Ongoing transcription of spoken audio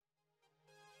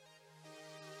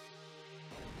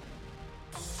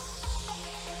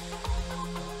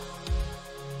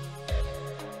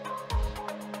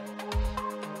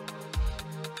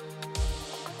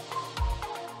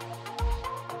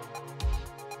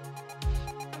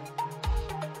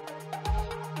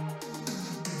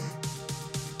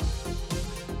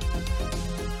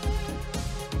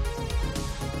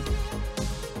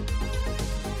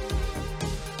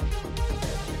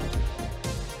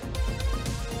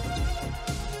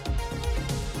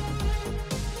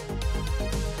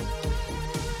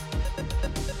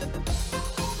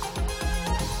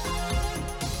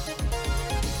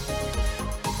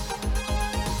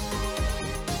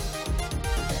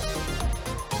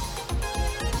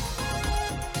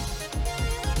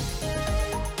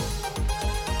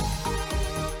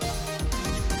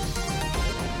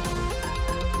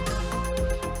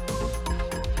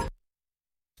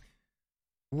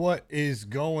What is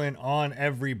going on,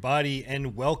 everybody,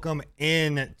 and welcome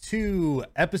in to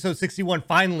episode 61.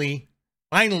 Finally,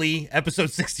 episode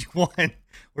 61.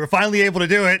 We're finally able to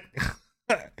do it.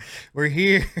 We're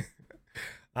here.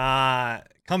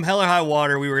 Come hell or high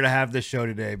water, we were going to have this show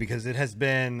today because it has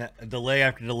been delay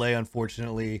after delay,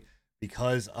 unfortunately,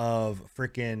 because of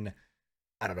freaking,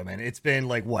 I don't know, man. It's been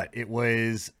like what? It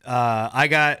was,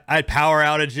 I had power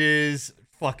outages.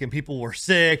 Fucking people were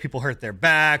sick. People hurt their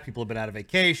back. People have been out of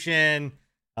vacation.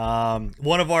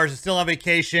 One of ours is still on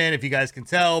vacation. If you guys can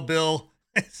tell, Bill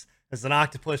is an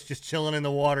octopus just chilling in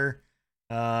the water.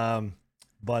 Yeah,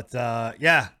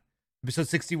 episode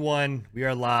 61. We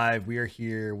are live. We are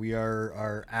here. We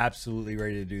are absolutely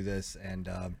ready to do this. And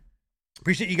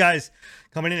appreciate you guys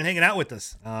coming in and hanging out with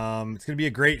us. It's going to be a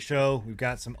great show. We've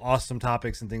got some awesome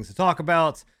topics and things to talk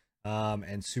about.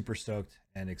 And super stoked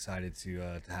and excited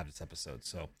to have this episode.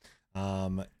 So,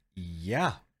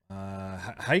 yeah.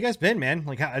 How you guys been, man?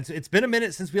 Like, it's been a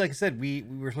minute since like I said, we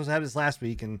were supposed to have this last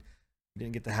week and we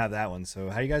didn't get to have that one. So,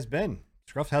 how you guys been?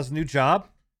 Scruff, how's the new job?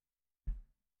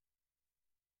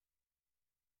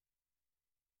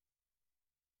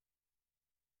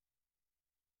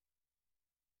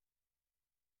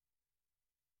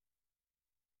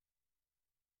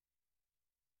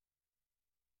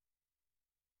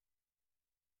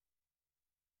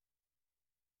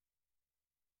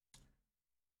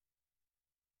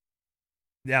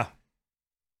 Yeah.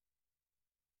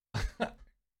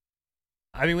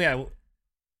 I mean, yeah,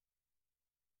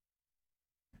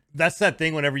 that's that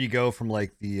thing whenever you go from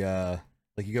like the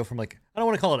like you go from like, I don't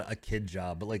want to call it a kid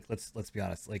job, but like let's be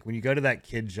honest, like when you go to that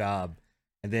kid job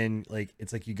and then like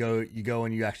it's like you go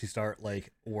and you actually start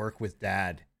like work with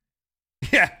dad.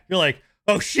 Yeah, you're like,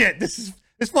 oh shit, this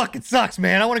fucking sucks,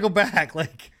 man. I want to go back.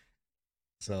 Like,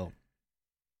 so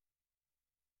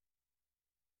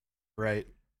right.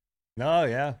 No,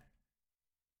 yeah.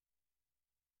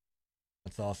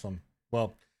 That's awesome.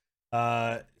 Well,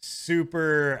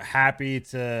 super happy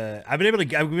to. I've been able to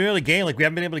game. Like we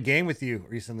haven't been able to game with you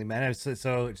recently, man.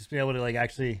 So just being able to like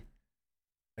actually,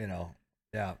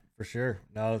 yeah, for sure.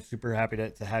 No, super happy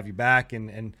to have you back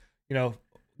and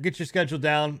get your schedule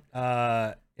down.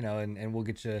 And we'll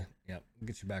get you, we'll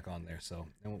get you back on there. So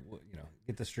and we'll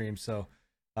get the stream. So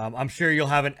I'm sure you'll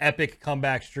have an epic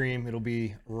comeback stream. It'll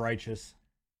be righteous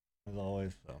as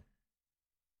always. So.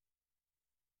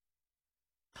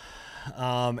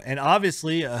 And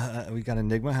obviously, we got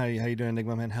Enigma. How you doing,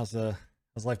 Enigma, man? How's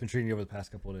life been treating you over the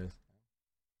past couple of days?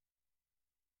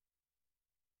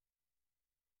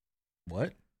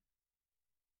 What?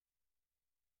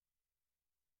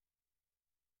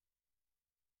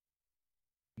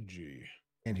 G.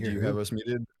 Can't hear Do you have us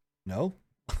muted? No.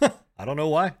 I don't know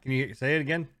why. Can you say it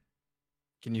again?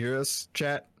 Can you hear us,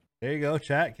 chat? There you go,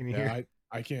 chat. Can you hear?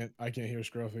 I can't hear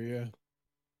Scruffy. Yeah,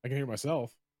 I can hear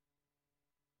myself.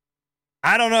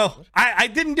 I don't know. I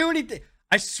didn't do anything.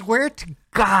 I swear to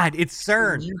God, it's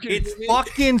CERN. It's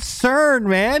fucking CERN,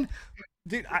 man.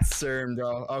 Dude, CERN,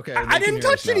 bro. Okay. I didn't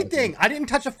touch anything. I didn't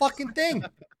touch a fucking thing.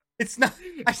 It's not.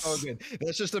 Oh, good.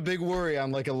 That's just a big worry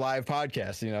on like a live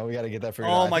podcast. We got to get that figured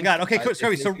out. Oh my God. Okay,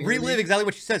 Scruffy. So relive exactly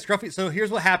what you said, Scruffy. So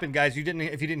here's what happened, guys. If you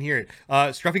didn't hear it,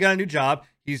 Scruffy got a new job.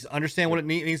 He's understand what it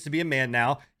means to be a man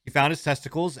now. He found his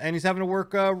testicles and he's having to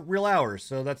work real hours.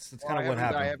 So that's kind of what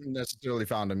happened. I haven't necessarily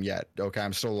found him yet. Okay,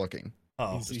 I'm still looking.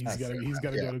 Oh, he's got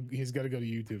to go to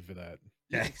YouTube for that.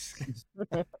 Yes.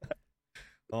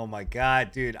 Oh my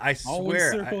God, dude! I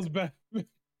swear. Circles back.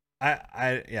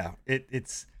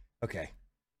 It's okay.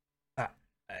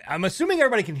 I'm assuming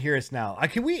everybody can hear us now.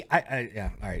 Yeah.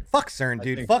 All right. Fuck CERN,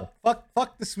 dude.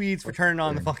 Fuck the Swedes for turning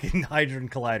on the fucking Hydrogen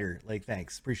Collider. Like,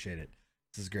 thanks, appreciate it.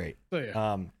 This is great. So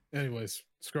yeah. Anyways,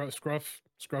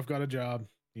 Scruff got a job.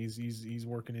 He's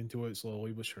working into it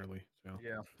slowly but surely. So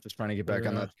yeah, just trying to get back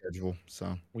on that schedule.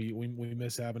 So we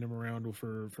miss having him around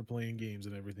for playing games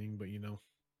and everything, but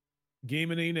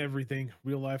gaming ain't everything.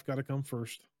 Real life got to come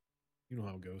first. You know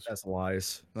how it goes. That's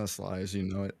lies. You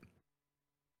know it.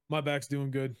 My back's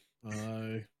doing good.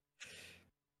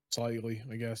 Slightly,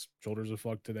 I guess. Shoulders are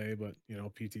fucked today, but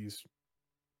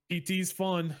PT's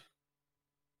fun.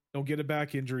 Don't get a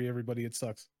back injury, everybody. It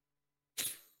sucks.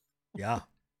 Yeah,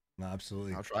 no,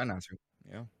 absolutely. I'll try not to.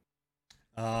 Yeah.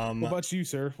 What about you,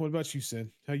 sir? What about you, Sin?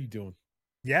 How you doing?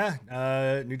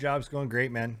 Yeah, new job's going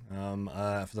great, man.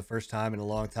 For the first time in a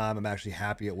long time, I'm actually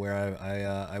happy at where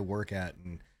I work at,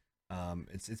 and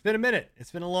it's been a minute.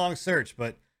 It's been a long search,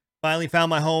 but finally found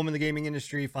my home in the gaming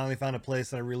industry. Finally found a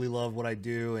place that I really love what I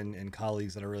do, and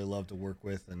colleagues that I really love to work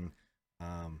with, and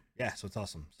yeah, so it's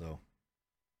awesome. So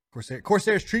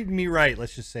Corsair's treating me right.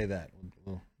 Let's just say that.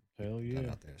 We'll hell yeah,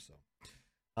 out there. So,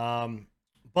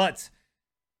 But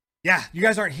yeah, you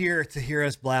guys aren't here to hear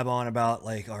us blab on about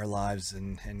like our lives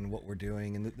and what we're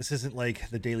doing. And this isn't like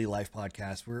the daily life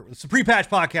podcast. It's a pre-patch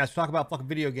podcast. We talk about fucking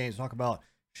video games. We talk about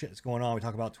shit that's going on. We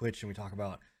talk about Twitch and we talk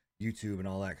about YouTube and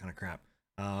all that kind of crap.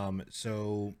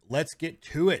 So let's get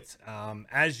to it.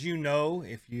 As you know,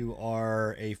 if you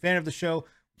are a fan of the show,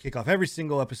 we kick off every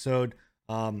single episode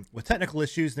with technical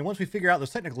issues. Then once we figure out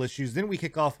those technical issues, then we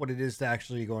kick off what it is to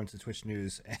actually go into Twitch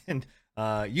news and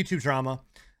YouTube drama.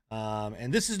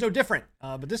 And this is no different.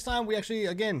 But this time we actually,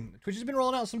 again, Twitch has been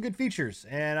rolling out some good features,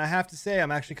 and I have to say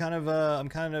I'm actually kind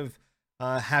of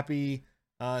happy.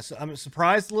 So I'm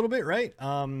surprised a little bit, right?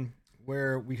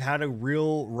 Where we've had a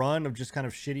real run of just kind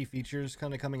of shitty features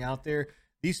kind of coming out there.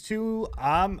 These two,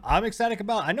 I'm ecstatic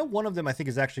about. I know one of them I think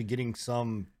is actually getting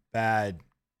some bad,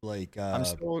 like. I'm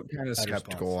still kind of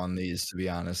skeptical response on these, to be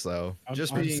honest, though. I'm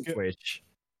Being Twitch.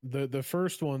 The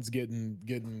first one's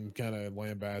getting kind of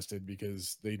lambasted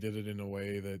because they did it in a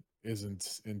way that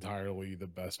isn't entirely the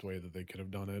best way that they could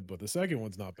have done it, but the second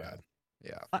one's not bad.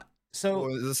 Yeah. So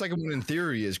well, the second one in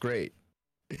theory is great.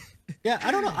 Yeah,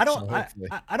 I don't know.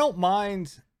 I don't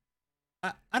mind.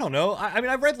 I don't know. I mean,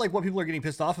 I've read like what people are getting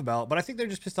pissed off about, but I think they're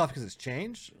just pissed off because it's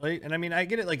changed, right? And I mean, I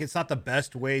get it. Like, it's not the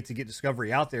best way to get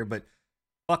Discovery out there, but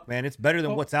fuck, man, it's better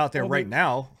than what's out there right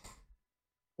now.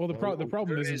 Well, the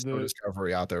problem is no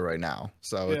Discovery out there right now.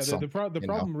 So yeah, the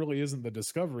problem really isn't the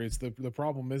Discovery. It's the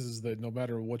problem is that no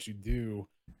matter what you do,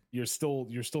 you're still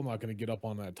not going to get up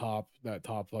on that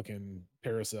top fucking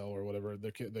carousel or whatever,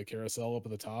 the carousel up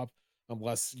at the top,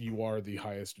 unless you are the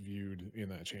highest viewed in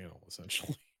that channel,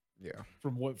 essentially. Yeah.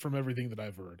 From everything that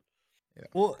I've heard. Yeah.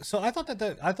 Well, so I thought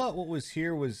I thought what was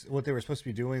here was what they were supposed to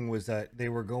be doing was that they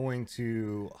were going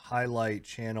to highlight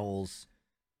channels.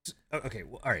 Okay,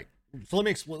 well, all right. So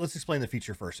let's explain the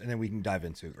feature first, and then we can dive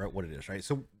into what it is, right?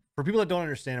 So for people that don't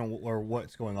understand or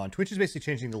what's going on, Twitch is basically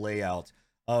changing the layout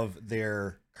of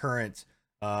their current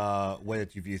way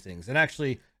that you view things. And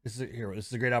actually, this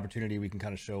is a great opportunity. We can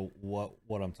kind of show what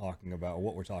I'm talking about, or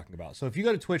what we're talking about. So if you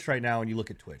go to Twitch right now and you look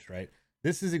at Twitch, right,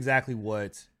 this is exactly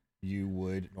what you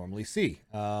would normally see.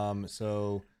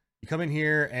 So you come in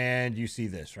here and you see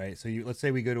this, right? So let's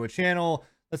say we go to a channel.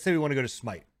 Let's say we want to go to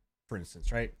Smite, for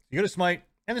instance, right? You go to Smite,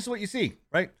 and this is what you see,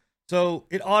 right? So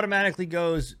it automatically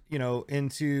goes,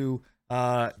 into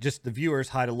just the viewers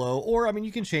high to low, or I mean,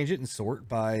 you can change it and sort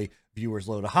by viewers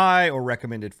low to high or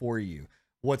recommended for you.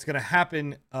 What's going to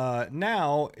happen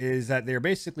now is that they're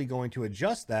basically going to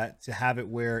adjust that to have it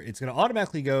where it's going to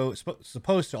automatically go,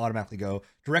 supposed to automatically go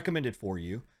to recommended for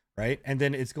you, right? And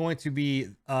then it's going to be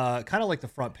kind of like the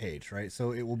front page, right?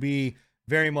 So it will be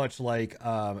very much like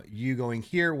you going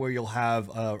here where you'll have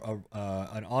an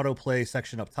autoplay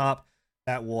section up top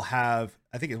that will have,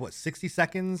 I think it's 60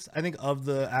 seconds, I think, of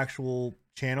the actual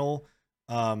channel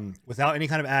without any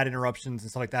kind of ad interruptions and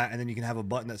stuff like that. And then you can have a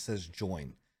button that says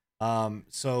join.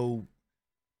 So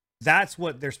that's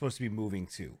what they're supposed to be moving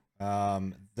to.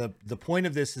 The point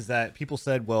of this is that people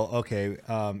said, well, okay,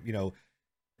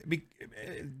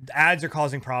 ads are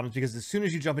causing problems because as soon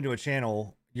as you jump into a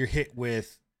channel, you're hit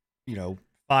with,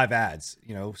 5 ads.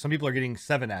 Some people are getting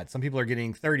 7 ads. Some people are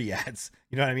getting 30 ads.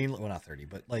 You know what I mean? Well, not 30,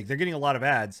 but like they're getting a lot of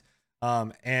ads.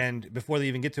 And before they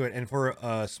even get to it, and for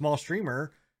a small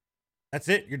streamer, that's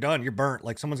it. You're done. You're burnt.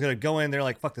 Like someone's going to go in, they're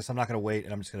like, fuck this. I'm not going to wait.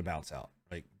 And I'm just going to bounce out.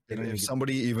 Like if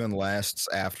somebody even lasts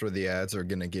after the ads are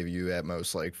going to give you at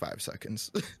most like 5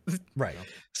 seconds. Right.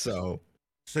 So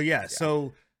yeah.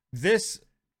 So this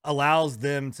allows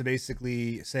them to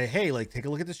basically say, hey, like take a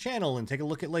look at this channel and take a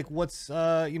look at like what's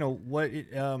what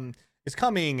is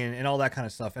coming and all that kind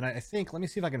of stuff. And I think, let me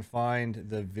see if I can find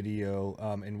the video.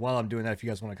 And while I'm doing that, if you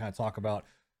guys want to kind of talk about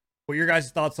what your guys'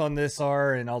 thoughts on this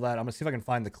are and all that, I'm gonna see if I can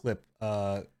find the clip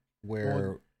where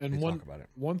they talk about it.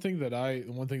 One thing that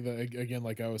again,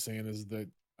 like I was saying, is that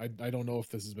I don't know if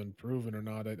this has been proven or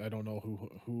not. I don't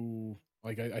know who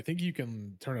like I think you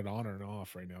can turn it on or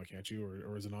off right now, can't you?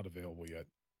 Or is it not available yet?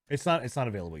 It's not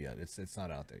available yet. It's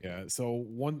not out there yet. Yeah. So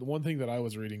one thing that I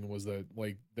was reading was that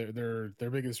like their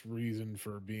biggest reason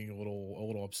for being a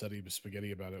little upsetty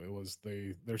spaghetti about it was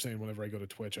they're saying whenever I go to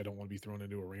Twitch, I don't want to be thrown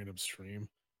into a random stream,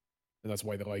 and that's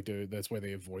why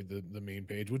they avoid the main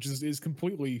page, which is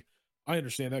completely. I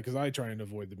understand that because I try and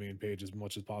avoid the main page as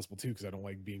much as possible too, because I don't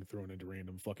like being thrown into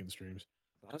random fucking streams.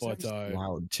 But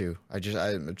loud too. I'm just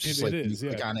like you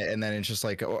click on it and then it's just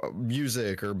like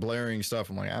music or blaring stuff.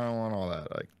 I'm like, I don't want all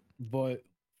that. Like, but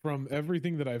from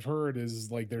everything that I've heard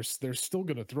is like they're still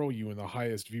gonna throw you in the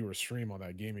highest viewer stream on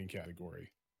that gaming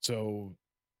category. So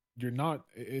you're not,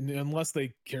 unless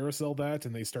they carousel that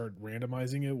and they start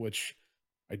randomizing it, which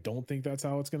I don't think that's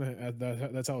how it's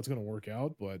gonna work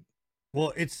out. But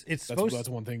Well, it's supposed that's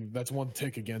one thing. That's one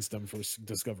tick against them for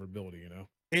discoverability.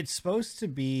 It's supposed to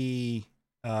be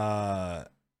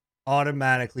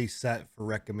automatically set for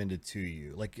recommended to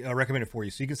you, like recommended for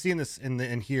you. So you can see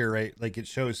in here, right? Like it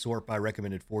shows sort by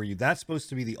recommended for you. That's supposed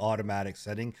to be the automatic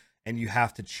setting, and you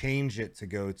have to change it to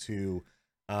go to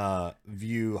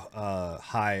view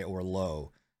high or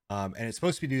low. And it's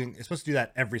supposed to do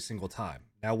that every single time.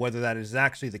 Now, whether that is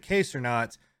actually the case or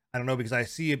not, I don't know, because I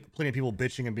see plenty of people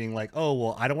bitching and being like, oh,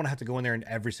 well, I don't want to have to go in there and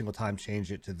every single time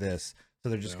change it to this. So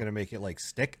they're just going to make it like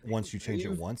stick once you change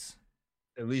it once.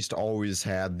 At least always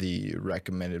had the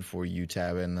recommended for you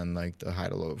tab and then like the high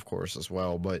to low, of course, as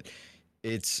well. But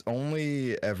it's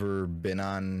only ever been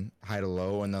on high to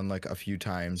low, and then like a few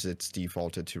times it's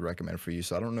defaulted to recommend for you.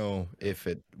 So I don't know if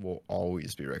it will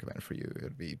always be recommended for you.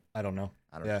 It'd be, I don't know.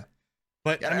 I don't know.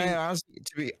 But I mean,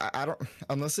 honestly, I don't,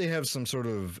 unless they have some sort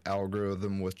of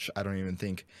algorithm, which I don't even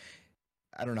think,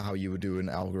 I don't know how you would do an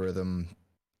algorithm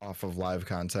off of live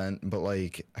content, but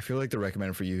like I feel like the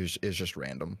recommend for you is just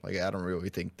random. Like I don't really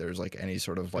think there's like any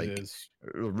sort of like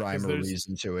rhyme or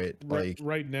reason to it. Like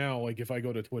right now, like if I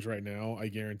go to Twitch right now, I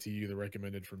guarantee you the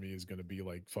recommended for me is going to be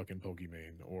like fucking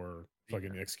Pokimane or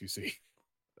fucking XQC.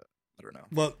 I don't know.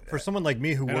 Well, for someone like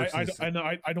me who works, I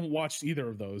don't watch either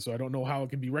of those, so I don't know how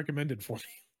it can be recommended for me.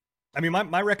 I mean,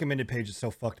 my recommended page is so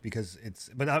fucked because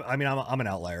but I mean, I'm an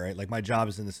outlier, right? Like my job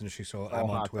is in this industry, so I'm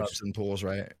on Twitch and pools,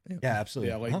 right? Yeah, absolutely.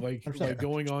 Yeah, like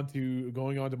going on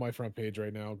to my front page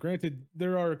right now. Granted,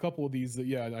 there are a couple of these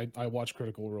that I watch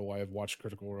Critical Role. I have watched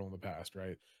Critical Role in the past,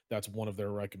 right? That's one of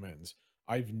their recommends.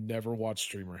 I've never watched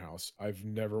Streamer House. I've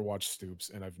never watched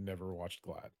Stoops, and I've never watched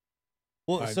Glad.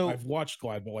 Well, I've watched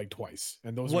Glad, but like twice,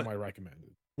 and those are my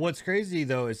recommended. What's crazy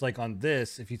though is like on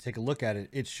this, if you take a look at it,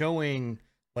 it's showing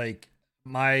like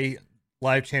my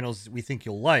live channels we think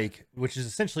you'll like, which is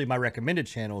essentially my recommended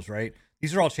channels, right?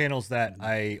 These are all channels that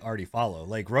I already follow.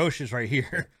 Like Roche is right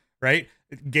here, right?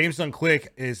 Games Done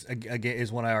Quick is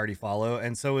one I already follow,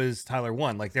 and so is Tyler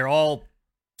One. Like they're all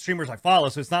streamers I follow,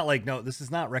 so it's not like, no, this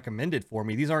is not recommended for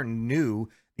me. These aren't new.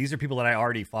 These are people that I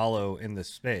already follow in this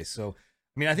space. So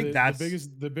I mean, I think that's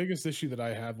the biggest issue that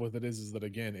I have with it is that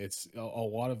again, it's a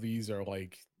lot of these are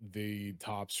like the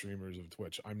top streamers of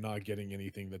Twitch. I'm not getting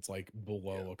anything that's like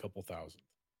below a couple thousand,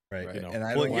 right? You know, and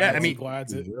I Glad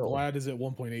is at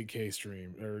 1.8K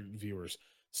stream or viewers.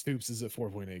 Stoops is at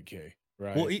 4.8K,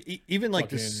 right? Well, even like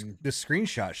this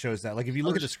screenshot shows that. Like if you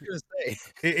look at the screen,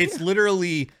 it's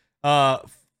literally like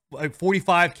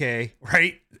 45K,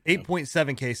 right?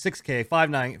 8.7K, 6K,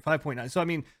 5.9. So I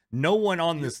mean, no one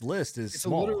on this list is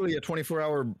small. Literally a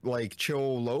 24-hour like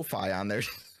chill lo-fi on there.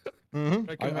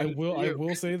 I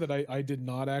will say that I did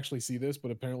not actually see this,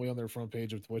 but apparently on their front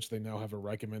page of Twitch they now have a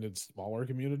recommended smaller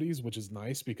communities, which is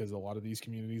nice because a lot of these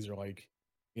communities are like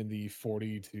in the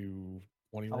 40 to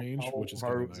 20 range, which is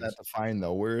hard nice. That to find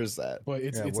though. Where is that? But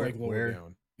it's like lower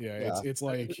down. Yeah, it's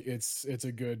like it's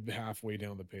a good halfway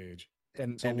down the page.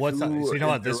 And so what's so you know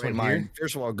what this one here?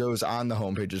 First of all, goes on the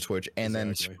homepage of Twitch and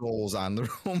then scrolls on the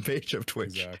homepage of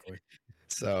Twitch. Exactly.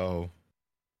 So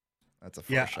that's a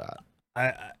first shot.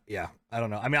 I don't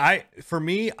know. I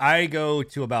mean, I go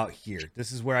to about here.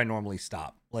 This is where I normally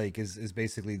stop. Like is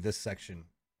basically this section,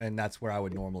 and that's where I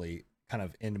would normally kind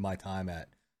of end my time at.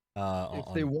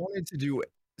 If they wanted to do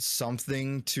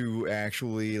something to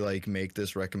actually like make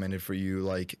this recommended for you,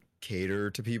 like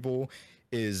cater to people,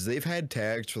 is they've had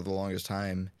tags for the longest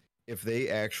time. If they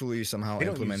actually somehow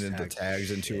implemented the tags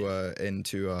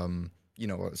into you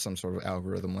know, some sort of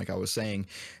algorithm, like I was saying,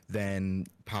 then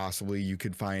possibly you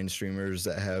could find streamers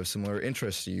that have similar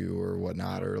interests to you or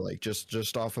whatnot, or like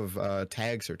just off of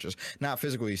tag searches, not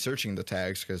physically searching the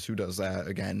tags, because who does that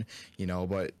again, you know,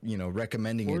 but you know,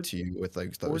 recommending it to you with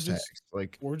like those tags,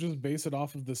 like, or just base it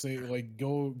off of the same, like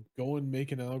go and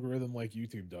make an algorithm like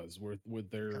YouTube does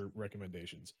with their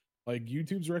recommendations. Like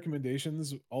YouTube's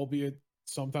recommendations, albeit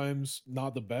sometimes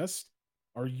not the best,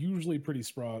 are usually pretty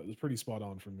spot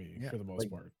on for me for the most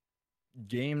part.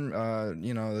 Game,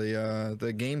 you know,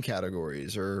 the game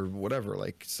categories or whatever,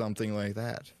 like something like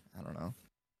that. I don't know.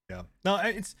 Yeah. No,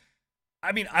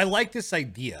 I mean, I like this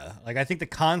idea. Like, I think the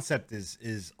concept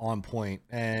is on point,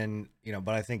 and you know,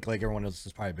 but I think like everyone else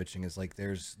is probably bitching is like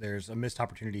there's a missed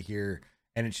opportunity here,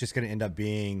 and it's just going to end up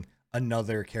being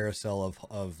another carousel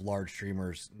of large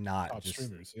streamers, not top just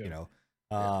streamers, you know.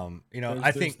 You know,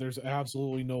 I think there's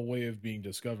absolutely no way of being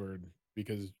discovered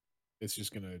because it's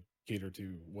just going to cater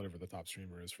to whatever the top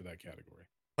streamer is for that category.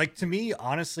 Like, to me,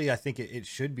 honestly, I think it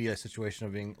should be a situation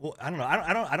of being, well, I don't know.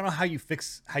 I don't know how you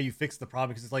fix the problem,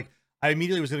 because it's like, I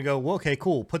immediately was going to go, well, okay,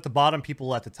 cool. Put the bottom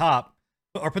people at the top,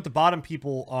 or put the bottom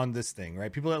people on this thing,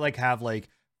 right? People that like have like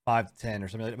 5 to 10 or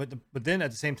something like that. But then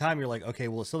at the same time, you're like, okay,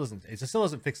 well, it still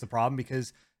doesn't fix the problem,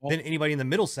 because then anybody in the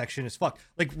middle section is fucked.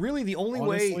 Like, really, the only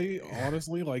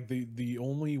honestly, like the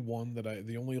only one that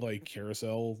the only like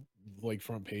carousel like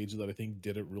front page that I think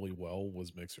did it really well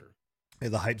was Mixer.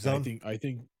 The hype zone. I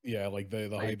think yeah, like the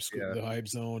hype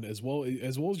zone, as well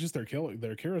as just their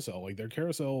carousel. Like their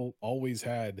carousel always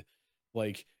had,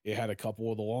 like, it had a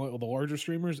couple of the larger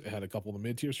streamers, it had a couple of the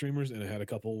mid-tier streamers, and it had a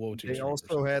couple of low-tier streamers.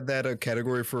 Also had that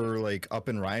category for like up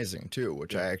and rising too,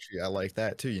 which I like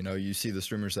that too. You know, you see the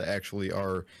streamers that actually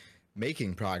are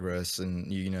making progress,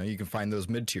 and you know, you can find those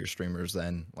mid-tier streamers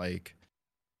then, like,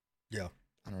 yeah,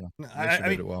 I don't know. I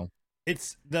mean, it well.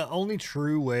 It's the only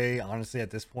true way, honestly,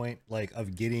 at this point, like,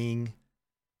 of getting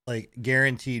like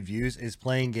guaranteed views is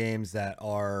playing games that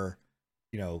are,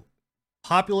 you know,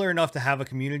 popular enough to have a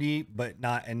community, but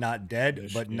not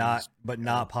dead, but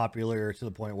not popular to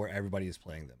the point where everybody is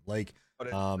playing them. Like, but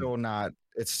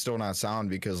it's still not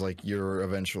sound, because like you're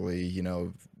eventually, you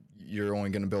know, you're only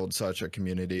going to build such a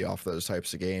community off those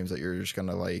types of games that you're just going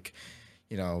to, like,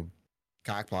 you know,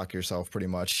 cockblock yourself pretty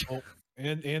much. Oh,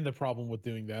 and the problem with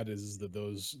doing that is that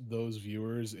those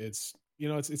viewers, it's, you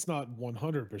know, it's not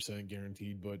 100%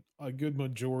 guaranteed, but a good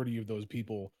majority of those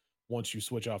people, once you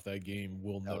switch off that game,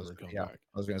 will never come back.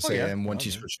 I was going to say, and once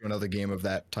you switch to another game of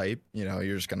that type, you know,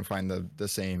 you're just going to find the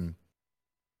same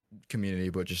community,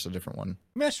 but just a different one.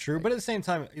 That's true, but at the same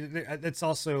time, it's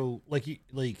also like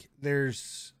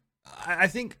there's, I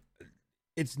think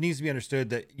it needs to be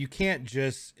understood that you can't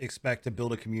just expect to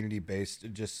build a community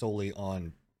based just solely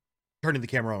on turning the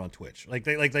camera on Twitch. Like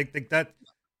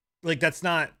that's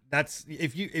not,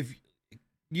 if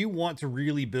you want to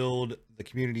really build the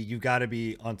community, you've got to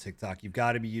be on TikTok, you've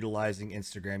got to be utilizing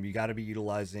Instagram, you got to be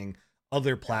utilizing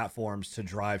other platforms to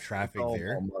drive traffic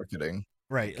there. Marketing,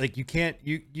 right? Like you can't,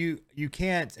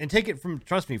 and take it from,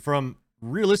 trust me, from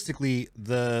realistically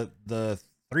the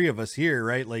three of us here,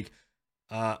 right? Like,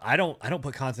 I don't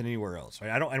put content anywhere else, right?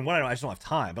 I just don't have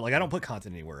time, but like, I don't put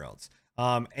content anywhere else.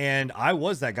 And I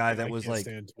was that guy that was like,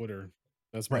 stand Twitter.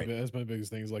 That's my biggest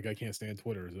thing, is like, I can't stand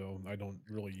Twitter, so I don't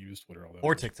really use Twitter all that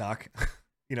or much. TikTok.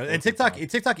 You know, and TikTok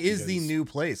is the new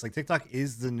place. Like, TikTok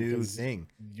is the new thing.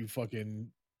 You fucking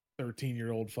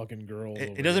 13-year-old fucking girl.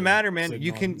 It doesn't matter, man.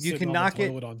 You can knock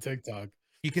it on TikTok.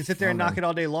 You can sit there and knock it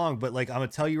all day long, but like, I'm gonna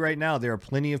tell you right now, there are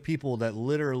plenty of people that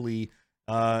literally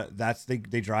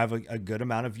they drive a good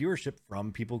amount of viewership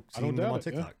from people seeing them on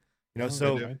TikTok. You know,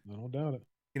 so I don't doubt it.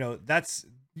 You know, that's,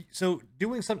 so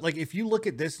doing something like, if you look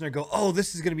at this and go, oh,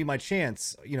 this is gonna be my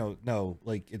chance, you know, no,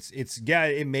 like it's yeah,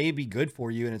 it may be good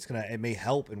for you, and it may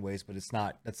help in ways, but that's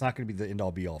not gonna be the end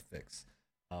all be all fix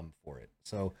for it.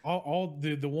 So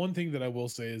the one thing that I will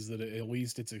say is that at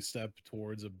least it's a step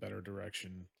towards a better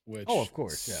direction, which, oh, of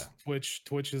course, yeah,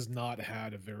 Twitch has not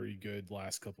had a very good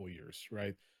last couple of years,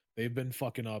 right? They've been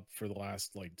fucking up for the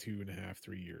last like 2.5,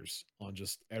 3 years on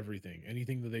just everything.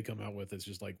 Anything that they come out with, it's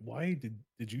just like, why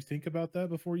did you think about that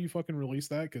before you fucking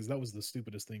released that? Because that was the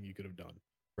stupidest thing you could have done.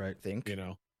 Right. Think, you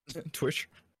know, Twitch.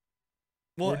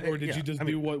 Well, or did you just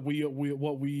do what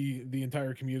the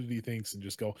entire community thinks and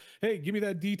just go, hey, give me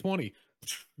that D20?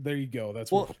 There you go.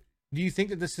 That's well. Do you think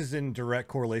that this is in direct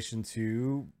correlation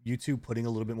to YouTube putting a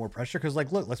little bit more pressure? Because,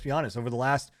 like, look, let's be honest. Over the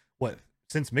last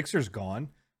since Mixer's gone,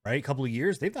 right, a couple of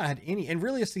years, they've not had any. And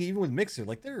realistically, even with Mixer,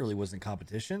 like, there really wasn't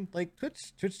competition. Like,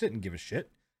 Twitch didn't give a shit.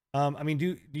 I mean,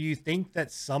 do you think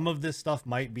that some of this stuff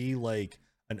might be like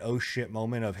an oh shit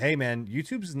moment of, hey man,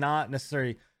 YouTube's not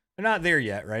necessarily, they're not there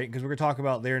yet, right? Because we're gonna talk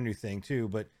about their new thing too,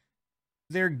 but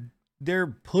they're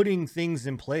putting things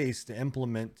in place to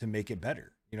implement to make it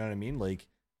better. You know what I mean? Like,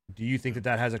 do you think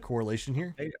that has a correlation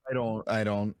here? I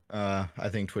don't. I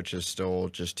think Twitch is still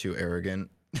just too arrogant,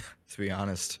 to be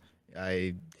honest.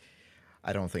 I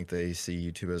don't think they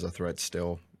see YouTube as a threat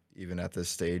still, even at this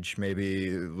stage.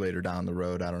 Maybe later down the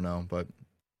road, I don't know, but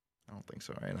I don't think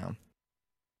so right now.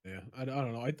 Yeah, I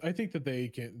don't know. I think that they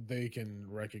can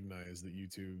recognize that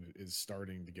YouTube is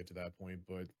starting to get to that point,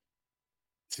 but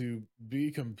to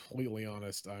be completely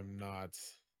honest, I'm not.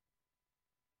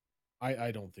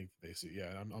 I don't think that they see.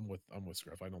 Yeah, I'm with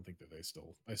Scruff. I don't think that I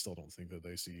still don't think that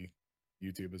they see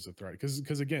YouTube as a threat,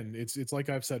 because again, it's like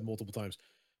I've said multiple times.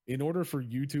 In order for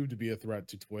YouTube to be a threat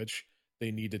to Twitch,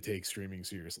 they need to take streaming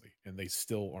seriously, and they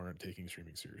still aren't taking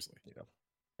streaming seriously. Yeah.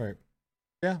 Right.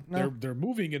 Yeah. No. They're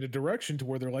moving in a direction to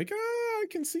where they're like, I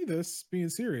can see this being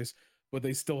serious, but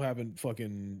they still haven't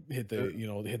fucking hit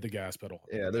the gas pedal.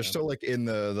 Yeah, they're still like in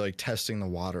the testing the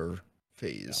water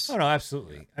phase. Oh no,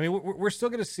 absolutely. I mean, we're still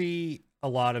going to see a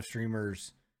lot of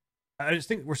streamers. I just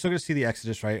think we're still going to see the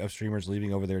exodus, right, of streamers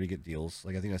leaving over there to get deals.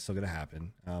 Like, I think that's still going to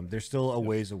happen. They're still a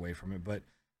ways away from it, but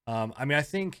I mean, I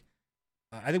think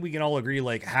we can all agree,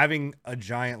 like, having a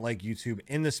giant like YouTube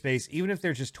in the space, even if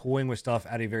they're just toying with stuff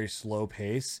at a very slow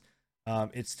pace,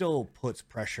 it still puts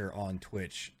pressure on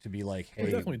Twitch to be like, It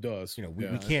hey, definitely does. you know,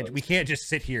 Yeah, we can't just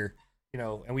sit here, you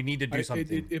know, and we need to do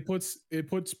something. It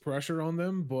puts pressure on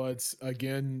them, but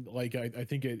again, like I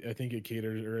think it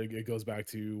caters, or it goes back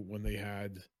to when they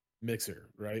had Mixer,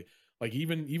 right? Like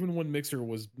even when Mixer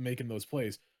was making those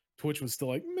plays, Twitch was still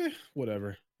like meh,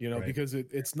 whatever, you know, Right. because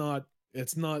it's not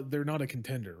they're not a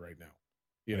contender right now,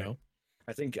 you Right. know.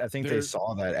 I think they They're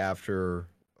saw that after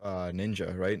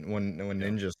Ninja, right? When Yeah.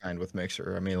 Ninja signed with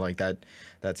Mixer. I mean, like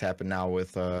that's happened now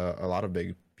with a lot of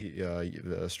big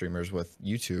streamers with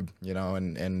YouTube, you know,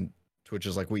 and Twitch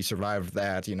is like, we survived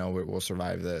that, you know, we'll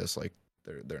survive this. Like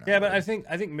they're not. Yeah, but ready.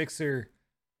 I think Mixer,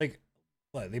 like,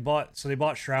 what they bought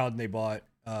Shroud, and they bought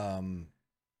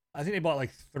I think they bought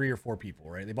like 3 or 4 people,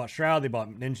 right? They bought Shroud, they bought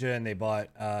Ninja, and they bought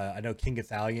I know King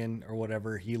Ithalian or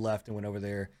whatever. He left and went over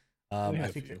there. They had I a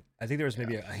think few. I think there was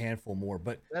maybe a handful more,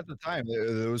 but At the time,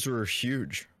 those were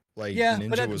huge. Like yeah,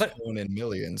 Ninja was pulling in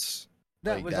millions.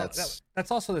 that Like was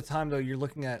that's also the time though. You're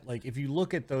looking at, like, if you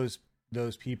look at those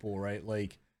people, right?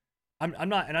 Like, I'm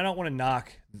not, and I don't want to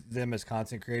knock them as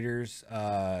content creators,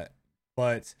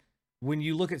 but when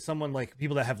you look at someone like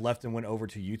people that have left and went over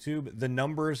to YouTube, the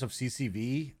numbers of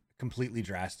CCV completely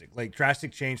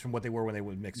drastic change from what they were when they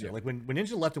went Mixer. Yeah. Like when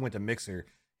Ninja left and went to Mixer,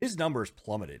 his numbers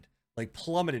plummeted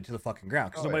to the fucking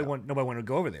ground because nobody wanted to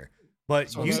go over there. But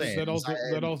That's what you, I'm saying.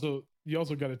 that also you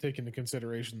also got to take into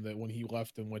consideration that when he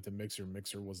left and went to Mixer,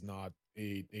 Mixer was not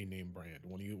a name brand.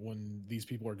 When these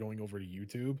people are going over to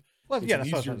YouTube, well, it's yeah, an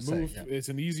that's what I easier was saying. move. Yeah. It's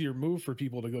an easier move for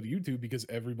people to go to YouTube because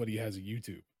everybody has a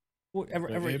YouTube. Well,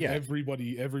 Yeah.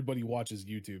 Everybody watches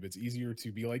YouTube. It's easier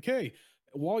to be like, hey,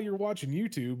 while you're watching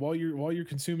YouTube, while you're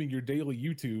consuming your daily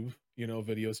YouTube, you know,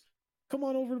 videos, come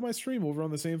on over to my stream over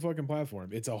on the same fucking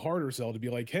platform. It's a harder sell to be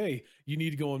like, hey, you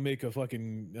need to go and make a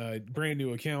fucking brand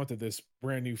new account at this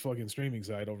brand new fucking streaming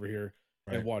site over here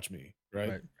and watch me,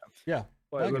 right? Yeah.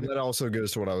 But that also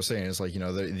goes to what I was saying. It's like, you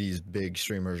know, these big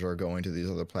streamers are going to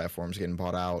these other platforms, getting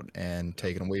bought out and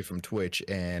taken away from Twitch,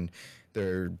 and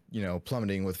they're, you know,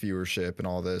 plummeting with viewership and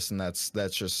all this, and that's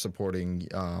just supporting,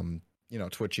 you know,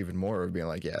 Twitch even more, of being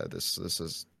like, yeah, this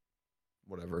is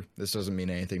whatever. This doesn't mean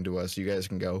anything to us. You guys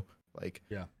can go. Like,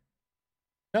 yeah.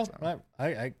 No, so.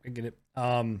 I get it.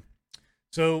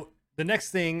 So the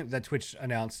next thing that Twitch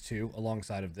announced too,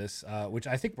 alongside of this, which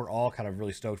I think we're all kind of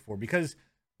really stoked for, because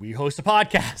we host a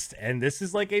podcast, and this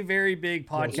is like a very big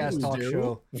podcast talk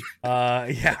show.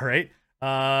 Yeah, right.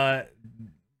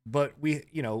 But we,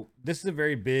 you know, this is a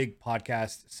very big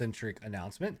podcast centric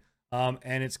announcement.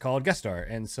 And it's called Guest Star.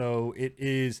 And so it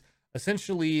is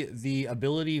essentially the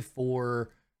ability for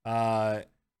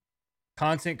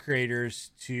content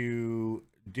creators to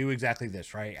do exactly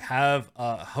this, right? Have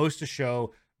host a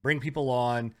show, bring people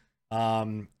on,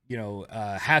 you know,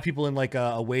 have people in like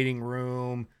a waiting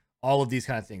room, all of these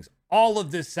kind of things. All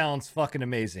of this sounds fucking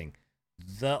amazing.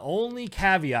 The only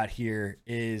caveat here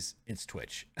is it's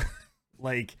Twitch.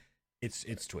 Like,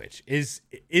 it's Twitch. Is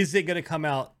it going to come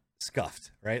out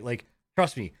scuffed, right? Like,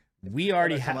 trust me, we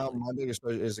already have.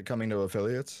 Is it coming to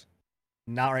affiliates?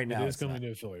 Not right now. It is coming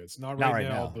to affiliates. Not right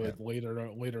now, but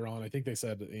later on. I think they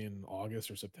said in August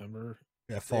or September.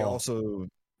 Yeah, fall. They also,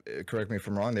 correct me if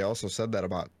I'm wrong, they also said that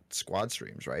about squad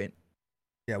streams, right?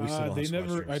 Yeah, we still they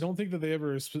never. I don't think that they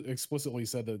ever explicitly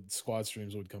said that squad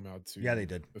streams would come out to. Yeah, they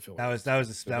did. Affiliates. That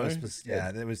was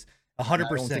yeah. That was 100%. I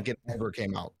don't think it ever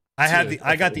came out.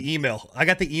 I got the email. I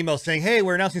got the email saying, "Hey,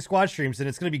 we're announcing squad streams, and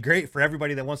it's going to be great for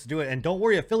everybody that wants to do it. And don't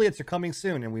worry, affiliates are coming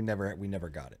soon." And we never got it. We never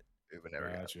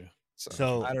got you.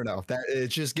 So I don't know. That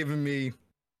it's just giving me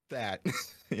that.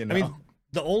 You know, I mean,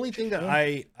 the only thing that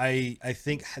I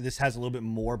think this has a little bit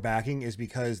more backing is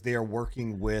because they are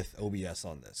working with OBS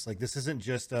on this. Like, this isn't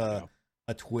just a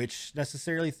Twitch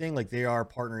necessarily thing. Like, they are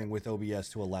partnering with OBS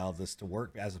to allow this to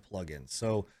work as a plugin.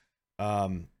 So,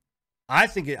 I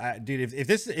think dude, if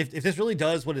this really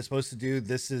does what it's supposed to do,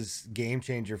 this is game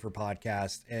changer for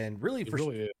podcasts and really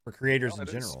for creators in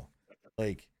general.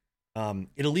 Like,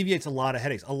 it alleviates a lot of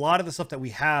headaches. A lot of the stuff that we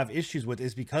have issues with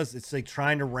is because it's like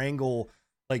trying to wrangle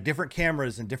like different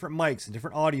cameras and different mics and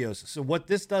different audios. So what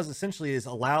this does essentially is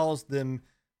allows them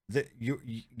that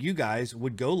you guys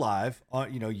would go live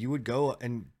on, you know, you would go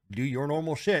and do your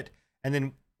normal shit, and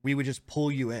then we would just pull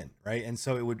you in, right? And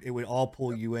so it would all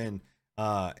pull you in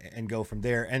and go from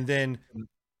there. And then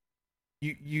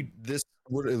you this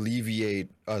would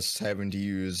alleviate us having to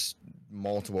use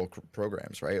multiple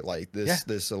programs, right? Like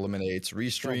this eliminates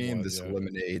Restream, this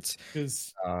eliminates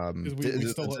because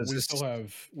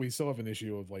we still have an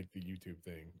issue of like the YouTube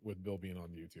thing with Bill being on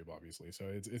YouTube, obviously. So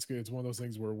it's one of those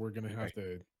things where we're gonna have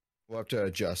to. We'll have to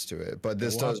adjust to it, but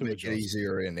this does make it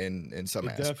easier in some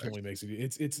aspects. It definitely makes it.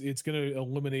 It's going to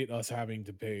eliminate us having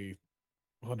to pay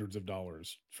hundreds of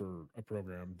dollars for a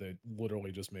program that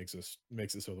literally just makes it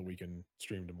so that we can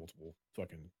stream to multiple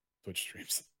fucking Twitch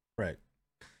streams. Right.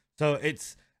 So I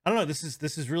don't know. This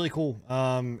is really cool.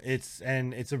 It's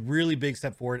a really big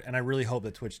step forward, and I really hope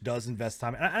that Twitch does invest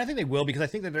time, and I think they will, because I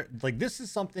think that like this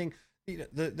is something.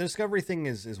 The discovery thing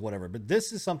is whatever, but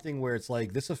this is something where it's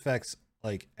like this affects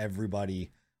like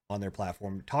everybody on their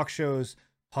platform. Talk shows,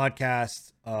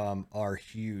 podcasts are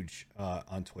huge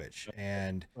on Twitch,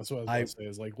 and that's what I was gonna say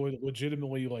is like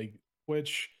legitimately like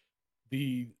Twitch.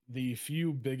 The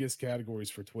few biggest categories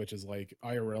for Twitch is like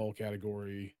IRL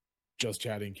category, just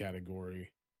chatting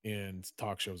category, and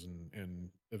talk shows and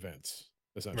events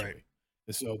essentially. Right.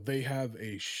 And so they have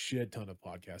a shit ton of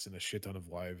podcasts and a shit ton of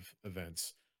live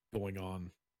events going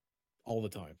on all the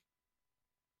time.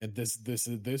 And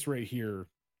this right here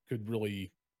could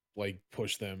really like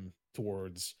push them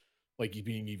towards like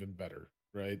being even better,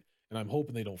 right? And I'm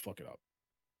hoping they don't fuck it up.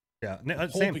 Yeah,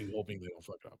 hoping they don't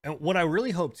fuck it up. And what I really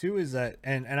hope too is that,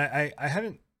 and I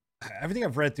haven't, everything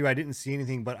I've read through, I didn't see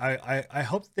anything, but I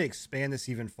hope that they expand this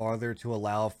even farther to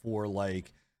allow for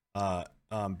like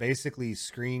basically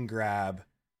screen grab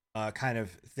kind of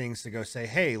things to go say,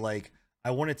 hey, like I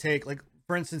want to take, like,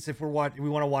 for instance, if we want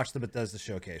to watch the Bethesda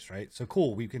showcase, right? So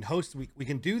cool, we can host, we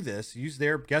can do this, use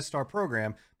their guest star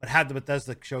program, but have the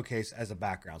Bethesda showcase as a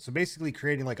background. So basically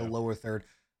creating like a lower third.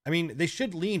 I mean, they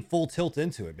should lean full tilt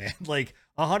into it, man. Like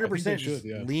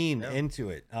 100% lean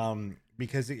into it,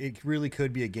 because it really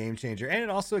could be a game changer, and it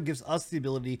also gives us the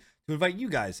ability to invite you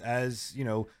guys, as you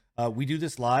know, we do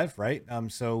this live, right?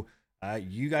 So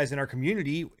you guys in our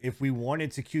community, if we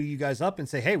wanted to queue you guys up and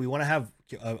say, hey, we want to have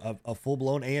a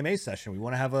full-blown AMA session, we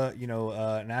want to have a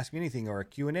an Ask Me Anything or a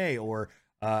Q&A, or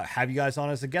have you guys on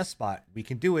as a guest spot, we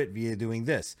can do it via doing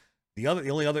this. The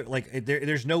only other, like,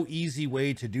 there's no easy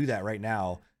way to do that right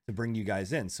now to bring you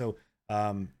guys in. So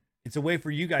it's a way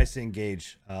for you guys to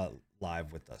engage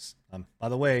live with us. By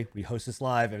the way, we host this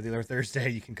live every other Thursday.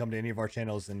 You can come to any of our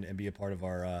channels and be a part of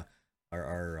our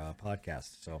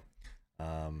podcast. So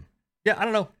yeah, I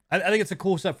don't know. I think it's a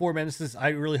cool step forward, man. I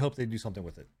really hope they do something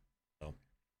with it. So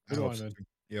I hope so.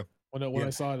 Yeah. When I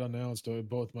saw it announced,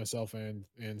 both myself and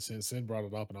Sin brought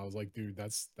it up, and I was like, dude,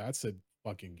 that's a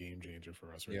fucking game changer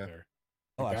for us right there.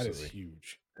 Like, that is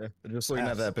huge. Yeah. Just looking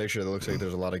at that picture, it looks like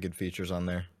there's a lot of good features on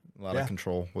there. A lot of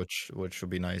control, which would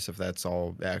be nice if that's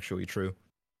all actually true.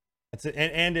 That's it.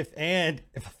 And if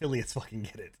affiliates fucking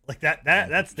get it, like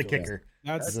that's the kicker.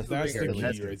 That's the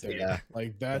key right there. Yeah.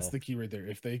 Like that's the key right there.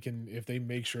 If they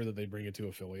make sure that they bring it to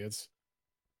affiliates,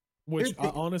 which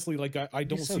honestly, like I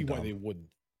don't see why they wouldn't.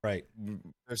 Right.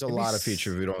 There's a lot of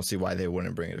features we don't see why they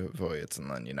wouldn't bring it to affiliates,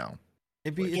 and then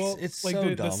it's like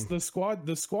so dumb.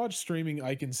 The squad streaming,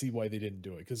 I can see why they didn't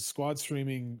do it, because squad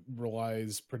streaming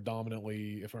relies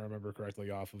predominantly, if I remember correctly,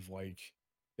 off of like,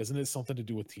 isn't it something to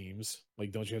do with teams?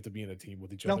 Like, don't you have to be in a team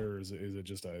with each other, or is it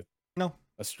just a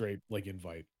straight like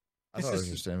invite? I thought it was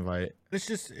just an invite. It's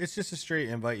just a straight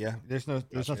invite. Yeah, there's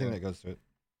nothing that goes to it.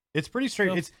 It's pretty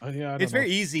straight. It's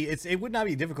very easy. It would not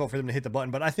be difficult for them to hit the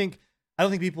button, but I don't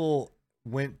think people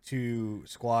went to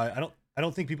squad. I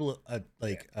don't think people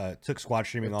took squad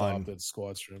streaming on.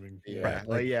 Squad streaming. Yeah,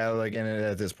 right. And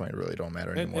at this point, it really don't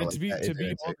matter anymore. And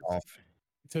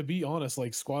to be honest,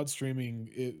 like squad streaming,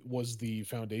 it was the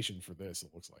foundation for this.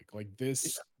 It looks like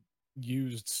this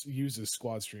uses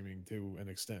squad streaming to an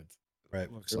extent.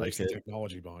 Right. Looks like the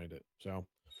technology behind it. So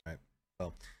right.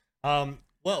 So,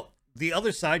 well, the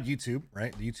other side, YouTube,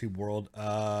 right? The YouTube world,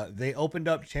 they opened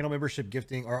up channel membership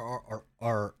gifting, or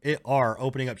are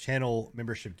opening up channel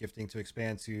membership gifting to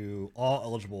expand to all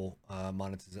eligible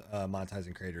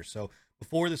monetizing creators. So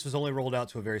before, this was only rolled out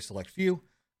to a very select few.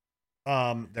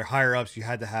 Their higher ups, you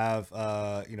had to have,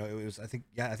 it was, I think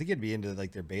you had to be into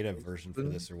like their beta version for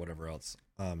this or whatever else.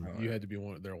 You had to be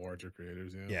one of their larger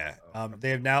creators. Yeah. They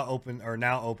have now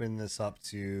opened this up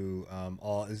to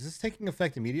all. Is this taking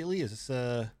effect immediately? Is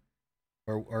this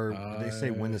or did they say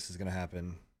when this is going to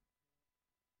happen?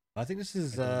 I think this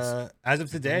is as of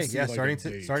today. Yeah, starting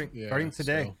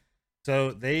today.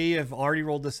 So they have already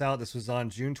rolled this out. This was on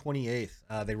June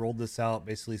 28th. They rolled this out,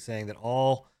 basically saying that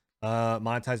all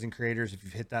monetizing creators, if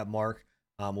you've hit that mark,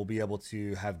 will be able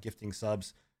to have gifting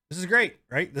subs. This is great,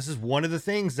 right? This is one of the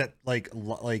things that like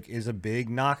is a big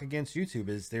knock against YouTube,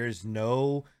 is there's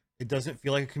no it doesn't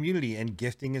feel like a community, and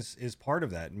gifting is part of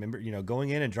that. Remember,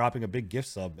 going in and dropping a big gift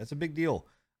sub, that's a big deal.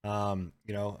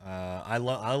 I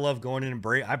love going in and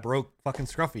I broke fucking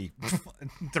Scruffy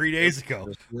 3 days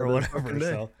ago or whatever.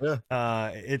 So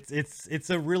it's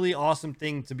a really awesome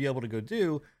thing to be able to go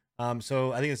do.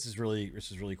 So I think this is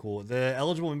really cool. The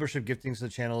eligible membership giftings to the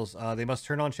channels, they must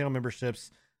turn on channel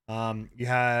memberships. You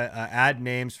have add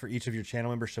names for each of your channel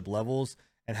membership levels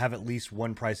and have at least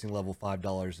one pricing level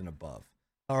 $5 and above,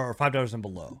 or $5 and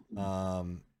below.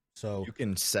 So you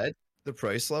can set the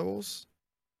price levels.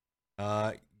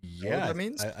 Yeah, that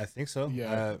means I think so.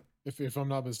 Yeah, if I'm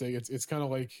not mistaken, it's kind of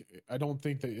like, I don't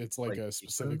think that it's like a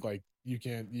specific like you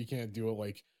can't do it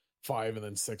like $5 and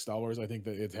then $6. I think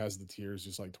that it has the tiers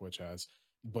just like Twitch has,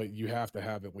 but you have to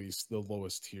have at least the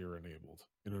lowest tier enabled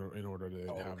in order to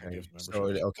have the gift membership. So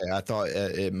okay, I thought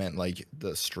it meant like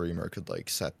the streamer could like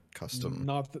set custom.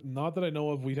 Not that I know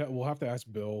of. We'll have to ask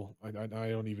Bill. I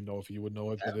don't even know if he would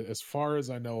know it, but as far as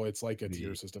I know, it's like a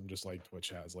tier system, just like Twitch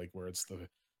has, like where it's the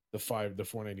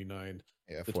 $4.99,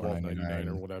 the $12.99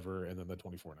 or whatever, and then the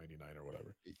 $24.99 or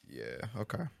whatever. Yeah.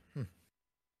 Okay.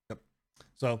 Yep.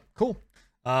 So cool.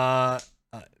 I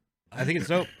think it's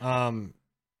dope.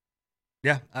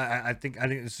 Yeah, I think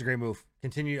this is a great move.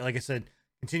 Continue, like I said,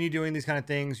 continue doing these kind of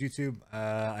things. YouTube,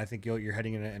 I think you're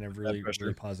heading in a really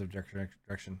positive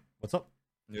direction. What's up?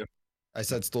 Yeah, I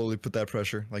said slowly put that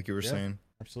pressure, like you were saying.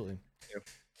 Absolutely. Yep.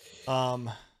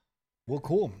 Well,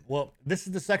 cool. Well, this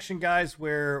is the section, guys,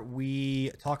 where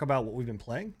we talk about what we've been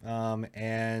playing.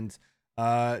 And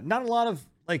not a lot of,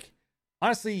 like,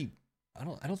 honestly, I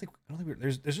don't think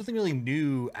there's nothing really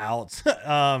new out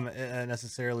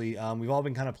necessarily. We've all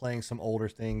been kind of playing some older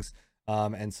things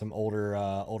and some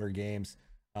older games.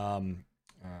 But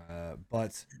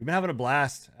we've been having a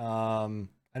blast. I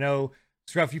know,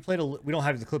 Scruff, you played we don't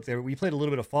have the clip there, but we played a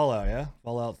little bit of Fallout, yeah?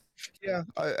 Fallout. Yeah,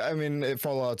 I mean,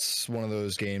 Fallout's one of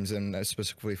those games, and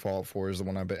specifically Fallout 4 is the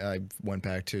one I went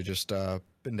back to. Just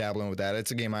been dabbling with that.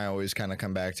 It's a game I always kind of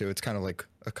come back to. It's kind of like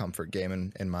a comfort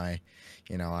game in my,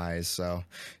 eyes. So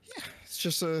yeah, it's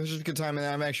just a good time. And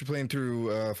I'm actually playing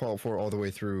through Fallout 4 all the way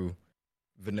through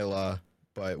vanilla,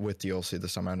 but with DLC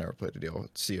this time. I never played the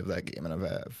DLC of that game, and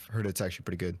I've heard it's actually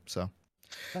pretty good. So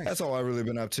that's all I've really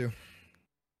been up to.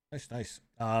 Nice.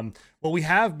 Well, we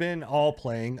have been all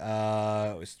playing.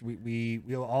 We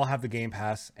all have the Game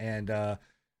Pass, and there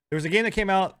was a game that came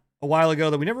out a while ago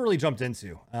that we never really jumped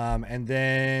into. And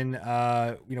then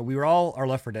we were all our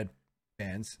Left 4 Dead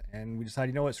fans, and we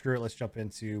decided, screw it, let's jump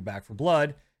into Back 4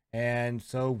 Blood. And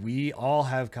so we all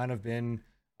have kind of been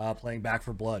playing Back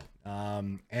 4 Blood,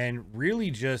 and really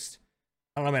just,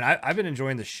 I don't know, man. I've been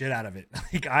enjoying the shit out of it.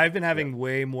 Like, I've been having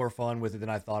way more fun with it than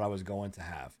I thought I was going to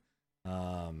have.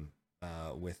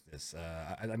 With this,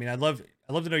 I mean, I'd love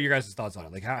to know your guys' thoughts on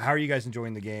it. Like, how are you guys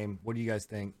enjoying the game? What do you guys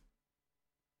think?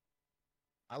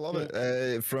 I love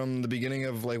it. From the beginning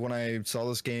of, like, when I saw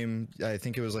this game, I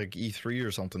think it was like E3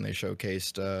 or something, they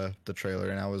showcased the trailer,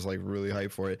 and I was like really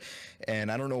hyped for it.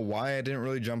 And I don't know why I didn't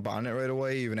really jump on it right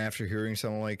away, even after hearing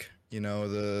some, like,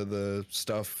 the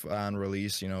stuff on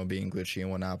release, being glitchy and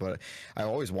whatnot. But I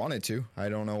always wanted to. I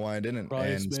don't know why I didn't.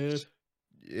 Man.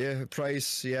 Yeah,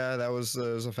 price. Yeah, that was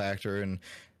a factor, and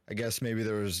I guess maybe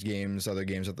there was other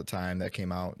games at the time that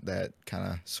came out that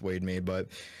kind of swayed me. But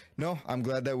no, I'm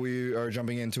glad that we are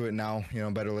jumping into it now.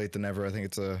 Better late than never. I think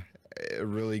it's a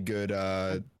really good.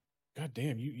 God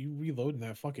damn, you reloading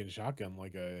that fucking shotgun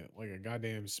like a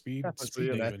goddamn speed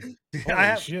demon.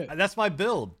 Shit. That's my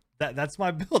build. That's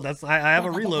my build. I have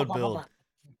a reload build.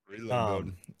 Reload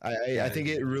build. I think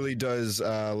it really does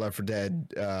Left 4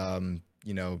 Dead.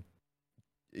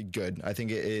 Good. I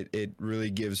think it really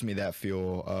gives me that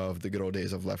feel of the good old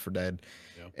days of Left 4 Dead,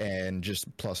 and just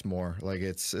plus more. Like,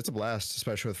 it's a blast,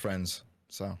 especially with friends.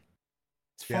 So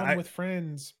it's fun with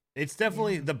friends. It's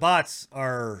definitely the bots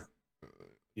are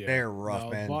they're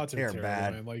rough, man. Bots they're terrible,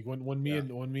 bad. Man. Like when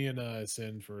me and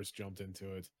Sin first jumped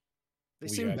into it, they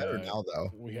seem better now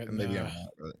though. We had maybe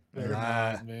they're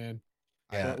not, man.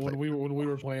 Yeah, when we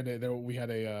were playing it, we had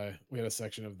a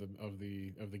section of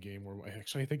the game where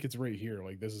actually I think it's right here.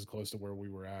 Like, this is close to where we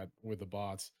were at with the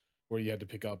bots, where you had to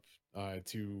pick up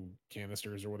 2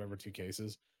 canisters or whatever, 2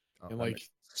 cases, and like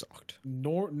sucked.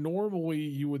 Normally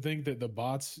you would think that the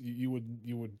bots you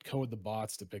would code the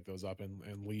bots to pick those up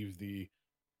and leave the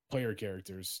player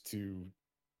characters to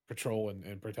patrol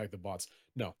and protect the bots.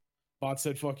 No, bots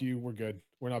said, "Fuck you, we're good.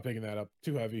 We're not picking that up.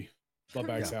 Too heavy. Blood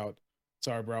bag's out.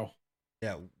 Sorry, bro."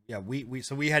 Yeah.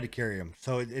 We had to carry them.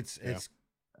 So it's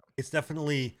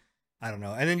definitely I don't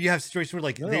know. And then you have situations where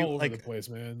like They're they all over like the place,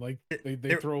 man. Like they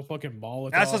they're- throw fucking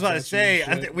Molotovs. that's what I was about to at you and say.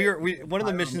 I shit. think we one of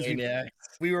the missions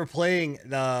we were playing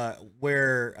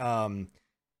where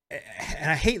and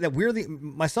I hate that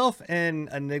myself and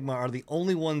Enigma are the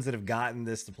only ones that have gotten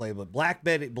this to play, but Black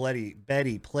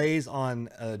Betty plays on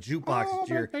a jukebox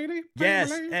here.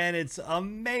 Yes, and it's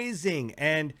amazing.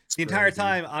 And the entire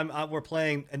time we're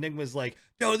playing, Enigma's like,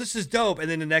 "No, this is dope."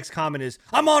 And then the next comment is,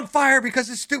 "I'm on fire because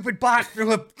this stupid bot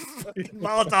threw a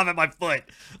Molotov at my foot."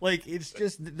 Like, it's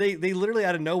just they literally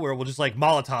out of nowhere will just like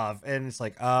Molotov, and it's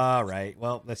like, all right,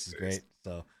 well, this is great.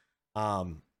 So,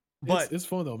 but it's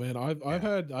fun though, man. I've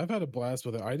had a blast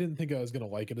with it. I didn't think I was gonna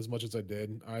like it as much as I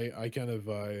did. I kind of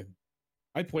I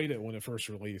played it when it first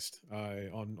released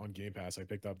on Game Pass. I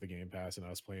picked up the Game Pass and I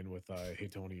was playing with Hey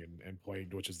Tony and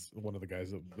Plagued, which is one of the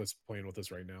guys that's playing with us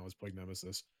right now, is Plague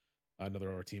Nemesis, another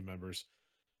of our team members.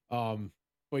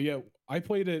 But yeah, I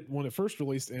played it when it first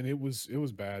released and it was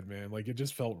bad, man. Like it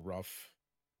just felt rough.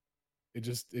 It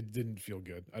didn't feel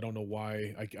good. I don't know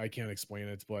why. I can't explain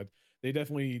it, but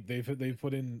they've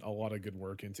put in a lot of good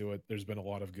work into it. There's been a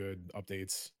lot of good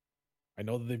updates. I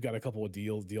know that they've got a couple of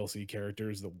DLC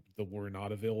characters that were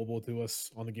not available to us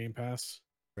on the Game Pass.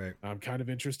 Right. I'm kind of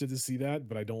interested to see that,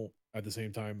 but I don't at the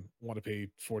same time want to pay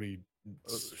 $49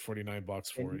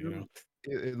 for it, you know.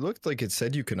 It looked like it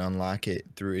said you can unlock it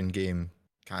through in-game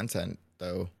content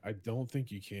though. I don't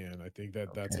think you can. I think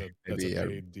that's a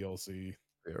paid DLC.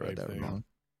 Read that wrong.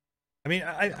 I mean,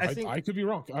 I think I could be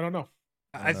wrong. I don't know.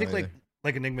 I think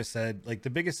like Enigma said, like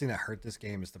the biggest thing that hurt this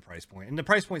game is the price point, and the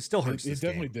price point still hurts. It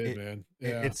definitely did, man.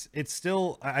 Yeah. It's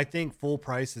still. I think full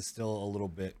price is still a little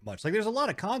bit much. Like there's a lot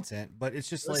of content, but it's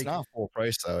just it's not full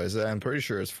price though. Is it? I'm pretty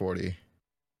sure it's 40.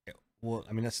 Well,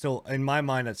 I mean that's still in my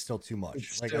mind. That's still too much.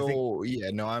 It's like still,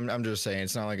 yeah. No, I'm just saying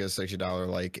it's not like a $60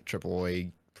 like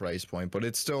AAA price point, but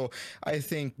it's still. I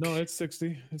think no, it's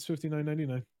 60. It's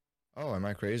 $59.99. Oh, am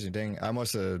I crazy? Dang, I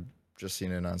must have just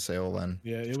seen it on sale then.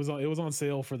 Yeah, it was on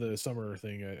sale for the summer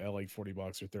thing at like $40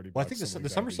 or $30. Well, I think the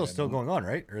summer's still going on,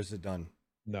 right? Or is it done?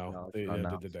 No, they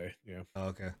ended today. Yeah. Oh,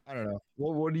 okay. I don't know.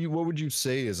 What would you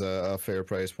say is a fair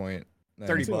price point?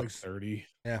 $30. Like 30.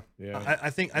 Yeah. Yeah. I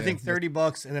think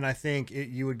 $30, and then I think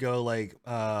you would go like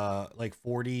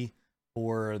 40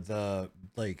 for the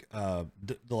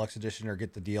deluxe edition, or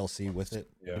get the DLC with it.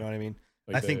 Yeah. You know what I mean?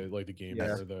 Like I think like the game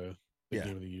or the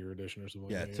Game of the Year edition or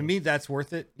something. Yeah, like that, to me that's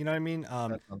worth it. You know what I mean?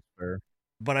 That sounds fair.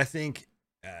 But I think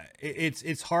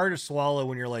it's hard to swallow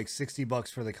when you're like $60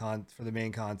 for the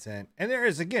main content. And there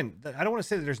is, again, I don't want to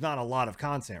say that there's not a lot of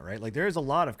content, right? Like there is a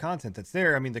lot of content that's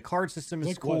there. I mean, the card system is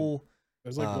like cool.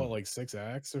 There's like 6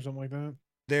 acts or something like that.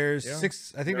 There's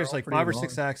 6. I think there's like 5 or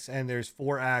 6 acts, and there's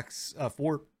 4 acts,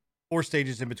 four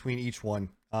stages in between each one.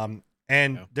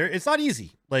 It's not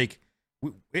easy. Like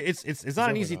it's not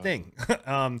an easy thing.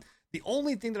 The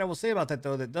only thing that I will say about that,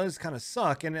 though, that does kind of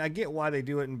suck, and I get why they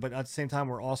do it, but at the same time,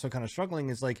 we're also kind of struggling,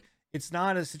 is like it's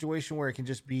not a situation where it can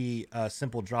just be a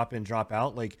simple drop in, drop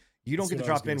out. Like you don't get to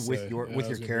drop in with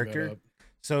your character,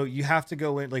 so you have to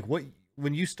go in. Like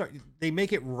when you start, they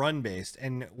make it run based,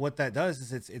 and what that does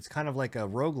is it's kind of like a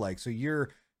roguelike. So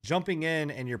you're jumping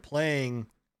in and you're playing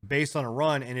based on a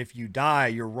run, and if you die,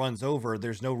 your run's over.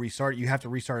 There's no restart. You have to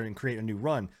restart and create a new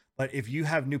run. But if you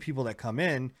have new people that come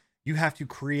in, you have to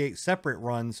create separate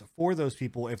runs for those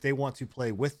people if they want to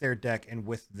play with their deck and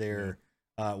with their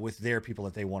people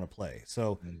that they want to play.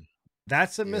 So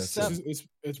that's a misstep.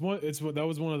 That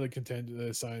was one of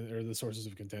the sources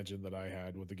of contention that I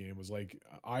had with the game. Was like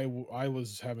I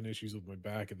was having issues with my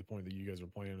back at the point that you guys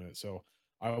were playing it, so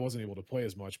I wasn't able to play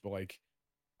as much. But like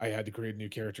I had to create a new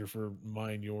character for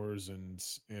mine, yours, and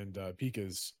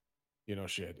Pika's,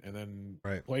 shit. And then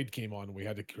Plague came on. We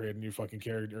had to create a new fucking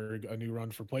character, a new run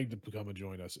for Plague to come and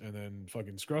join us. And then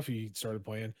fucking Scruffy started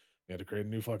playing. We had to create a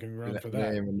new fucking run for that. I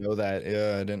didn't even know that.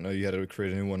 Yeah, I didn't know you had to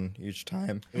create a new one each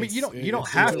time. I mean, you don't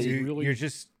have to. Really, you're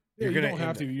you don't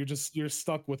have to. You're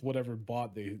stuck with whatever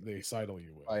bot they sidle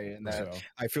you with. Right, and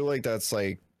I feel like that's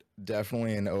like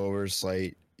definitely an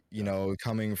oversight.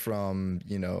 Coming from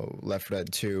Left 4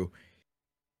 Dead 2.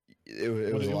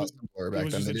 It was a lot simpler back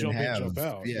then. They didn't have,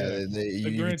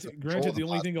 granted, the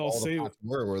only thing I'll say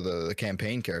were the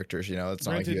campaign characters. It's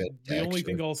not like you had the only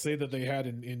thing I'll say that they had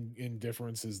in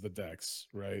difference is the decks,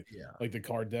 right? Yeah, like the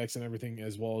card decks and everything,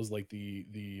 as well as like the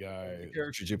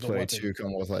characters you play to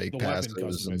come with like weapon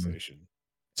customization.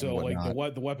 So like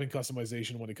the weapon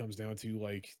customization, when it comes down to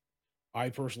like, I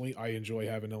personally enjoy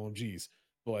having LMGs,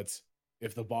 but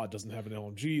if the bot doesn't have an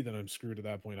LMG, then I'm screwed at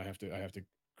that point. I have to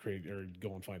create or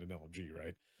go and find an LMG,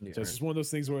 right? So it's just one of those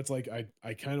things where it's like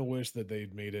I kind of wish that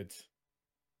they'd made it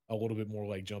a little bit more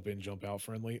like jump in, jump out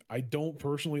friendly. I don't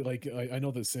personally like. I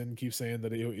know that Sin keeps saying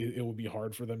that it would be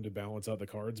hard for them to balance out the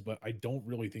cards, but I don't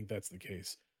really think that's the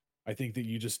case. I think that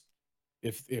you just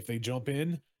if they jump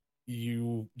in,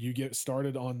 you get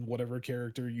started on whatever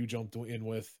character you jumped in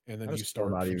with, and then you start.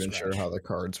 I'm not even scratch. sure how the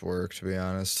cards work, to be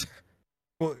honest.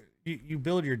 Well, you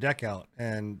build your deck out,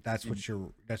 and that's what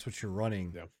you're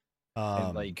running. Yeah.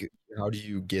 And like, how do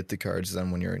you get the cards then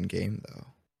when you're in game though?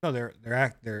 No, those are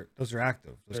active. Those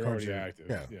They're cards already are active.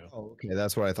 Yeah. Yeah. Oh, okay,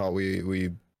 that's what I thought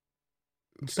we.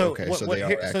 So Okay, what, so what, they are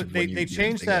here- so active they when they you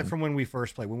changed dig that in. from when we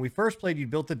first played. When we first played, you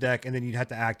built the deck, and then you'd have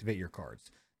to activate your cards.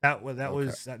 That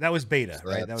was beta, So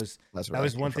right? That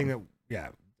was one thing that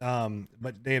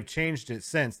but they have changed it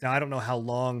since. Now I don't know how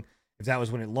long, if that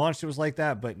was when it launched, it was like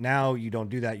that, but now you don't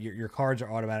do that. Your cards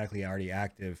are automatically already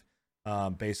active,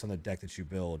 based on the deck that you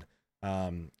build.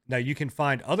 Now you can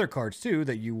find other cards too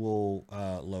that you will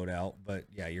load out, but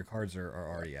yeah, your cards are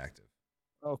already active.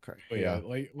 Okay. But yeah,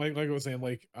 like I was saying,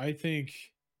 like I think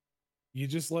you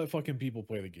just let fucking people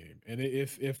play the game, and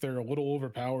if they're a little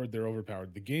overpowered, they're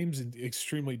overpowered. The game's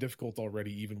extremely difficult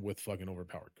already, even with fucking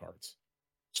overpowered cards.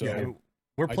 So Yeah,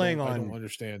 we're playing I on. don't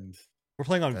understand. We're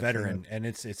playing on Veteran. veteran, and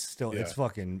it's still Yeah. it's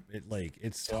fucking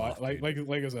it's So tough. like dude.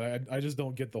 I said, I just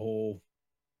don't get the whole.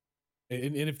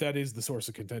 And if that is the source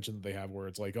of contention that they have, where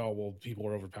it's like, oh well, people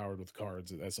are overpowered with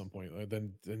cards at some point,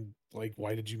 then like,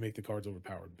 why did you make the cards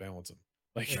overpowered? Balance them,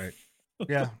 like, Right.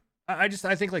 Yeah, I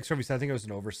think like Serby said, I think it was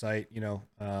an oversight. Yeah.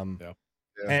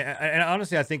 And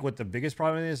honestly, I think what the biggest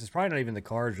problem is probably not even the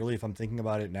cards. Really, if I'm thinking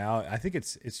about it now, I think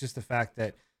it's just the fact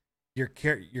that your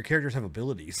characters have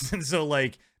abilities, and so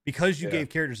like because you gave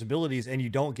characters abilities and you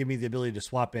don't give me the ability to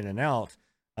swap in and out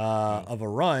of a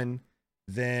run,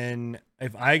 then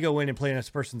if I go in and play in this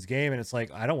person's game and it's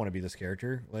like I don't want to be this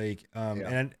character, like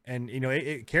and you know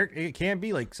it can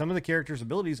be like some of the characters'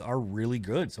 abilities are really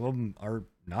good, some of them are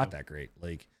not that great,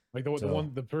 like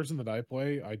the person that I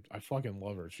play, I fucking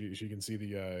love her. She can see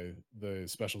the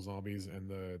special zombies and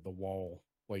the wall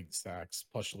like stacks,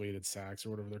 postulated stacks or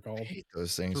whatever they're called. I hate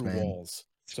those things, through man. walls.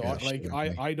 So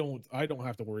I don't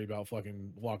have to worry about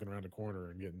fucking walking around a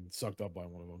corner and getting sucked up by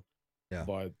one of them. Yeah.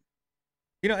 But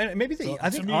you know, and maybe I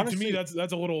think honestly, to me that's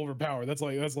a little overpowered. That's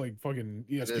like fucking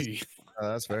ESP.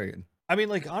 That's very good. I mean,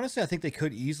 like honestly, I think they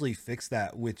could easily fix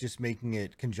that with just making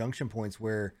it conjunction points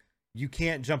where you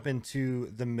can't jump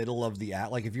into the middle of the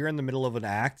act. Like if you're in the middle of an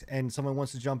act and someone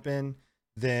wants to jump in,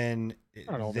 then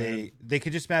they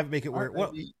could just make it where.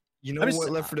 Well, you know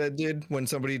what Left 4 Dead did when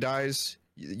somebody dies?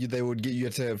 They would get you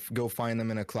to go find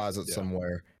them in a closet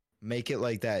somewhere. Make it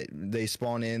like that. They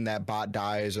spawn in, that bot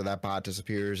dies or that bot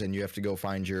disappears, and you have to go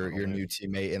find your new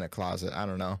teammate in a closet. I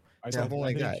don't know. Something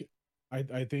like that.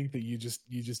 I think that you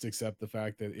just accept the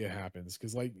fact that it happens,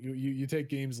 because like you take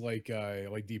games like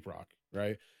Deep Rock,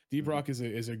 right? Deep Rock is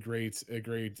a great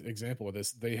example of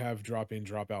this. They have drop in,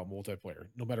 drop out multiplayer.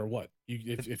 No matter what,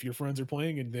 if your friends are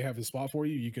playing and they have a spot for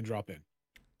you, you can drop in.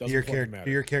 Do your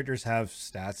characters have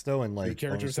stats though, and like your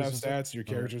characters have stats, your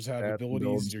characters have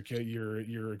abilities,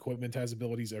 your equipment has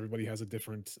abilities. Everybody has a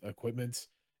different equipment,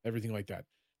 everything like that.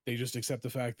 They just accept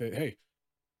the fact that hey,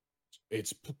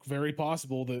 it's very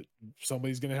possible that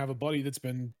somebody's going to have a buddy that's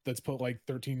put like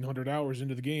 1,300 hours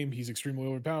into the game. He's extremely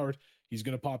overpowered. He's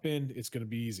going to pop in. It's going to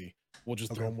be easy. We'll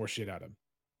just throw more shit at him.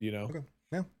 You know? Okay.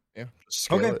 Yeah.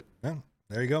 Okay. Yeah.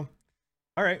 There you go.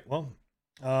 All right. Well,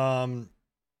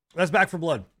 that's Back 4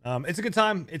 Blood. It's a good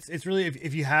time. It's really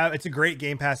if you have, it's a great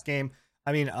Game Pass game.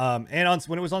 I mean, and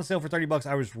when it was on sale for $30,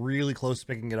 I was really close to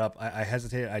picking it up. I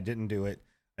hesitated. I didn't do it.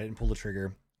 I didn't pull the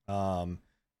trigger.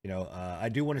 I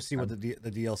do want to see what the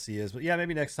DLC is, but yeah,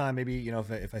 maybe next time, maybe,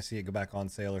 if I see it go back on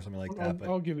sale or something like that. But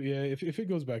I'll give it, if it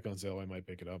goes back on sale, I might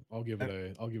pick it up. I'll give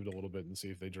it a little bit and see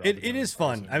if they drop it. It is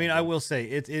fun. I mean, I will say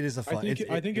it is a fun.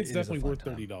 I think it's definitely worth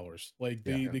 $30. Like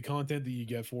the content that you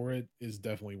get for it is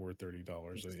definitely worth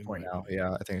 $30. Point out,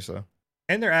 yeah, I think so.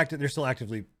 And they're still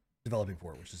actively developing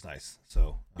for it, which is nice.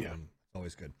 So it's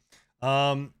always good.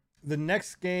 The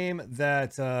next game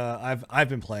that I've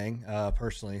been playing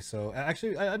personally, so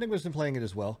actually I think I've been playing it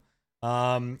as well,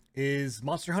 is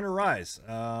Monster Hunter Rise.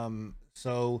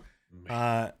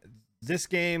 This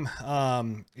game,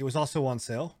 it was also on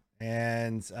sale,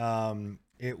 and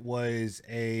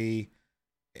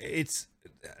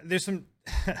there's some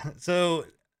so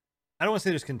I don't want to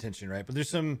say there's contention, right? But there's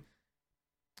some.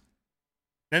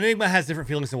 Enigma has different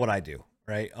feelings than what I do,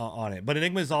 right, on it. But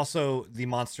Enigma is also the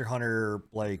Monster Hunter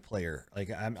like player. Like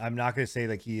I'm not going to say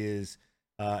like he is.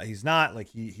 He's not like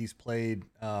he's played.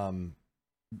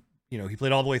 He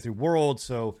played all the way through World.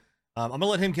 So I'm gonna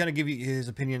let him kind of give you his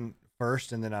opinion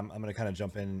first, and then I'm gonna kind of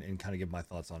jump in and kind of give my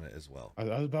thoughts on it as well. I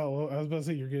was about to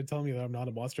say, you're gonna tell me that I'm not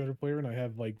a Monster Hunter player and I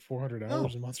have like 400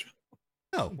 hours in Monster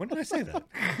Hunter. No, when did I say that?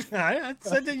 I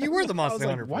said that you were the Monster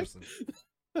Hunter person.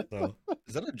 So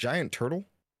is that a giant turtle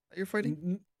that you're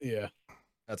fighting? Yeah,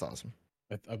 that's awesome.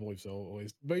 I believe so, at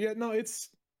least. But yeah, no, it's,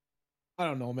 I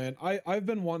don't know, man. I've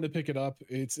been wanting to pick it up.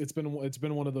 It's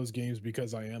been one of those games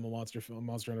because I am a Monster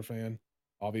Hunter fan.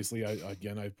 Obviously,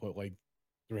 I've put like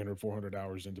 300, 400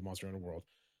 hours into Monster Hunter World.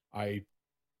 I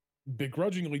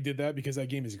begrudgingly did that because that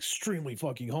game is extremely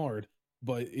fucking hard,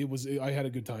 but I had a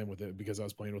good time with it because I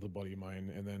was playing with a buddy of mine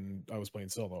and then I was playing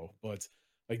solo. But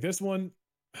like this one,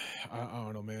 I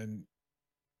don't know, man.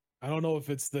 I don't know if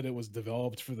it's that it was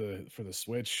developed for the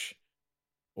Switch,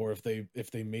 or if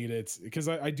they made it, because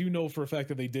I do know for a fact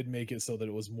that they did make it so that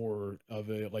it was more of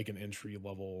a like an entry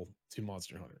level to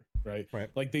Monster Hunter, right?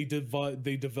 Like they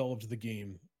developed the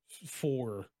game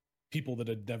for people that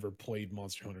had never played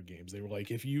Monster Hunter games. They were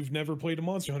like, if you've never played a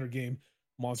Monster Hunter game,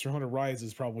 Monster Hunter Rise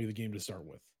is probably the game to start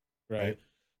with, right?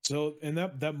 So, and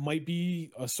that might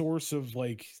be a source of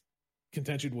like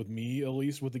contention with me, at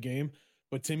least with the game.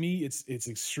 But to me, it's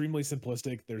extremely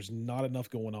simplistic. There's not enough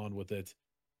going on with it.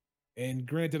 And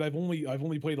granted, I've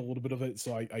only played a little bit of it,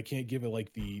 so I can't give it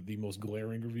like the most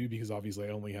glaring review because obviously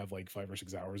I only have like 5 or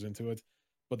 6 hours into it.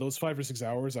 But those 5 or 6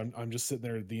 hours, I'm just sitting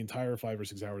there the entire 5 or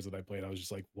 6 hours that I played. I was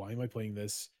just like, why am I playing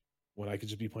this when I could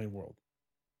just be playing World?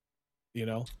 You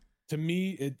know, to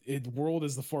me, World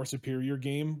is the far superior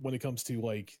game when it comes to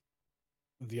like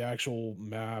the actual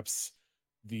maps,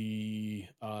 the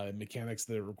mechanics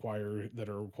that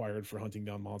are required for hunting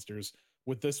down monsters.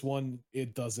 With this one,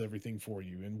 it does everything for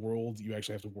you. In World, you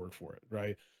actually have to work for it,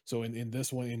 right? So in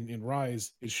this one, in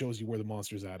Rise, it shows you where the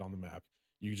monster's at on the map.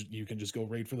 You can just go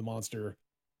raid for the monster,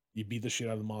 you beat the shit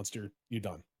out of the monster, you're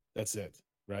done. That's it,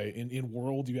 right? In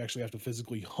World, you actually have to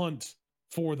physically hunt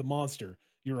for the monster.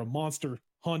 You're a monster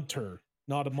hunter,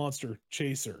 not a monster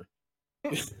chaser.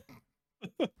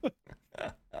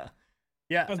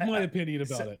 Yeah, that's my opinion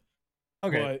about it.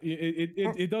 Okay, but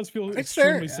it does feel it's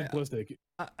extremely fair. Simplistic.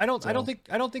 I don't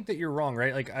think that you're wrong,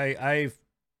 right? Like I've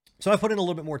put in a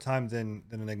little bit more time than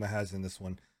Enigma has in this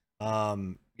one.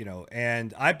 You know,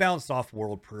 and I bounced off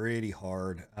World pretty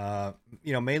hard.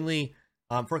 You know, mainly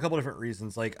for a couple different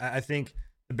reasons. Like I think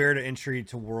the barrier to entry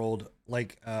to World,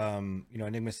 like you know,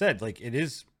 Enigma said, like it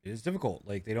is difficult.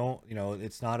 Like they don't, you know,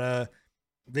 it's not a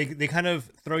they kind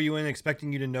of throw you in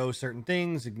expecting you to know certain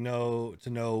things, you know,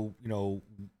 you know,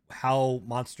 how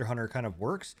Monster Hunter kind of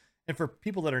works. And for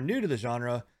people that are new to the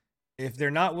genre, if they're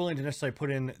not willing to necessarily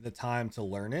put in the time to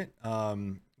learn it,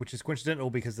 which is coincidental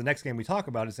because the next game we talk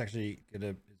about is actually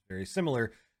is very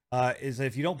similar, is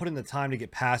if you don't put in the time to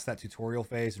get past that tutorial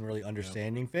phase and really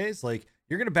understanding phase, like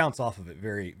you're going to bounce off of it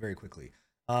very, very quickly.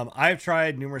 I've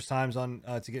tried numerous times on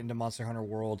to get into Monster Hunter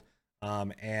World,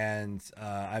 and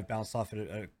I've bounced off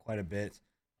it quite a bit.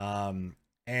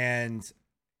 And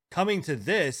coming to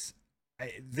this,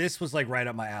 this was like right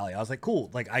up my alley. I was like, cool,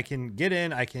 like I can get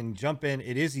in, I can jump in.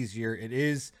 It is easier. It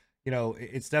is, you know,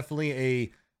 it's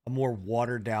definitely a more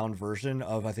watered down version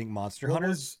of, I think, Monster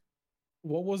Hunter.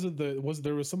 What was it that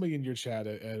there was somebody in your chat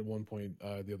at one point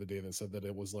the other day that said that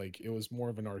it was more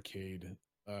of an arcade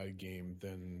game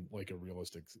than like a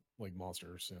realistic like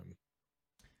Monster Sim.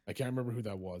 I can't remember who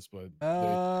that was, but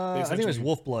I think it was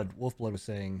Wolfblood. Wolfblood was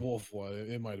saying Wolfblood.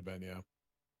 It might have been, yeah.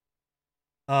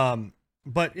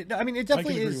 But I mean, it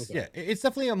definitely is. Yeah, it's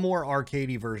definitely a more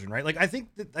arcadey version, right? Like I think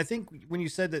when you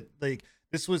said that like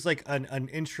this was like an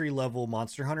entry level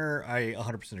Monster Hunter, I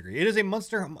 100% agree. It is a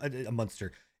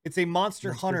monster. It's a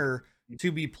Monster Hunter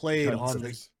to be played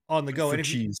on the go.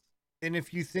 And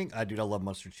if you think, dude, I love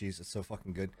Monster Cheese. It's so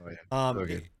fucking good. Oh,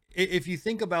 yeah. If you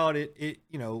think about it,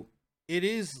 you know, it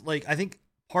is like, I think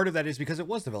part of that is because it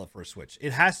was developed for a Switch.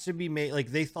 It has to be made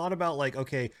like they thought about like,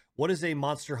 okay, what does a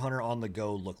Monster Hunter on the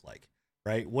go look like?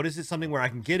 Right? What is it? Something where I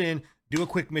can get in, do a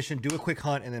quick mission, do a quick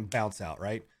hunt, and then bounce out,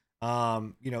 right?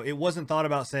 You know, it wasn't thought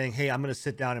about saying, hey, I'm going to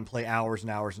sit down and play hours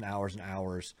and hours and hours and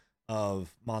hours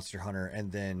of Monster Hunter,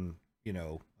 and then, you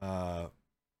know, and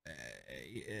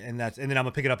then I'm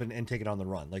gonna pick it up and take it on the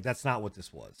run. Like that's not what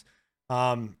this was.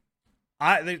 I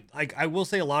will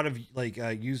say a lot of like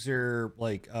user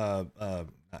like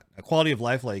quality of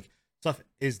life like stuff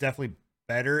is definitely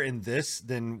better in this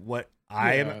than what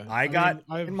I got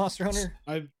in Monster Hunter.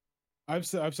 I've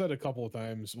said a couple of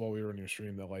times while we were in your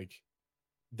stream that like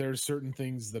there's certain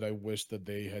things that I wish that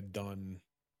they had done.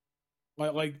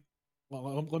 Like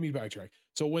let me backtrack.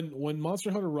 So when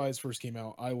Monster Hunter Rise first came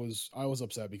out, I was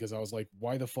upset because I was like,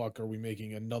 why the fuck are we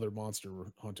making another Monster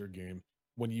Hunter game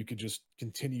when you could just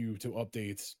continue to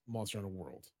update Monster Hunter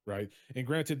World, right? And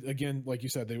granted, again, like you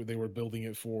said, they were building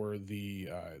it for the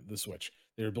Switch.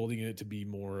 They were building it to be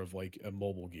more of like a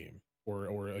mobile game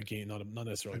or a game, not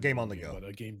necessarily a game on the go, but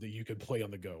a game that you could play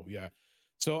on the go. Yeah.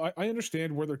 So I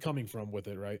understand where they're coming from with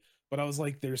it, right? But I was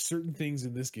like, there's certain things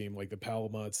in this game, like the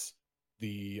Palamuts,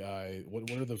 the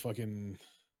what are the fucking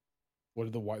what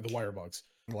are the wire bugs?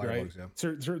 Right? bugs, yeah.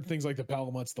 Certain things like the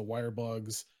Palamuts, the wire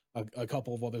bugs, a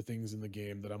couple of other things in the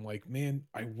game that I'm like, man,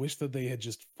 I wish that they had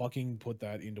just fucking put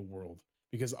that into World,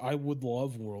 because I would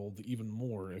love World even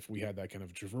more if we had that kind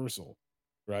of traversal,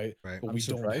 right? Right. But I'm we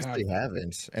don't surprised have they that.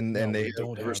 haven't, and No, they we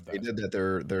don't never have that. stated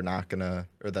that they're not gonna,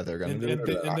 or that they're gonna And, do it, and, or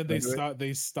they, they're and not then gonna do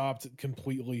it. they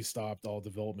completely stopped all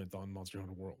development on Monster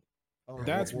Hunter World. Oh,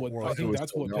 That's really? what I I It think. was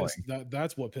That's still what going.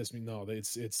 that's what pissed me. No,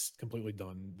 it's completely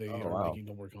done. They Oh, are wow. making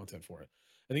no more content for it.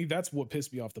 I think that's what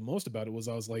pissed me off the most about it. Was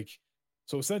I was like,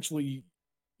 so essentially,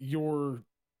 you're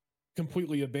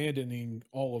completely abandoning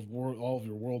all of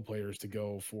your world players to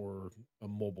go for a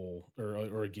mobile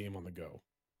or a game on the go,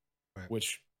 Right.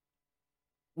 which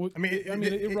I mean,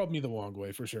 it rubbed me the wrong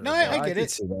way for sure. No, but- I get could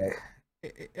it. see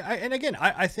that. And again,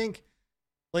 I think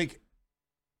like,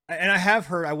 and I have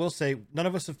heard, I will say, none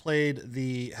of us have played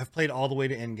all the way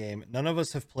to end game. None of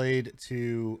us have played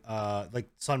to like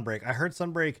Sunbreak. I heard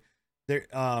Sunbreak there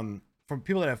from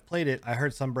people that have played it. I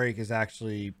heard Sunbreak is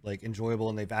actually like enjoyable,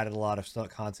 and they've added a lot of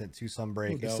content to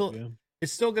Sunbreak.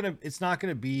 It's not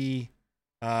gonna be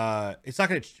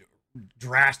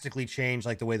drastically change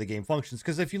like the way the game functions,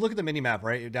 because if you look at the mini map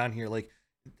right down here, like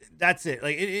that's it.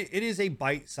 Like it is a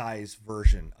bite-sized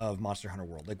version of Monster Hunter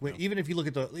World. Like even if you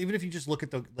just look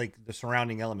at the like the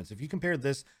surrounding elements, if you compare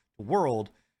this to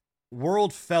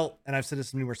World felt, and I've said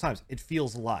this numerous times, it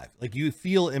feels alive. Like you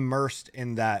feel immersed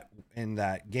in that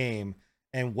game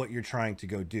and what you're trying to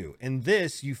go do. In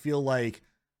this, you feel like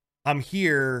I'm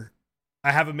here.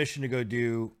 I have a mission to go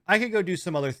do. I could go do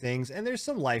some other things, and there's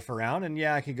some life around, and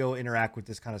yeah, I could go interact with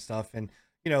this kind of stuff. And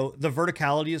the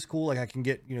verticality is cool. Like I can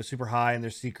get super high, and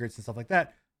there's secrets and stuff like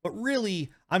that. But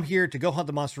really, I'm here to go hunt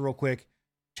the monster real quick,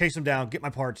 chase them down, get my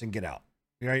parts, and get out.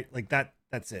 Right? Like that.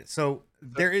 That's it. So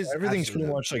there is everything's pretty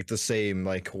much like the same,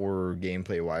 like horror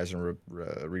gameplay wise and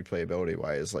replayability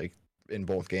wise, like in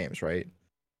both games, right?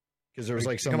 Because there was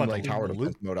like some like tower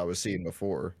defense mode I was seeing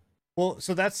before. Well,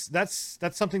 so that's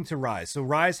something to Rise. So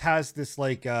Rise has this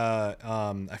like I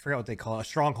forgot what they call it, a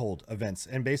stronghold events,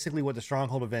 and basically what the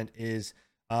stronghold event is,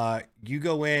 you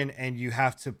go in and you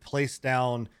have to place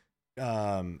down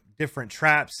different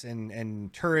traps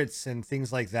and turrets and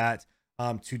things like that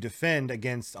to defend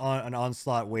against an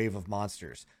onslaught wave of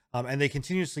monsters, and they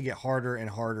continuously get harder and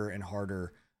harder and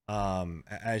harder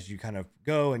as you kind of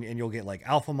go, and you'll get like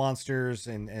alpha monsters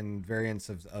and variants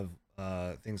of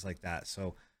things like that.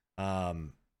 So that's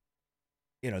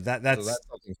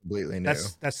something completely new.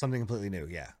 That's something completely new,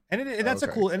 yeah. And that's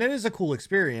okay. It is a cool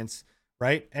experience,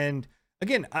 right? And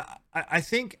again, I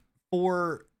think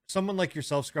for someone like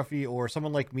yourself, Scruffy, or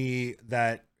someone like me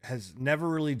that has never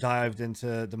really dived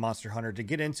into the Monster Hunter, to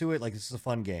get into it, like this is a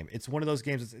fun game. It's one of those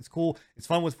games. It's cool. It's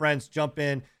fun with friends. Jump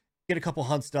in, get a couple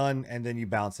hunts done, and then you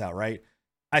bounce out, right?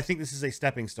 I think this is a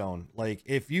stepping stone. Like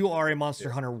if you are a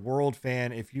Monster Hunter World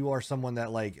fan, if you are someone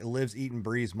that like lives, eat, and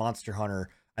breathes Monster Hunter,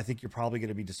 I think you're probably going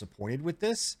to be disappointed with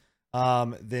this.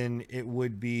 Then it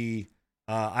would be,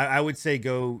 I would say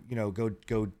go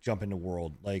jump into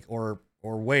World, like, or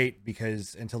wait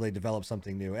until they develop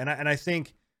something new. And I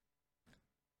think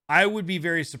I would be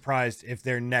very surprised if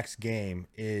their next game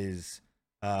is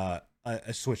a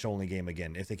Switch only game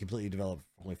again, if they completely develop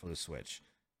only for the Switch.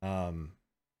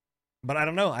 But I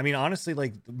don't know. I mean, honestly,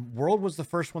 like World was the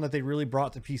first one that they really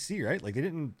brought to PC, right? Like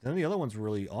none of the other ones were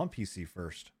really on PC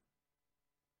first.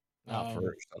 Not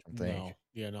first, I don't think. No.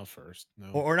 Yeah, not first. No.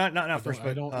 Or not first.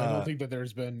 I don't think that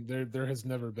there has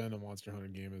never been a Monster Hunter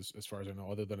game as far as I know,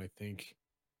 other than I think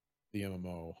the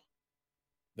MMO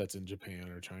that's in Japan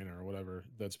or China or whatever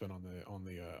that's been on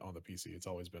the PC. It's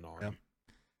always been on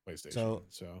PlayStation.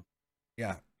 So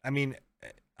yeah, I mean,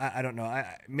 I don't know.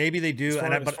 Maybe they do.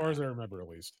 As far as I remember, at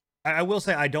least. I will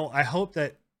say I hope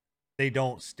that they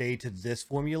don't stay to this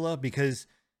formula, because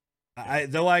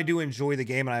though I do enjoy the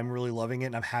game and I'm really loving it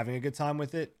and I'm having a good time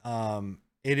with it,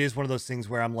 it is one of those things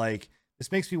where I'm like,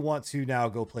 this makes me want to now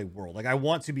go play World. Like I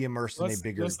want to be immersed in a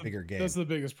bigger game. That's the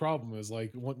biggest problem, is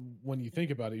like when you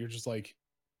think about it, you're just like,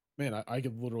 man, I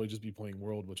could literally just be playing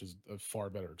World, which is a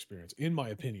far better experience, in my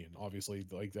opinion. Obviously,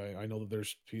 like I know that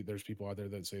there's people out there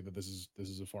that say that this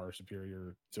is a far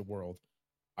superior to World.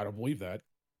 I don't believe that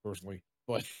personally,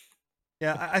 but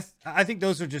yeah, I think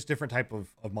those are just different type of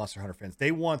Monster Hunter fans.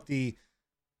 They want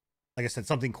like I said,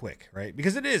 something quick, right?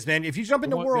 Because it is, man. If you jump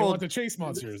into They world, want to chase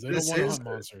monsters. They don't want to hunt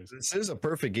monsters. This is a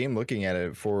perfect game. Looking at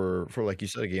it for like you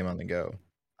said, a game on the go.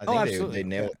 I think absolutely. they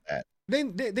nailed that.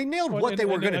 They nailed what they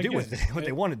were going to do with it, what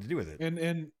they wanted to do with it.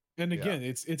 And again,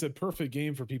 it's a perfect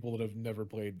game for people that have never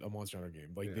played a Monster Hunter game.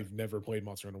 Like they've never played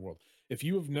Monster Hunter World. If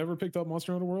you have never picked up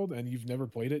Monster Hunter World and you've never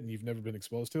played it and you've never been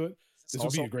exposed to it, this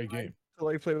would be a great game. To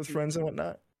like play with friends and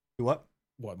whatnot. What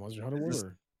Monster Hunter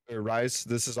World or Rise?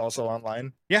 This is also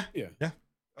online. Yeah.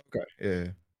 Okay. Yeah.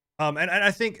 And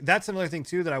I think that's another thing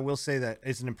too that I will say that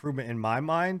is an improvement in my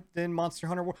mind than Monster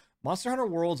Hunter World. Monster Hunter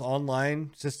World's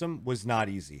online system was not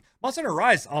easy. Monster Hunter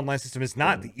Rise online system is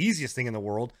not the easiest thing in the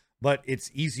world, but it's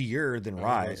easier than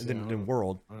Rise than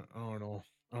World. I don't know.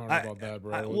 I don't know about that,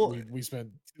 bro.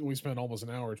 We spent almost an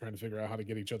hour trying to figure out how to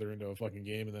get each other into a fucking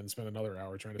game, and then spend another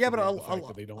hour trying to figure out the fact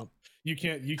that they don't. You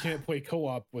can't play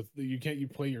co-op with you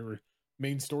play your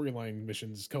main storyline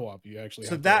missions co-op. You actually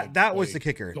have that was the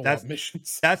kicker.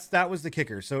 That was the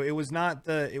kicker. So it was not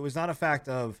a fact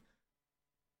of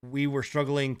we were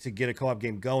struggling to get a co-op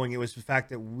game going. It was the fact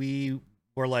that we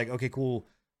were like, okay, cool.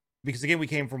 Because again, we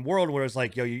came from World where it's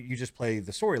like, yo, you just play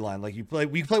the storyline. Like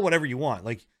we play whatever you want.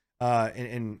 Like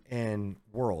in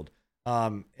World.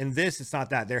 In this, it's not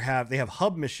that. They have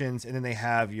hub missions and then they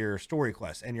have your story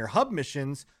quests. And your hub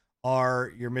missions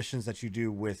are your missions that you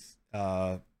do with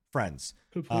friends.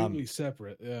 Completely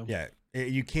separate. Yeah. Yeah.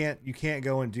 You can't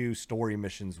go and do story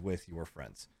missions with your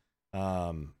friends.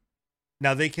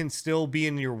 Now they can still be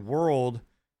in your world,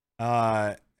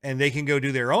 and they can go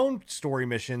do their own story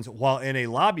missions while in a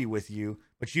lobby with you,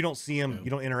 but you don't see them. Yeah. You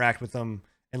don't interact with them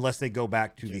unless they go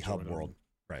back to the hub world.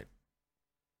 Right.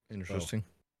 Interesting. So,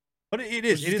 but it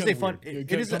is a fun.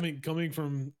 It is coming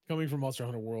from Monster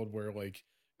Hunter World, where like,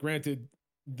 granted,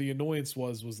 the annoyance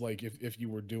was like if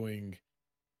you were doing,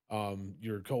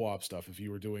 your co-op stuff, if you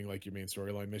were doing like your main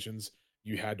storyline missions,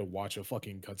 you had to watch a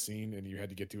fucking cutscene and you had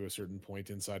to get to a certain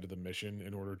point inside of the mission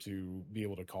in order to be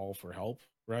able to call for help,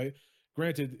 right?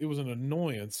 Granted, it was an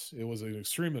annoyance. It was an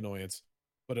extreme annoyance,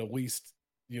 but at least,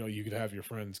 you could have your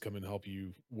friends come and help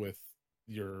you with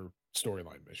your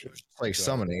storyline mission. Like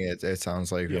summoning it. It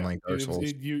sounds like in like Dark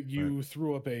Souls. You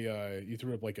threw up like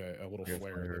a little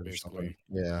flare that basically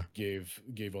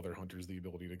gave other hunters the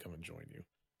ability to come and join you.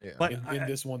 Yeah. But in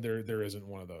this one, there isn't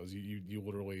one of those. You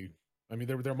literally. I mean,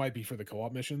 there might be for the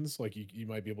co-op missions, like you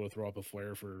might be able to throw up a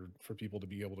flare for people to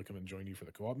be able to come and join you for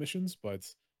the co-op missions, but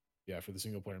yeah, for the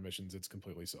single player missions, it's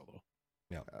completely solo.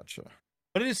 Yeah, gotcha.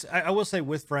 But it is. I will say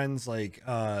with friends, like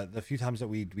the few times that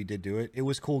we did do it, it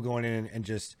was cool going in and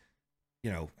just,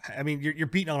 I mean, you're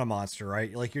beating on a monster,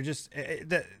 right? Like you're just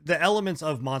the elements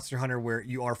of Monster Hunter where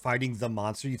you are fighting the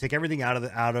monster. You take everything out of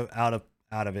it,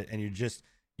 and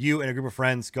you and a group of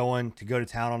friends go to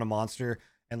town on a monster.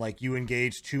 And like you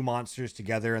engage two monsters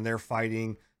together and they're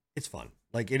fighting. It's fun.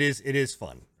 Like it is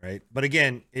fun, right? But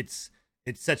again, it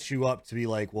sets you up to be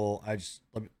like, well,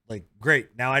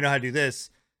 great. Now I know how to do this.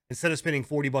 Instead of spending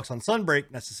 $40 on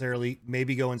Sunbreak necessarily,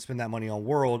 maybe go and spend that money on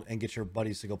World and get your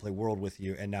buddies to go play World with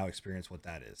you and now experience what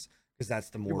that is. Because that's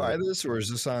the more. You buy this or is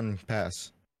this on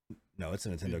Pass? No, it's a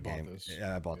Nintendo game.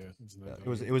 Yeah, I bought it.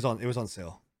 It was on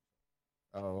sale.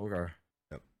 Oh, okay.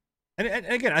 And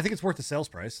again, I think it's worth the sales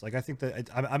price. Like I think that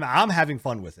I'm having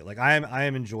fun with it. Like I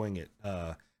am enjoying it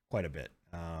quite a bit.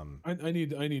 I need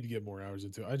to get more hours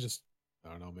into it. I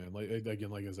don't know, man. Like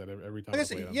again, like I said, every time I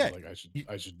play it,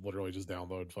 I should literally just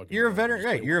download fucking. You're a veteran,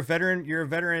 right? You're a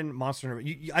veteran Monster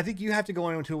Hunter. I think you have to go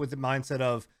into it with the mindset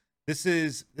of this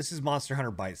is Monster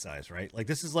Hunter bite size, right? Like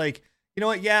this is like, you know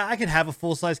what? Yeah, I can have a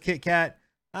full size Kit Kat.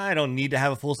 I don't need to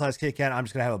have a full size Kit Kat. I'm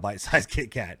just gonna have a bite size Kit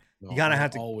Kat. No, you gotta have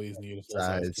to always need a full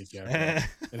size Kit Kat,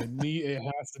 and it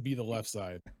has to be the left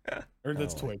side. Or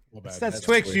that's Twix. My bad. That's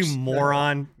Twix, you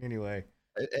moron. Anyway,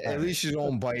 at least you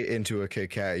don't bite into a Kit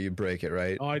Kat. You break it,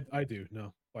 right? Oh, I do.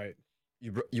 No, bite.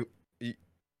 You yeah.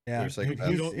 You're a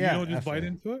psychopath. You don't just bite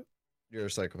into it. You're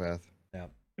a psychopath. Yeah.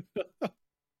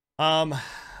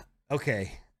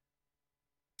 Okay.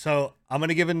 So I'm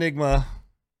gonna give Enigma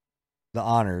the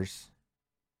honors.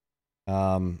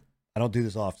 I don't do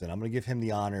this often. I'm gonna give him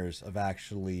the honors of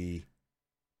actually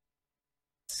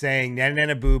saying "nana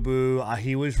nana boo boo."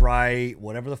 He was right.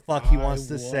 Whatever the fuck he wants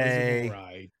to say.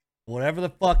 Right. Whatever the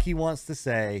fuck he wants to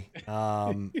say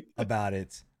about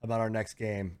it, about our next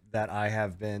game that I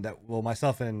have been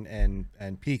myself and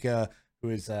Pika, who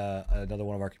is another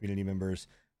one of our community members,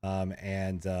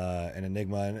 and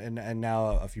Enigma, and now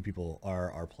a few people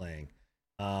are playing.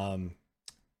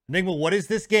 Enigma, what is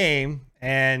this game?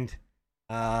 And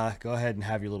go ahead and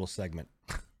have your little segment.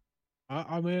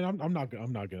 I mean, I'm not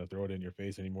gonna throw it in your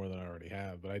face any more than I already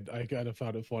have. But I kind of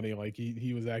found it funny. Like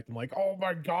he was acting like, oh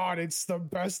my god, it's the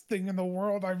best thing in the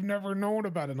world. I've never known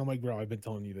about it. And I'm like, bro, I've been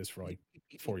telling you this for like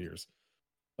 4 years.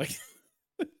 Like,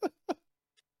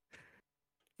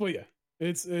 but yeah,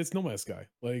 it's No Man's Sky.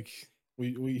 Like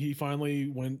he finally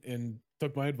went and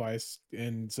took my advice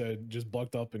and said just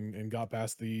bucked up and got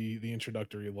past the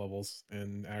introductory levels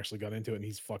and actually got into it, and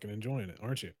he's fucking enjoying it,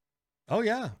 aren't you? Oh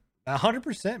yeah,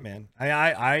 100%, man.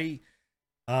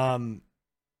 Um,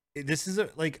 this is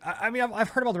I mean, I've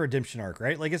heard about the redemption arc,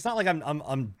 right? Like, it's not like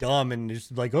I'm dumb and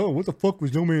just like, oh, what the fuck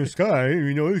was No Man's Sky?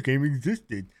 You know, this game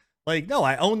existed. Like, no,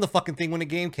 I owned the fucking thing when the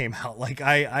game came out. Like,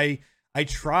 I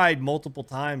tried multiple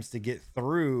times to get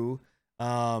through,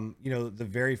 you know, the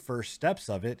very first steps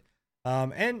of it.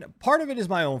 And part of it is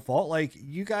my own fault. Like,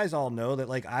 you guys all know that,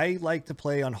 like, I like to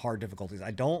play on hard difficulties. I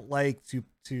don't like to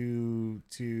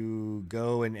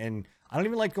go and I don't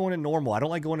even like going to normal. I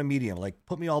don't like going to medium. Like,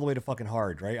 put me all the way to fucking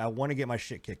hard, right? I want to get my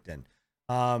shit kicked in.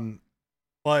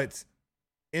 But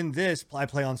in this, I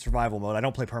play on survival mode. I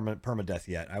don't play permadeath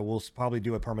yet. I will probably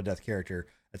do a permadeath character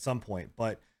at some point,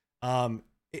 but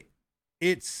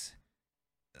it's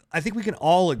I think we can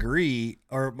all agree,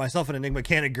 or myself and Enigma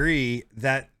can't agree,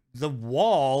 that the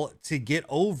wall to get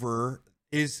over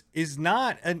is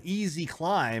not an easy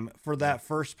climb for that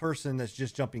first person that's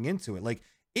just jumping into it. Like,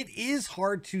 it is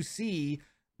hard to see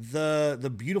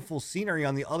the beautiful scenery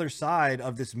on the other side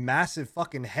of this massive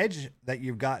fucking hedge that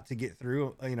you've got to get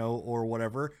through, you know, or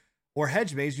whatever, or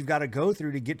hedge maze you've got to go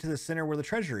through to get to the center where the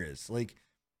treasure is. Like,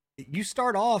 you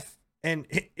start off and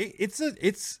it's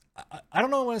I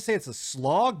don't know, I want to say it's a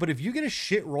slog, but if you get a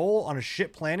shit roll on a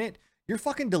shit planet, you're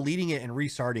fucking deleting it and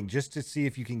restarting just to see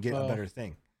if you can get a better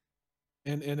thing.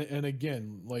 And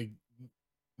again, like,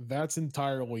 that's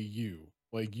entirely you.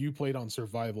 Like, you played on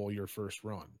survival your first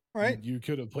run, right? You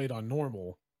could have played on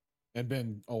normal and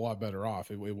been a lot better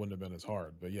off. It wouldn't have been as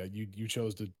hard. But yeah, you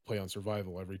chose to play on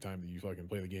survival every time that you fucking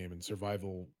play the game. And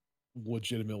survival,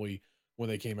 legitimately, when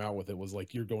they came out with it, was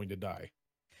like, you're going to die.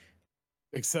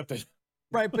 Accept it.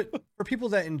 Right, but for people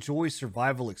that enjoy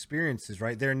survival experiences,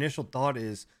 right, their initial thought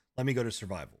is, let me go to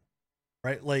survival,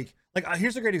 right? Like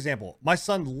here's a great example. My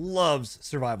son loves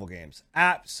survival games,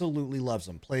 absolutely loves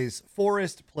them. Plays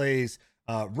Forest, plays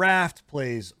Raft,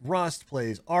 plays Rust,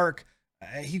 plays Ark.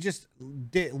 He just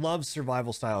loves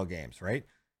survival style games, right?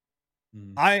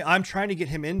 I'm trying to get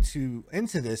him into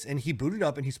this, and he booted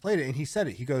up and he's played it, and he said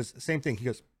it. He goes, same thing. He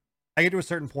goes, I get to a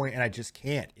certain point and I just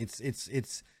can't.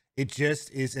 It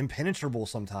just is impenetrable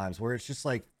sometimes, where it's just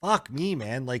like, fuck me,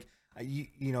 man. Like, you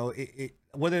know,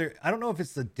 whether, I don't know if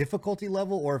it's the difficulty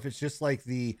level or if it's just like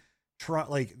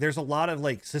like there's a lot of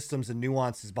like systems and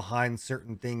nuances behind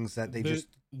certain things that they just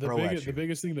throw at you. The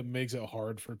biggest thing that makes it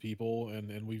hard for people,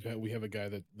 and we have a guy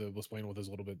that was playing with us a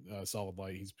little bit, Solid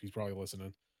Light. He's probably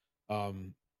listening.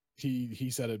 He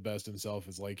said it best himself,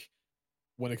 is like,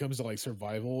 when it comes to like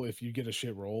survival, if you get a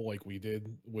shit roll like we did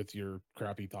with your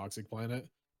crappy toxic planet,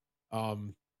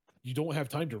 you don't have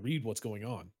time to read what's going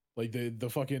on. Like, the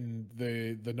fucking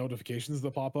the notifications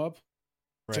that pop up,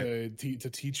 right, to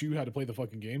teach you how to play the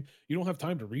fucking game, you don't have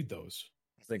time to read those.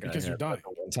 Because you're dying.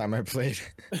 One time I played.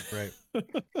 Right.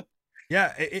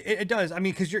 Yeah, it does. I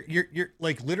mean, because you're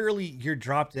like, literally, you're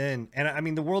dropped in, and I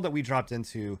mean, the world that we dropped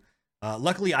into,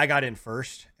 luckily I got in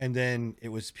first, and then it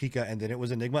was Pika, and then it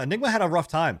was Enigma. Enigma had a rough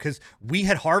time because we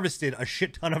had harvested a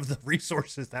shit ton of the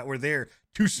resources that were there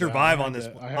to survive on this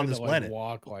planet. Like,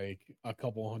 walk like a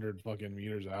couple hundred fucking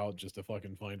meters out just to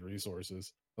fucking find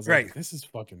resources. I was right. Like, this is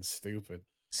fucking stupid.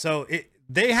 So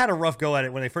they had a rough go at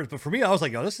it when they first, but for me, I was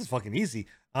like, yo, this is fucking easy.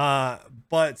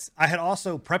 But I had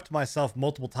also prepped myself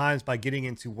multiple times by getting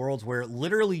into worlds where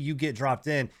literally you get dropped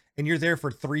in and you're there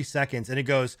for 3 seconds and it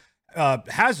goes,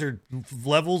 hazard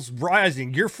levels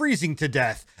rising, you're freezing to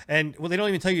death. And well, they don't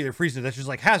even tell you they're freezing. That's just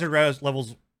like hazard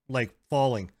levels like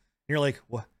falling. And you're like,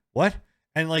 what?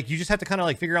 And like, you just have to kind of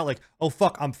like figure out like, oh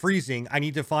fuck, I'm freezing. I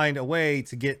need to find a way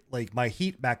to get like my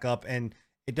heat back up. And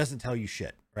it doesn't tell you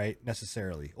shit, right?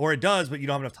 Necessarily. Or it does, but you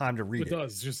don't have enough time to read it. It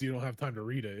does, just you don't have time to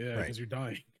read it. Yeah, because you're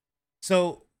dying.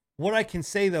 So what I can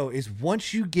say though is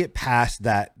once you get past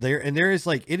that, there is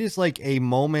like, it is like a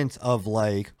moment of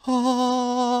like,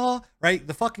 right?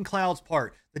 The fucking clouds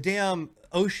part, the damn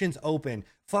ocean's open,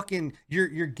 fucking you're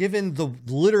given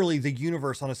literally the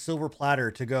universe on a silver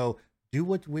platter to go do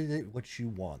with it what you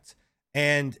want.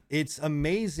 And it's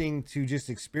amazing to just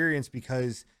experience,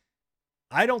 because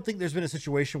I don't think there's been a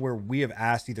situation where we have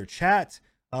asked either chat,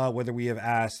 whether I've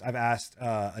asked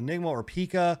Enigma or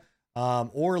Pika,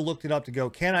 or looked it up to go,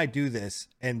 can I do this?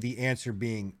 And the answer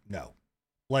being no.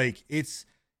 Like, it's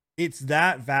it's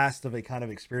that vast of a kind of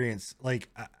experience. Like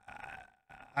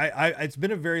it's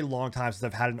been a very long time since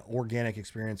I've had an organic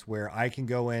experience where I can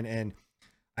go in and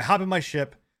I hop in my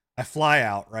ship, I fly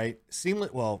out, right?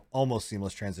 Seamless, well, almost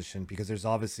seamless transition, because there's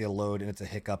obviously a load and it's a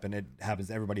hiccup and it happens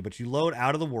to everybody, but you load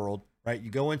out of the world, right? You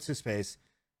go into space,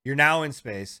 you're now in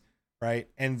space, right?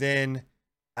 And then,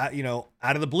 out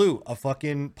of the blue, a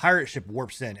fucking pirate ship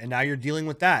warps in and now you're dealing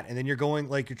with that. And then you're going,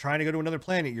 like, you're trying to go to another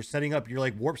planet, you're setting up, you're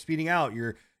like warp speeding out,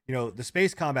 the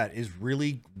space combat is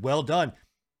really well done.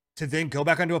 To then go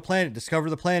back onto a planet, discover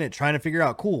the planet, trying to figure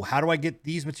out, cool, how do I get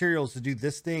these materials to do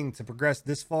this thing, to progress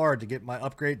this far, to get my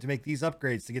upgrade, to make these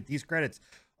upgrades, to get these credits.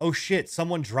 Oh shit,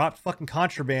 someone dropped fucking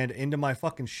contraband into my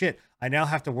fucking shit. I now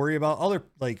have to worry about other,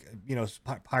 like,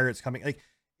 pirates coming. Like,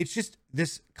 it's just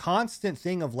this constant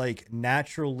thing of like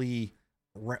naturally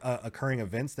occurring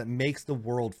events that makes the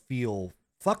world feel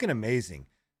fucking amazing.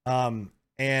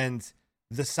 And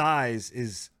the size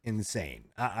is insane.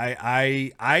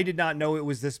 I did not know it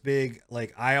was this big.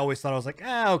 Like, I always thought, I was like,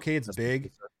 okay, it's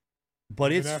big,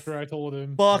 but it's after I told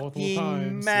him fucking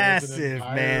times, massive,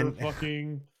 man.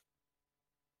 Fucking.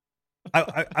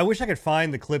 I wish I could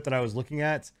find the clip that I was looking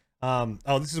at.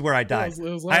 This is where I died. It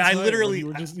was I literally, you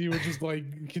were just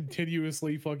like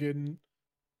continuously fucking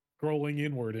scrolling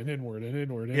inward and inward and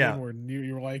inward and inward, and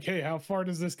you were like, hey, how far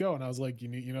does this go? And I was like,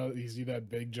 you see that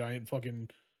big giant fucking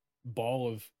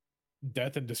ball of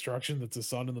death and destruction that's the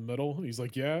sun in the middle? He's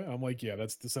like, yeah. I'm like, yeah,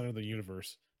 that's the center of the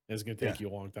universe. And it's gonna take you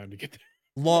a long time to get there.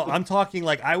 I'm talking,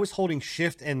 like, I was holding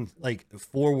shift and like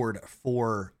forward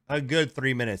for a good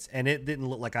 3 minutes and it didn't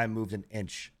look like I moved an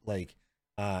inch, like,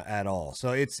 at all.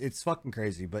 So it's fucking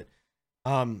crazy. But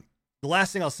the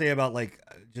last thing I'll say about, like,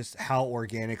 just how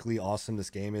organically awesome this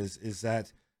game is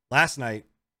that last night,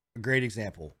 a great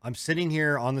example, I'm sitting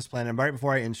here on this planet right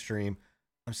before I end stream.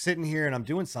 I'm sitting here and I'm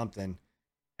doing something.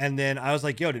 And then I was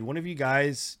like, yo, did one of you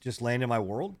guys just land in my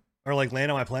world, or like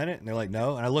land on my planet? And they're like,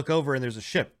 no. And I look over and there's a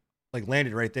ship like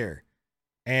landed right there.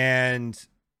 And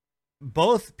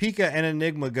both Pika and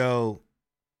Enigma go,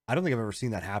 I don't think I've ever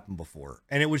seen that happen before.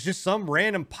 And it was just some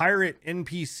random pirate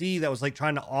NPC that was like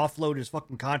trying to offload his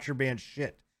fucking contraband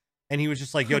shit. And he was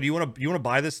just like, yo, do you want to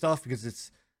buy this stuff? Because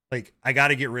it's like, I got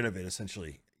to get rid of it,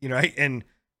 essentially, and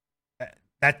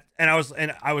I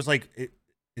was like,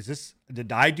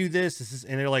 did I do this?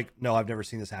 And they're like, no, I've never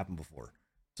seen this happen before.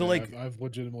 So, yeah, like,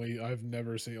 I've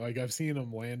never seen, like, I've seen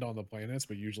them land on the planets,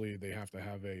 but usually they have to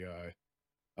have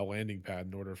a landing pad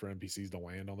in order for NPCs to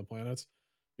land on the planets.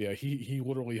 Yeah, he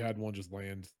literally had one just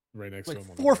land right next to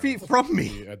him, 4 feet from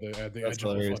me at the edge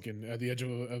of a fucking, at the edge of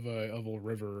a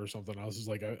river or something. I was just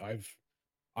like, I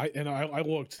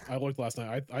looked last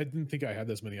night. I didn't think I had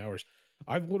this many hours.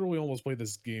 I've literally almost played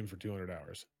this game for 200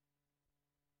 hours.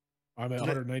 I'm at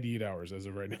 198 hours as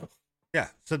of right now. Yeah,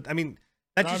 so I mean,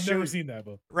 I've never seen that,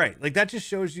 but right, like, that just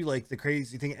shows you, like, the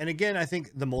crazy thing. And again, I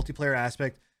think the multiplayer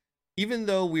aspect, even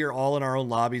though we are all in our own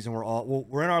lobbies and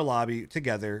we're in our lobby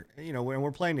together, and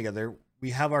we're playing together,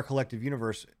 we have our collective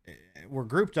universe, we're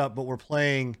grouped up, but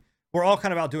we're all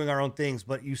kind of out doing our own things,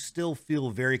 but you still feel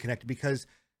very connected because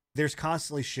there's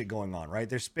constantly shit going on, right?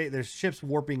 There's ships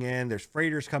warping in, there's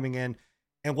freighters coming in.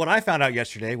 And what I found out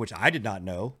yesterday, which I did not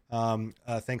know,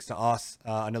 thanks to us,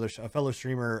 a fellow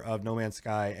streamer of No Man's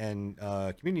Sky and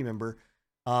community member,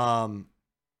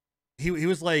 he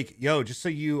was like, yo, just so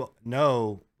you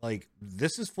know, like,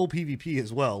 this is full PvP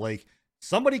as well. Like,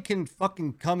 somebody can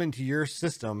fucking come into your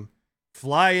system,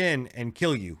 fly in, and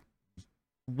kill you.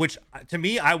 Which, to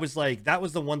me, I was like, that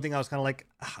was the one thing I was kind of like,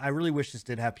 I really wish this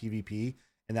did have PvP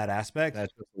in that aspect.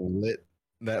 That's just lit.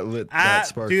 That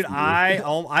spark, dude.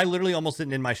 I literally almost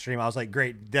didn't end my stream. I was like,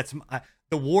 great, that's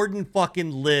the warden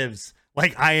fucking lives.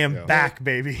 Like, I am back,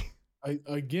 baby.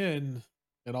 Again,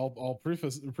 and I'll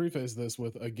preface this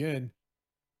with, again,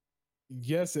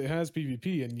 yes, it has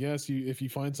PvP, and yes, if you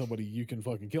find somebody, you can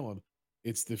fucking kill them.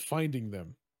 It's the finding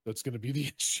them that's going to be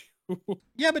the issue.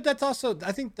 Yeah, but that's also,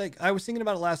 I think, like, I was thinking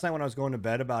about it last night when I was going to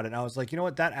bed about it, and I was like, you know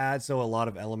what, that adds a lot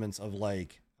of elements of,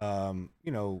 like,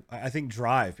 I think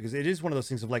drive, because it is one of those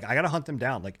things of, like, I gotta hunt them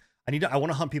down. Like, I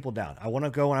want to hunt people down. I want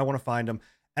to go and I want to find them.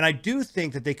 And I do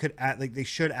think that they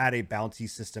should add a bounty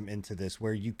system into this,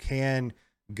 where you can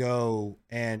go,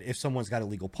 and if someone's got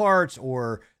illegal parts,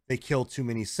 or they kill too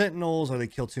many sentinels, or they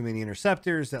kill too many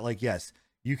interceptors, that, like, yes,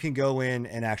 you can go in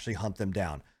and actually hunt them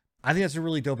down. I think that's a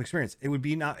really dope experience. It would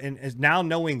be and as now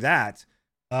knowing that,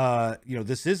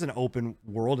 this is an open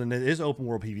world and it is open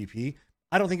world PvP.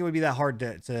 I don't think it would be that hard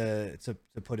to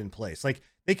put in place. Like,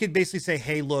 they could basically say,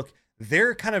 hey, look,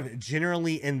 they're kind of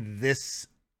generally in this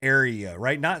area,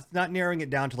 right? Not narrowing it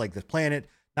down to, like, the planet,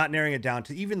 not narrowing it down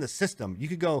to even the system. You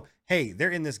could go, hey,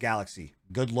 they're in this galaxy.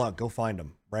 Good luck. Go find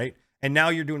them. Right. And now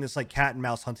you're doing this like cat and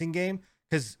mouse hunting game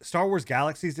because Star Wars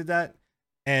Galaxies did that.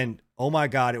 And oh my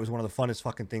God, it was one of the funnest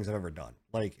fucking things I've ever done.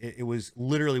 Like it was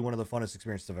literally one of the funnest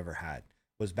experiences I've ever had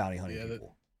was bounty hunting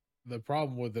people. The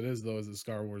problem with it is though, is that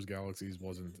Star Wars Galaxies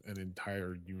wasn't an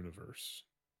entire universe.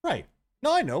 Right.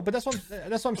 No, I know, but that's what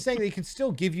I'm saying. They can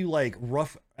still give you like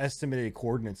rough estimated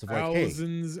coordinates of like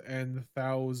thousands and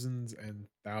thousands and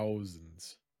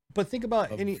thousands. But think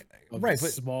about of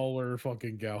smaller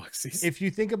fucking galaxies. If you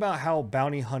think about how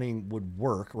bounty hunting would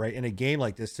work, right, in a game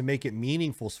like this to make it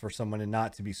meaningful for someone and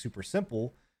not to be super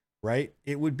simple, right?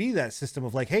 It would be that system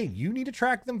of like, hey, you need to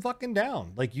track them fucking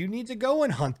down. Like you need to go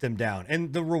and hunt them down.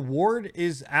 And the reward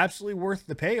is absolutely worth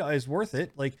the pay, is worth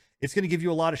it. Like it's going to give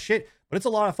you a lot of shit, but it's a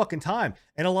lot of fucking time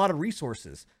and a lot of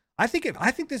resources. I think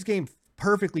this game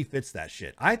perfectly fits that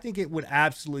shit. I think it would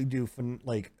absolutely do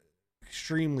like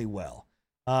extremely well.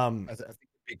 I think it'd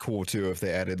be cool too if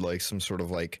they added like some sort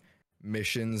of like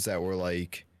missions that were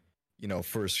like, you know,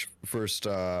 first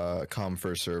come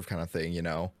first serve kind of thing, you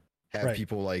know. Have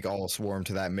people like all swarm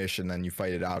to that mission, then you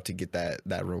fight it out to get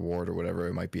that reward or whatever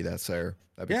it might be that's there.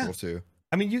 That'd be cool too.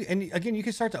 I mean, you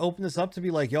can start to open this up to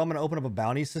be like, yo, I'm gonna open up a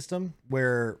bounty system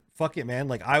where fuck it, man.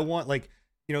 Like I want, like,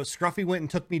 you know, Scruffy went and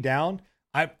took me down.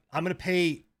 I'm gonna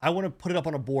pay. I want to put it up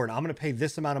on a board. I'm gonna pay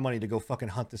this amount of money to go fucking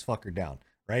hunt this fucker down,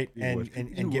 right? And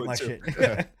get my shit.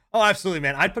 Oh, absolutely,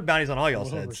 man. I'd put bounties on all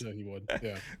y'all's heads. He would.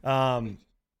 Yeah.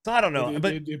 So I don't know,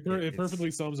 but it perfectly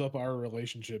sums up our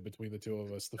relationship between the two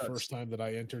of us. The first time that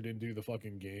I entered into the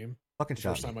fucking game,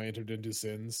 first time I entered into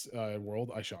Sin's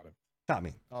world, I shot him. Shot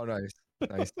me. Oh, nice.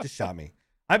 Just shot me.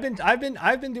 I've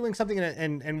been doing something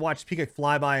and watched Pika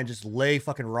fly by and just lay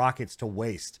fucking rockets to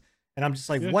waste, and I'm just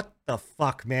like, what the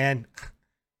fuck, man?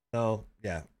 So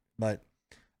yeah, but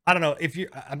I don't know if you.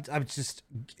 I'm just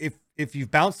if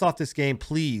you've bounced off this game,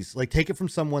 please like take it from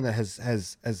someone that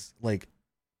has like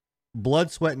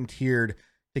blood, sweat, and teared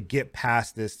to get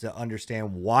past this, to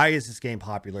understand why is this game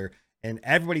popular, and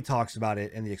everybody talks about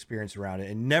it and the experience around it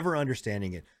and never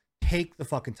understanding it. Take the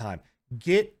fucking time.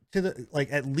 Get to the, like,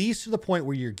 at least to the point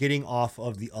where you're getting off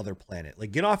of the other planet.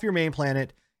 Like get off your main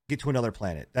planet, get to another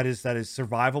planet that is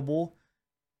survivable,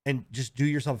 and just do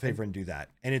yourself a favor and do that.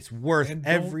 And it's worth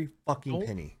every fucking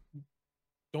penny.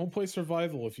 Don't play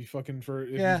survival if you've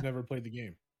never played the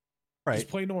game. Right. Just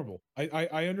play normal.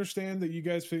 I understand that you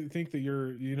guys think that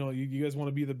you guys want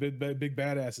to be the big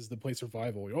badasses that play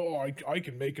survival. Oh, I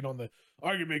can make it on the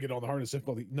hardest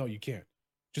difficulty. No, you can't.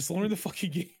 Just learn the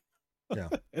fucking game. Yeah.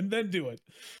 And then do it.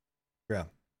 Yeah.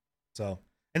 So,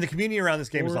 and the community around this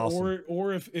game is awesome.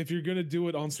 Or if you're gonna do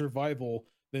it on survival,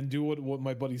 then do what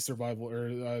my buddy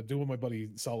do what my buddy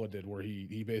Solid did, where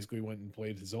he basically went and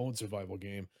played his own survival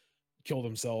game, killed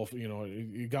himself. You know,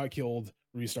 he got killed,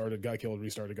 restarted, got killed,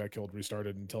 restarted, got killed,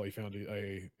 restarted until he found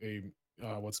a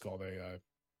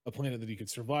planet that he could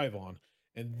survive on,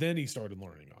 and then he started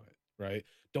learning on it. Right?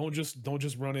 Don't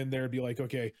just run in there and be like,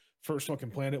 okay, first fucking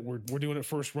planet, we're doing it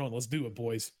first run. Let's do it,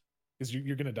 boys. Because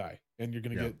you're gonna die and you're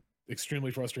gonna get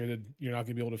extremely frustrated. You're not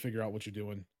gonna be able to figure out what you're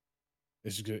doing.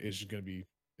 It's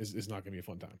not gonna be a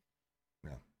fun time.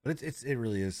 Yeah, but it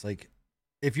really is. Like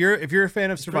if you're a fan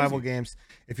of survival games,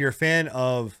 if you're a fan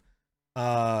of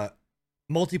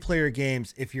multiplayer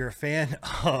games, if you're a fan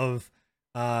of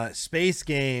space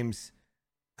games,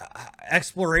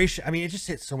 exploration, I mean, it just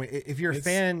hits so many. If you're a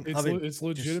fan of it, it's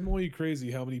legitimately crazy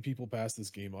how many people pass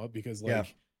this game up, because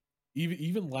like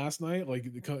even last night, like,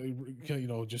 you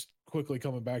know, just quickly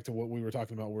coming back to what we were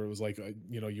talking about, where it was like,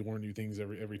 you know, you learn new things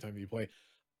every time that you play.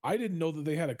 I didn't know that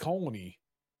they had a colony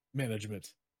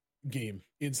management game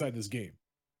inside this game.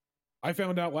 I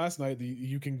found out last night that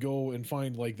you can go and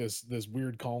find like this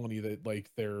weird colony that like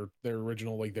their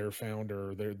original, like their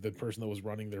founder, the person that was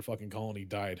running their fucking colony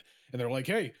died, and they're like,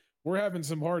 hey, we're having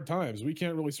some hard times. We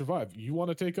can't really survive. You want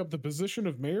to take up the position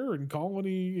of mayor and colony,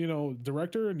 you know,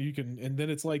 director, and you can. And then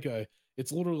it's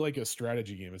literally like a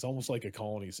strategy game. It's almost like a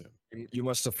colony sim. You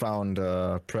must have found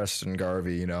Preston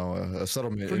Garvey, you know, a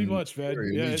settlement. Pretty much, man.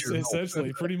 Yeah,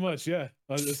 essentially, pretty much, yeah.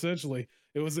 Essentially,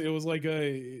 it was like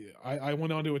I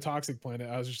went onto a toxic planet.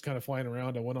 I was just kind of flying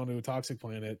around. I went onto a toxic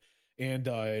planet, and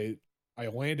I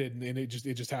landed, and it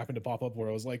just happened to pop up where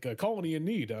I was like, a colony in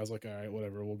need. I was like, all right,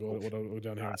 whatever. We'll go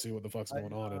down here and see what the fuck's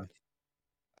going on. And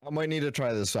I might need to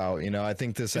try this out. I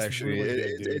think this It's actually really good,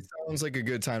 it dude. sounds like a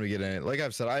good time to get in it. Like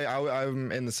I've said,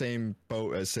 I'm in the same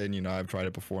boat as Sid. I've tried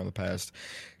it before in the past.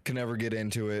 Can never get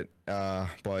into it,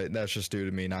 but that's just due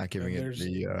to me not giving it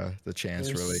the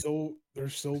chance. Really,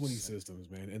 there's so many systems,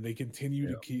 man, and they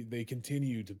continue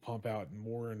to pump out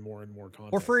more and more and more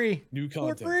content For free. new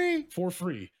content For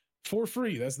free. for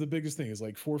free. That's the biggest thing, is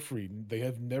like for free. They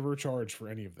have never charged for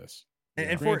any of this.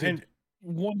 And Granted,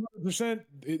 100%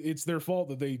 it's their fault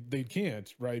that they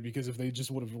can't, right? Because if they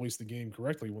just would have released the game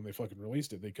correctly when they fucking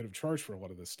released it, they could have charged for a lot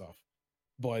of this stuff.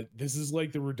 But this is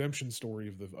like the redemption story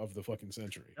of the fucking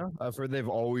century. I've heard they've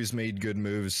always made good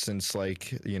moves since Ever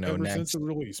since the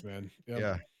release, man.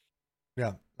 Yeah.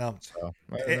 So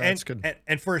that's good.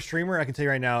 And for a streamer, I can tell you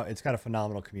right now, it's got a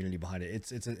phenomenal community behind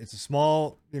it. It's a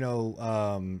small,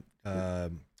 a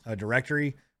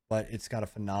directory, but it's got a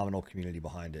phenomenal community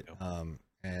behind it.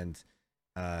 It's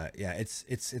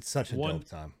such a dope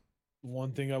time.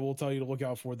 One thing I will tell you to look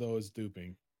out for, though, is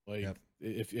duping. Like,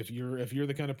 if you're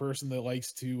the kind of person that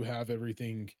likes to have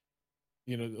everything,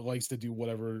 likes to do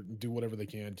whatever they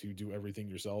can to do everything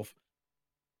yourself,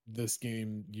 this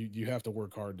game you have to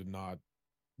work hard to not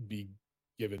be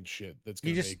given shit that's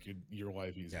gonna make your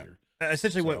life easier.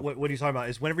 Essentially, what he's talking about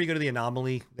is whenever you go to the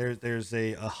anomaly, there's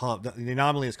a hub. The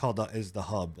anomaly is called the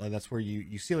hub. That's where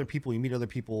you see other people, you meet other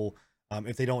people.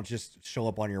 If they don't just show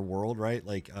up on your world, right?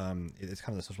 Like, it's kind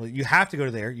of the social. You have to go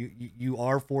to there. You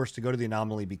are forced to go to the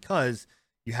anomaly because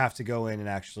you have to go in and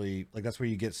actually, like, that's where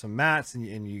you get some mats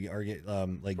and you are get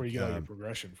like where you get your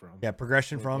progression from. Yeah,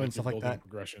 progression from and stuff like that.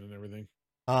 Progression and everything.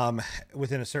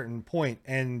 Within a certain point,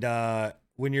 and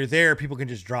when you're there, people can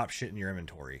just drop shit in your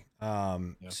inventory.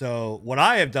 So what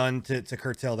I have done to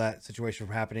curtail that situation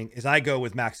from happening is I go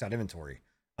with maxed out inventory.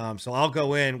 So I'll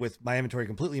go in with my inventory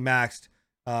completely maxed.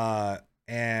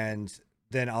 And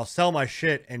then I'll sell my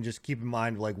shit and just keep in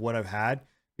mind like what I've had,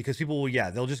 because people will,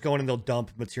 they'll just go in and they'll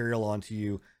dump material onto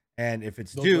you. And if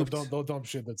it's duped, they'll dump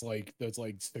shit that's like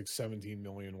 17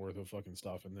 million worth of fucking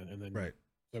stuff. And then right.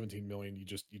 17 million, you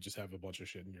just have a bunch of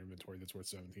shit in your inventory that's worth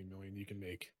 17 million. You can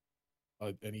make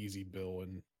an easy bill.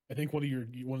 And I think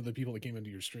one of the people that came into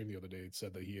your stream the other day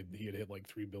said that he had hit like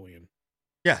 3 billion.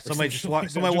 Yeah. Somebody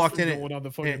walked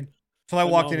in So I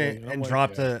walked in and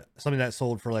dropped something that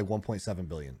sold for like 1.7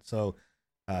 billion. So,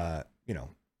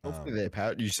 hopefully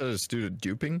you said it's due to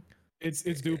duping. It's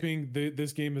duping.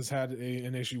 This game has had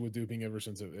an issue with duping ever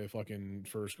since it fucking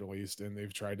first released, and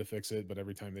they've tried to fix it, but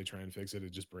every time they try and fix it,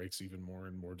 it just breaks even more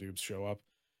and more dupes show up.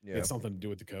 Yeah. It's something to do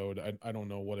with the code. I don't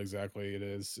know what exactly it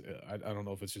is. I don't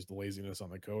know if it's just the laziness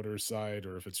on the coder's side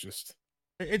or if it's just.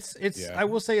 I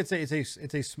will say it's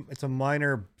a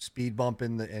minor speed bump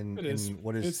in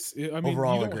what is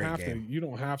overall a great game. You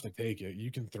don't have to take it.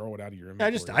 You can throw it out of your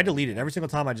inventory. I delete it every single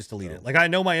time. I just delete it. Like, I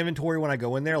know my inventory when I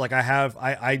go in there. Like,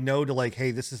 I know to, like,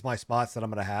 hey, this is my spots that I'm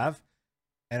gonna have,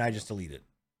 and I just delete it.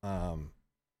 But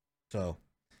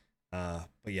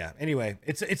yeah. Anyway,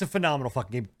 it's a phenomenal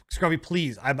fucking game. Scruffy,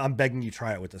 please, I'm begging you,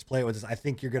 try it with us. Play it with us. I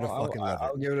think you're gonna fucking love it.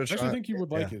 I'll give it a try. I actually think you would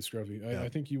like it, Scruffy. I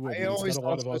think you would. It's got a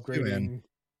lot of upgrading.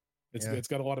 It's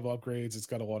got a lot of upgrades. It's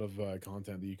got a lot of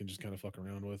content that you can just kind of fuck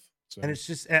around with. So. And it's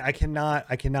just I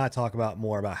cannot talk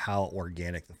more about how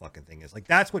organic the fucking thing is. Like,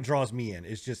 that's what draws me in.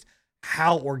 Is just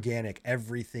how organic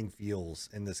everything feels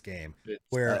in this game.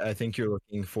 Where I think you're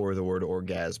looking for the word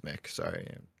orgasmic. Sorry.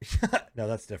 No,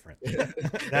 that's different.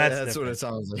 That's what it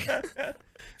sounds like.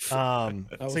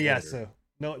 So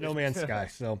No Man's Sky.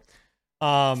 So,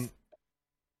 all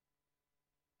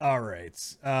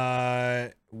right.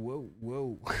 Whoa.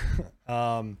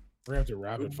 We're gonna have to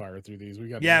rapid fire through these. We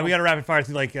got to rapid fire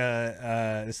through like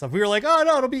this stuff. We were like, oh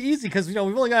no, it'll be easy because we've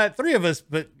only got 3 of us,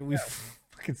 but we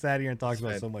fucking sat here and talked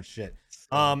about so much shit.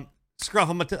 Scruff,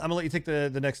 I'm gonna let you take the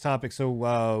next topic. So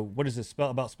what is this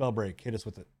about Spellbreak? Hit us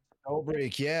with it.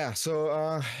 Spellbreak, yeah.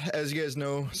 So as you guys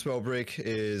know, Spellbreak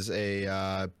is a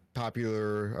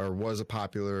was a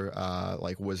popular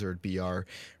like Wizard BR,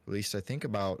 released I think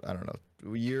about a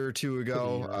year or 2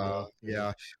 ago.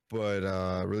 But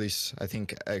released I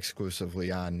think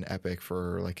exclusively on Epic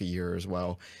for like a year as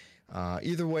well.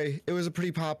 Either way, it was a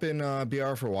pretty poppin'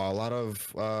 BR for a while. A lot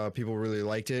of people really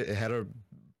liked it. It had a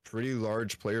pretty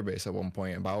large player base at one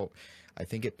point. I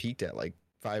think it peaked at like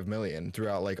 5 million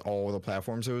throughout like all the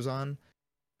platforms it was on.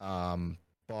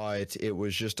 But it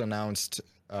was just announced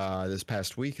this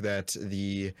past week that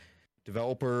the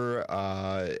developer,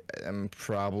 I'm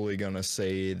probably gonna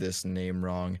say this name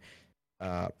wrong,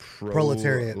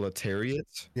 Proletariat.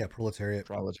 Yeah, Proletariat.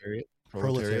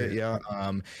 Yeah.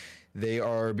 They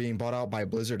are being bought out by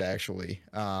Blizzard actually,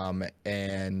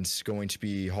 and going to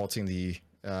be halting the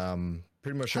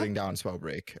pretty much shutting down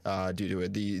Spellbreak due to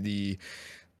it. The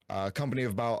company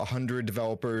of about 100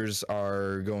 developers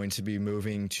are going to be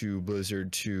moving to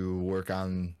Blizzard to work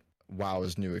on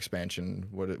WoW's new expansion.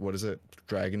 What is it?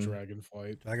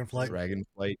 Dragonflight.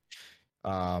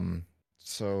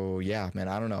 So yeah, man,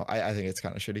 I don't know. I think it's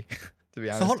kind of shitty, to be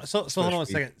honest. So hold on a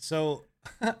second. So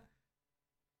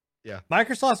yeah,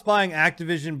 Microsoft's buying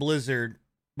Activision Blizzard,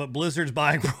 but Blizzard's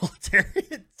buying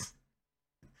proletariats.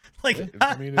 Like,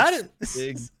 I mean, I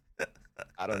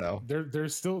don't know. They're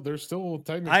still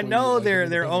technically. I know they're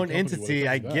their own entity.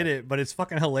 I get it, but it's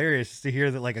fucking hilarious to hear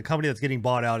that like a company that's getting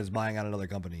bought out is buying out another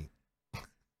company.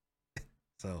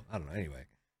 So I don't know. Anyway,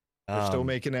 they're still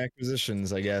making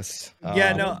acquisitions, I guess.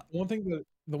 Yeah, no.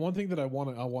 The one thing that I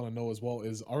want to know as well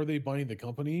is, are they buying the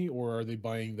company or are they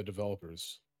buying the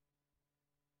developers?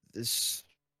 This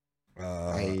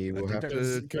I will have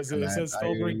to, because it says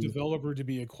Spellbreak developer to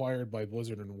be acquired by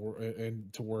Blizzard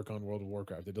and to work on World of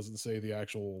Warcraft. It doesn't say the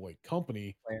actual like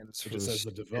company. It just says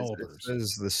the developers. It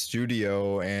says the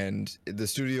studio and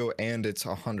its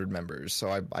 100 members. So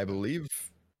I believe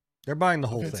they're buying the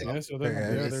whole thing. Yeah, so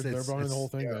they're buying the whole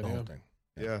thing.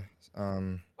 Yeah.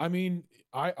 I mean,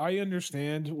 I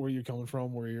understand where you're coming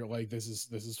from, where you're like, this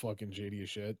is fucking shady as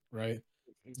shit, right?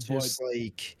 It's just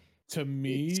like, to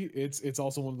me, it's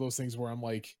also one of those things where I'm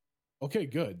like, okay,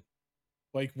 good.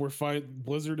 Like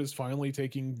Blizzard is finally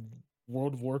taking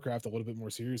World of Warcraft a little bit more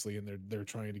seriously, and they're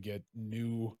trying to get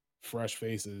new, fresh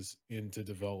faces in to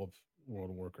develop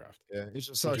World of Warcraft. Yeah, it's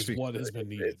just which is what has been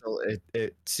needed.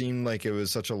 It seemed like it was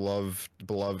such a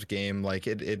beloved game. Like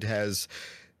it has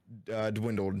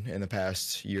dwindled in the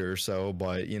past year or so,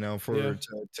 but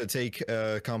to take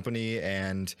a company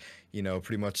and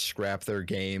pretty much scrap their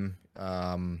game,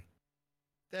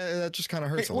 that just kind of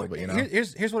hurts a little bit.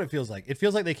 Here's what it feels like. It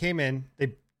feels like they came in,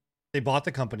 they bought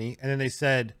the company, and then they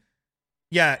said,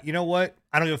 yeah, you know what,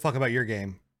 I don't give a fuck about your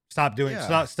game, stop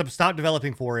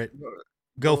developing for it,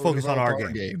 go focus on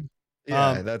our game.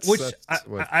 Yeah,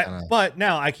 but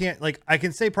now I can't, like, I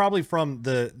can say probably from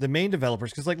the main developers,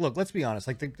 because like, look, let's be honest,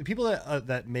 like the people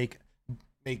that make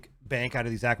bank out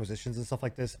of these acquisitions and stuff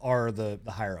like this are the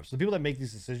higher ups. The people that make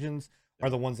these decisions are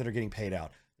the ones that are getting paid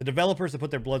out. The developers that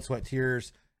put their blood, sweat,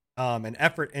 tears, and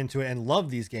effort into it and love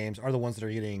these games are the ones that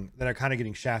are kind of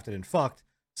getting shafted and fucked.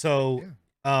 So,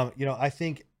 I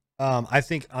think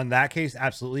on that case,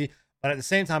 absolutely. But at the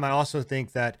same time, I also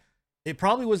think that it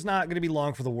probably was not going to be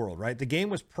long for the world, right? The game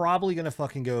was probably going to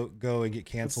fucking go and get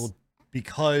canceled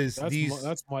because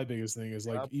that's my biggest thing is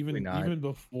like, even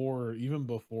before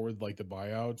like the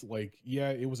buyout, like,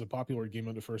 yeah, it was a popular game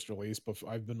on the first release, but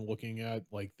I've been looking at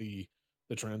like the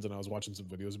trends, and I was watching some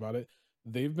videos about it.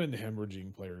 They've been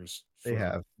hemorrhaging players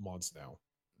for months now.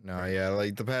 No, yeah,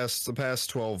 like the past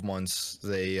 12 months,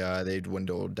 they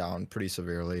dwindled down pretty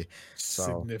severely,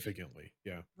 significantly.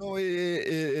 Yeah. No, it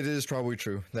is probably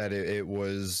true that it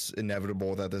was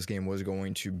inevitable that this game was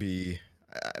going to be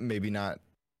maybe not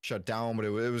shut down, but it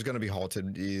was going to be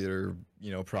halted, either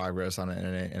progress on it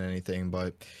and anything.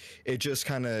 But it just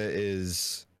kind of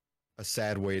is a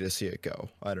sad way to see it go.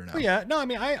 I don't know. Well, yeah, no, I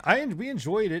mean, we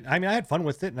enjoyed it. I mean, I had fun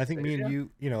with it, and I think me and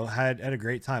you had a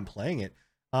great time playing it.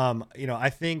 I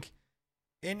think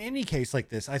in any case like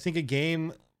this, I think a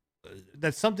game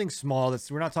that's something small,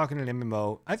 we're not talking an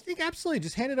MMO, I think absolutely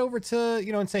just hand it over to,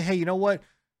 and say, hey, you know what?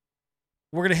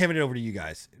 We're going to hand it over to you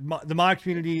guys. The mod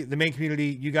community, the main community,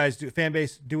 you guys do, fan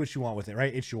base, do what you want with it,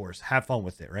 right? It's yours. Have fun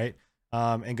with it, right?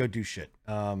 And go do shit.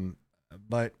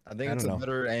 But I think it's a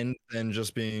better end than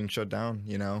just being shut down,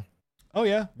 Oh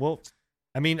yeah. Well,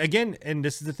 I mean, again, and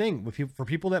this is the thing for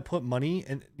people that put money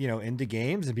and into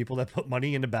games, and people that put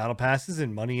money into battle passes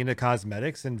and money into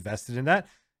cosmetics, invested in that,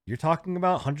 you're talking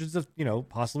about hundreds of,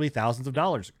 possibly thousands of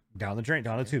dollars down the drain,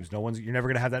 down the tubes. You're never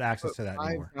gonna have that access to that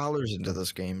anymore. $5 into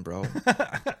this game, bro.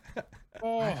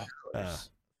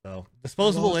 So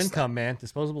disposable income, man.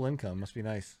 Disposable income must be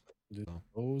nice.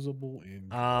 Disposable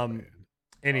income.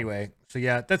 Anyway, so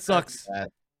yeah, that sucks.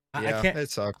 It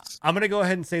sucks. I'm gonna go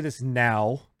ahead and say this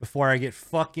now before I get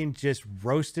fucking just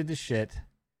roasted to shit,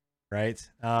 right?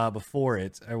 Before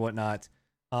it or whatnot.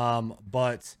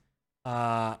 But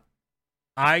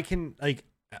I can, like,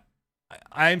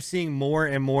 I'm seeing more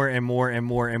and more and more and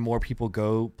more and more people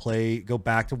go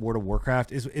back to World of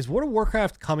Warcraft. Is World of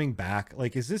Warcraft coming back?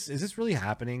 Like, is this really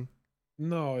happening?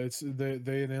 No, it's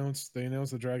they announced the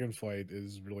Dragonflight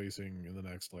is releasing in the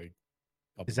next like.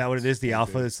 Is that what it is? The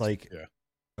alpha is like, yeah.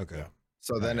 Okay. Yeah.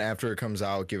 So then after it comes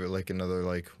out, give it like another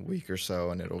week or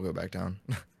so, and it'll go back down.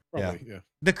 Probably, yeah.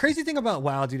 The crazy thing about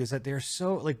WoW, dude, is that they're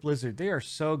so, like, Blizzard, they are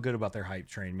so good about their hype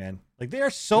train, man. Like, they are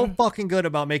so fucking good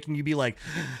about making you be like,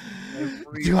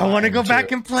 do I want to go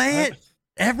back and play it?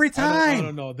 every time. I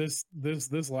don't know. This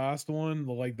last one,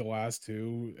 like the last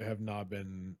two, have not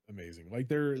been amazing. Like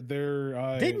they're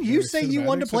Didn't you say you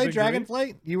wanted to play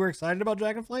Dragonflight? You were excited about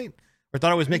Dragonflight, or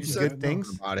thought it was making good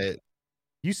things about it.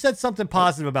 You said something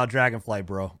positive about Dragonflight,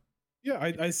 bro. Yeah,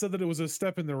 I said that it was a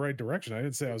step in the right direction. I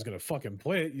didn't say I was gonna fucking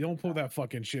play it. You don't put that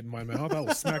fucking shit in my mouth. I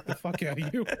will smack the fuck out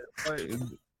of you.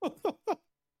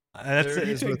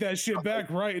 You take that shit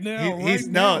back right now.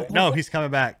 No, he's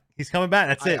coming back. He's coming back.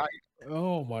 That's it.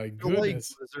 Oh my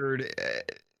goodness. Like Blizzard,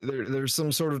 there's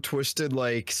some sort of twisted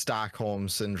like Stockholm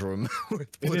syndrome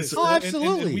with Blizzard. Oh,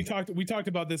 absolutely. And we talked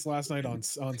about this last night on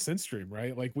Synstream,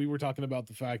 right? Like we were talking about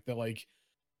the fact that like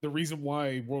the reason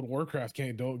why World of Warcraft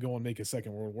can't go and make a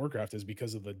second World of Warcraft is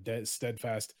because of the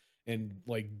steadfast and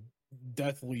like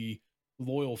deathly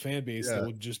loyal fan base that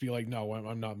would just be like, no,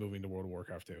 I'm not moving to World of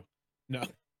Warcraft 2. No.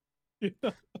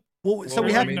 Well, so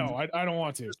we have no, I don't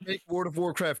want to. Just make World of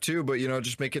Warcraft 2, but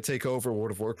just make it take over World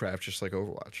of Warcraft, just like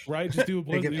Overwatch. Right? Just do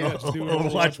just do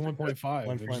Overwatch 1.5.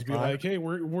 And just be like, hey,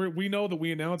 we know that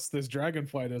we announced this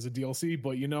Dragonflight as a DLC,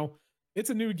 but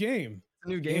it's a new game. It's a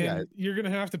new game, and guys. You're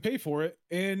gonna have to pay for it,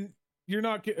 and you're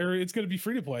not, or it's gonna be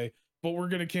free to play, but we're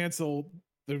gonna cancel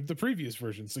the previous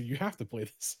version, so you have to play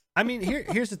this. I mean,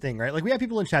 here's the thing, right? Like we have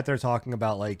people in chat that are talking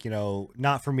about like,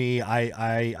 not for me.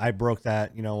 I broke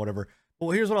that, whatever.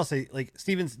 Well, here's what I'll say. Like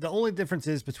Stevens, the only difference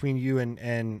is between you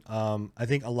and I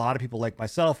think a lot of people like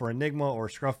myself or Enigma or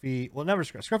Scruffy. Well,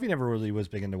 Scruffy never really was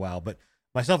big into WoW, but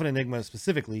myself and Enigma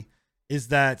specifically is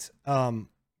that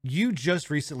you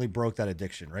just recently broke that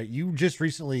addiction, right? You just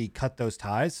recently cut those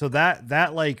ties. So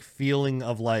that like feeling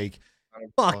of like,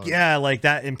 fuck yeah, like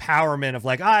that empowerment of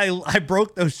like I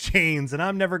broke those chains and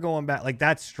I'm never going back. Like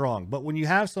that's strong. But when you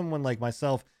have someone like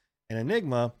myself and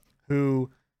Enigma who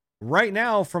right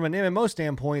now, from an MMO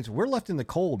standpoint, we're left in the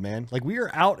cold, man. Like we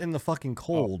are out in the fucking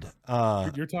cold.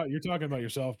 You're talking about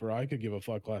yourself, bro. I could give a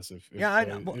fuck less if I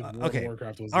know. Okay.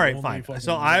 All right, fine.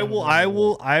 So I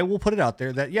will put it out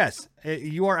there that yes,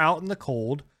 you are out in the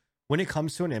cold when it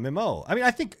comes to an MMO. I mean,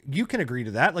 I think you can agree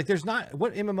to that. Like, there's not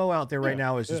what MMO out there right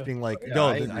now is just being like,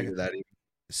 I agree to that.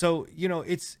 So,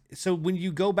 it's so when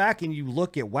you go back and you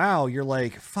look at WoW, you're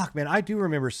like, fuck, man, I do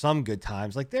remember some good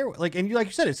times. Like and you, like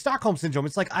you said, it's Stockholm syndrome.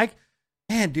 It's like,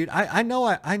 dude, I know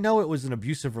it was an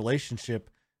abusive relationship,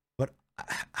 but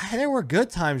there were good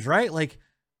times, right? Like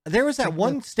there was that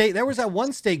one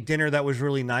steak dinner that was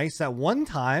really nice. That one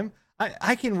time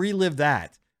I can relive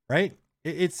that, right?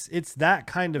 It's that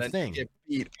kind of thing. Get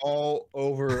beat all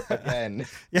over again.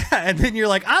 Yeah, and then you're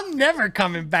like, I'm never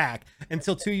coming back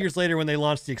until 2 years later when they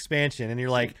launched the expansion, and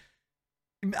you're like,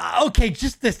 okay,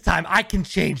 just this time I can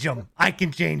change them.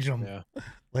 Yeah.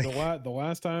 Like, the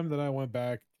last time that I went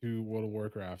back to World of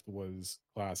Warcraft was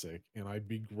Classic, and I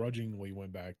begrudgingly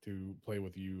went back to play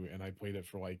with you, and I played it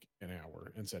for like an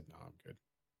hour and said, "No, I'm good."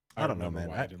 I don't know, man.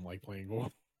 Why I didn't like playing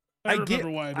WoW. I remember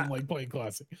why I didn't like playing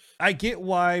Classic. I get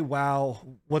why WoW,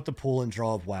 what the pull and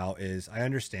draw of WoW is. I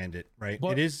understand it, right?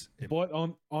 But, it is. But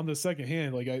on the second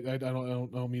hand, like I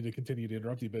don't mean to continue to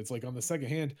interrupt you, but it's like on the second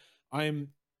hand, I'm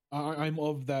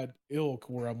of that ilk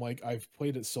where I'm like, I've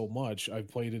played it so much. I've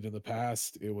played it in the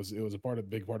past. It was a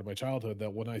big part of my childhood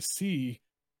that when I see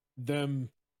them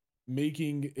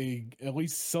making at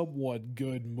least somewhat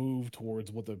good move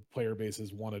towards what the player base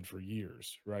has wanted for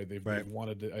years, right? They've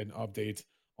wanted an update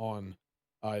on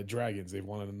dragons. They've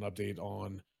wanted an update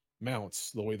on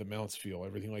mounts, the way the mounts feel,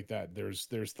 everything like that. There's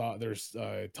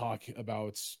talk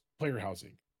about player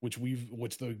housing, which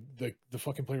the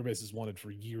fucking player base has wanted for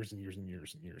years and years and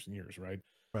years and years and years, right?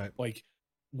 Right. Like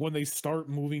when they start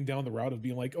moving down the route of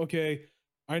being like, okay,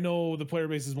 I know the player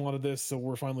base has wanted this, so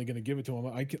we're finally going to give it to them.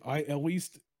 I at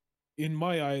least in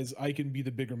my eyes, I can be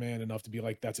the bigger man enough to be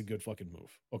like, that's a good fucking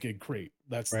move. Okay, great.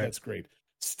 That's great.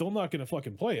 Still not going to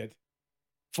fucking play it.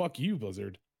 Fuck you,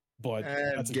 Blizzard. But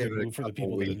that's a good move for the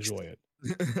people that enjoy it.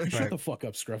 Shut the fuck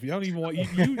up, Scruffy. I don't even want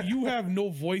you have no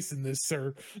voice in this,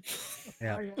 sir.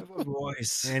 Yeah. I have a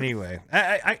voice. Anyway,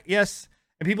 I yes,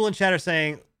 and people in chat are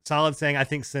saying I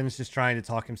think Sin's just trying to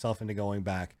talk himself into going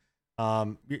back.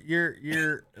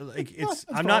 You're like it's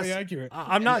I'm not accurate.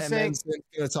 I'm not saying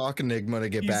gonna talk Enigma to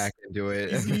get back into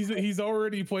it. He's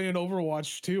already playing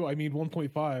Overwatch 2. I mean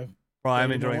 1.5. Bro,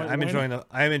 I'm enjoying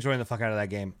the fuck out of that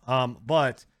game.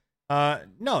 But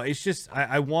no, it's just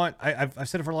I've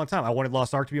said it for a long time. I wanted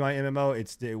Lost Ark to be my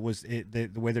MMO.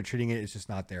 The way they're treating it is just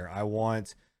not there. I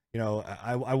want, I'm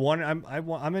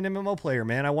an MMO player,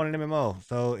 man. I want an MMO.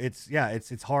 So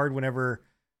it's hard whenever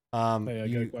hey, I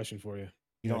got a question for you.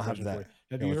 You don't have that.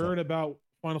 Have you heard about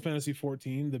Final Fantasy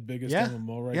 14, the biggest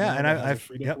MMO right now? Yeah, and I've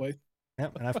free to play.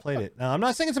 Yep, and I've played it. I'm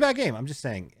not saying it's a bad game. I'm just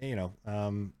saying,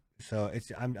 So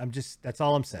it's I'm just that's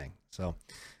all I'm saying. So,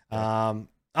 all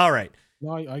right.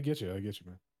 No, I get you. I get you,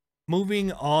 man.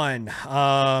 Moving on.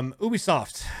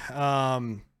 Ubisoft.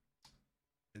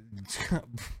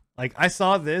 Like I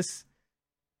saw this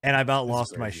and I about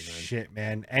lost my shit,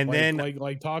 man. And then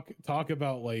talk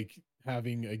about like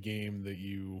having a game that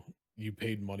you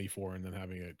paid money for and then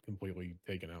having it completely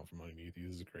taken out from underneath you.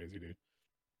 This is crazy, dude.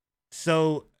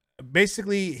 So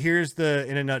basically, here's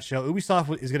in a nutshell.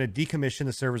 Ubisoft is going to decommission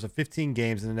the servers of 15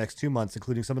 games in the next 2 months,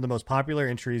 including some of the most popular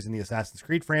entries in the Assassin's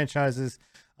Creed franchises.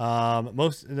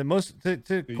 Most of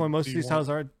these titles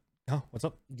are. Oh, what's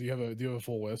up? Do you have a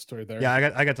full list right there?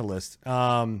 Yeah, I got the list.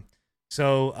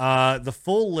 So the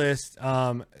full list.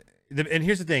 And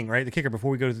here's the thing, right? The kicker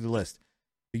before we go through the list.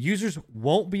 The users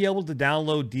won't be able to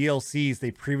download DLCs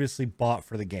they previously bought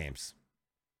for the games.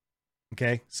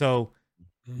 Okay, so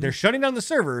they're shutting down the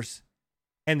servers,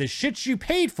 and the shit you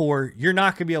paid for, you're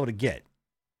not going to be able to get.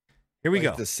 Here we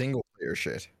go. The single player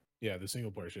shit. Yeah, the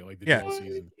single player shit, like the DLCs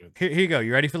and shit. Here you go.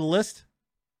 You ready for the list?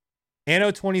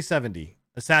 Anno 2070,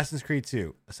 Assassin's Creed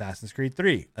 2, Assassin's Creed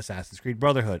 3, Assassin's Creed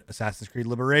Brotherhood, Assassin's Creed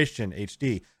Liberation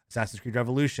HD, Assassin's Creed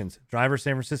Revolutions, Driver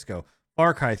San Francisco,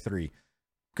 Far Cry 3,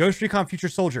 Ghost Recon Future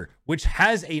Soldier, which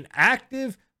has an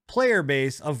active player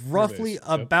base of roughly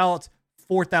about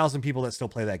 4,000 people that still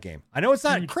play that game. I know it's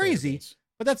not crazy,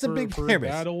 but that's a big player base.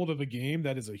 For that old of a game,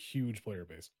 that is a huge player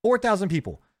base. 4,000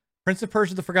 people. Prince of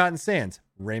Persia: The Forgotten Sands,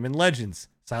 Rayman Legends,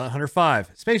 Silent Hunter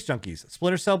 5, Space Junkies,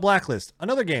 Splinter Cell Blacklist,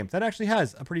 another game that actually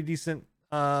has a pretty decent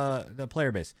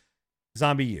player base,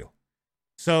 Zombie U.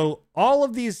 So all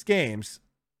of these games,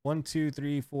 1, 2,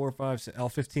 3, 4, 5, 6,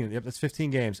 15. Yep, that's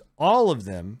 15 games. All of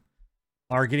them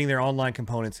are getting their online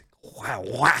components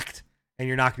whacked, and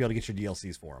you're not going to be able to get your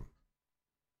DLCs for them.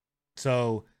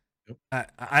 So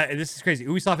this is crazy.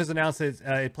 Ubisoft has announced that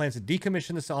it plans to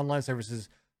decommission the online services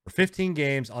for 15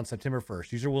 games on September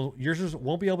 1st. Users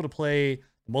won't be able to play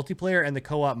the multiplayer and the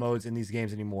co-op modes in these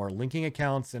games anymore. Linking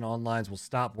accounts and onlines will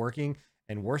stop working.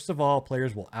 And worst of all,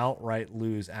 players will outright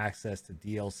lose access to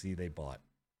DLC they bought.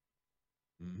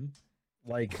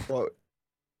 Like,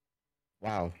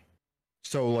 wow.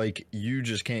 So, like, you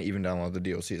just can't even download the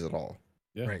DLCs at all.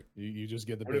 Yeah, right. You just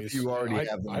get the what base. If you already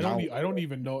have them I don't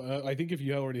even know. I think if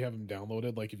you already have them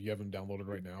downloaded, like if you have them downloaded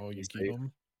right now, you keep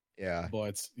them. Yeah.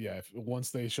 But yeah,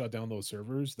 once they shut down those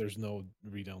servers, there's no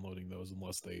re-downloading those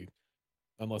unless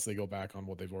they go back on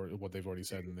what they've already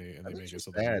said and they make it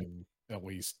so that you can at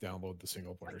least download the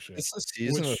single player shit. It's a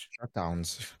season of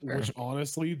shutdowns. Which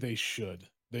honestly they should.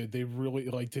 They really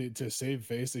like to save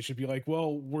face. They should be like,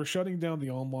 well, we're shutting down the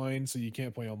online, so you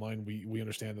can't play online. We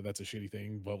understand that that's a shitty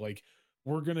thing, but like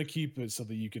we're gonna keep it so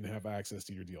that you can have access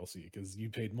to your DLC because you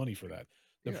paid money for that.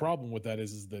 The problem with that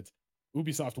is that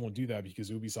Ubisoft won't do that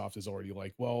because Ubisoft is already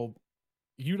like, well,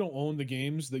 you don't own the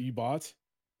games that you bought,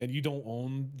 and you don't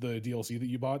own the DLC that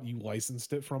you bought. You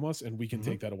licensed it from us, and we can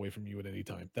take that away from you at any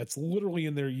time. That's literally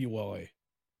in their ULA.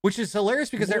 Which is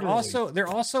hilarious because they're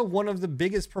also one of the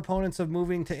biggest proponents of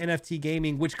moving to NFT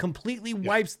gaming, which completely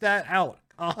wipes that out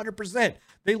 100%.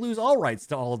 They lose all rights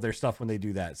to all of their stuff when they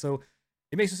do that. So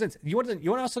it makes no sense. You want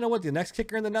to also know what the next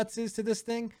kicker in the nuts is to this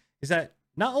thing? Is that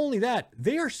not only that,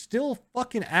 they are still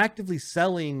fucking actively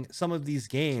selling some of these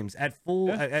games at full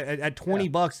at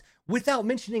 $20 without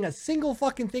mentioning a single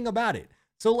fucking thing about it.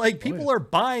 So like people are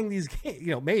buying these games,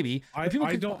 maybe. I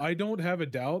don't have a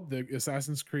doubt that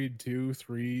Assassin's Creed 2,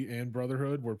 3, and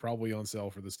Brotherhood were probably on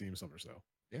sale for the Steam Summer Sale.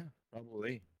 Yeah,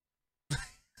 probably.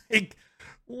 Like,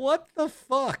 what the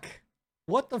fuck?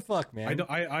 What the fuck, man?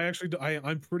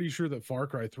 I'm pretty sure that Far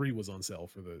Cry 3 was on sale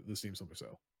for the Steam Summer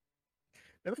Sale.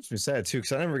 That makes me sad too,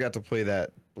 because I never got to play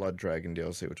that Blood Dragon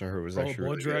DLC, which I heard was actually Blood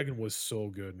really Dragon good. Was so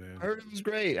good, man. I heard it was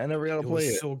great. I never got to play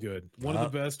it. So good. One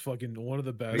of the best. You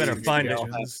better find it.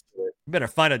 You better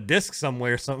find a disc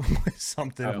somewhere,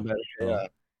 something. Yeah.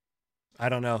 I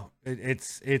don't know.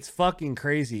 It's fucking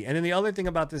crazy. And then the other thing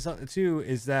about this too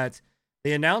is that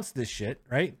they announced this shit,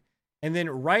 right? And then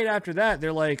right after that,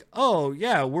 they're like, "Oh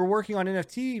yeah, we're working on an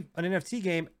NFT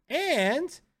game,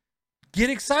 and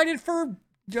get excited for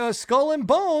Skull and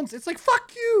Bones." It's like,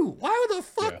 fuck you. Why the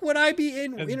fuck would I be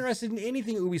interested in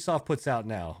anything Ubisoft puts out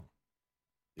now?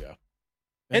 Yeah.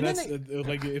 And that's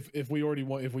like if we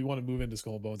want to move into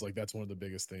Skull and Bones, like that's one of the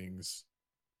biggest things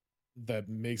that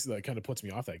kind of puts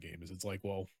me off that game is it's like,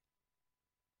 well,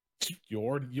 you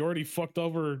already fucked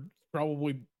over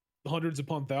probably hundreds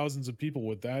upon thousands of people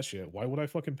with that shit. Why would I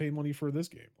fucking pay money for this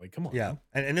game? Like, come on. Yeah.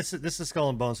 And this is Skull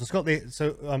and Bones. So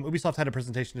Ubisoft had a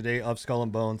presentation today of Skull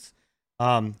and Bones.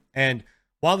 And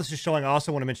while this is showing, I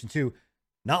also want to mention too,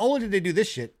 not only did they do this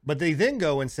shit, but they then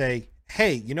go and say,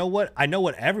 hey, you know what? I know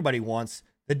what everybody wants.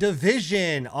 The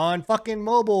Division on fucking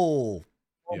mobile.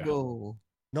 Yeah. Mobile.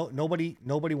 No, nobody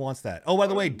wants that. Oh, by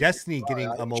the way, Destiny getting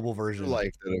a mobile I version.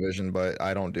 like the Division, but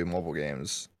I don't do mobile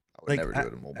games. I would Like, never do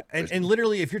it in mobile. And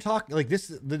literally, if you're talking like this,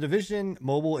 the Division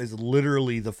mobile is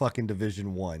literally the fucking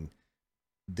Division 1.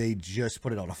 They just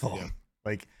put it on a phone. Yeah.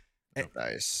 Like,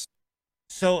 Nice.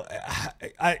 so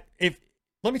if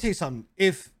let me tell you something.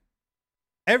 If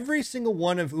every single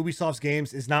one of Ubisoft's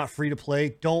games is not free to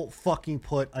play, don't fucking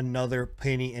put another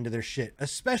penny into their shit,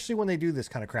 especially when they do this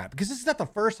kind of crap, because this is not the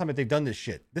first time that they've done this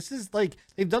shit. This is like,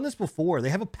 they've done this before. They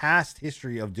have a past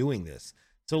history of doing this.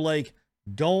 So like,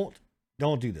 don't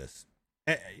do this.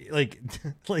 Like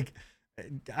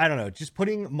I don't know, just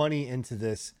putting money into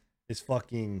this is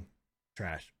fucking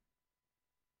trash.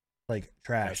 Like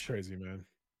trash. That's crazy, man.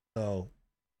 So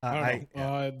I don't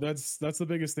know. That's the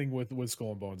biggest thing with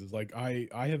Skull and Bones is like I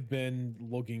have been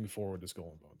looking forward to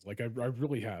Skull and Bones. Like I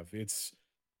really have. It's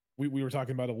we were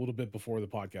talking about it a little bit before the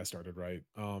podcast started, right?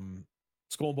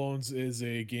 Skull and Bones is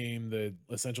a game that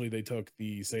essentially they took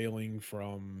the sailing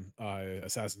from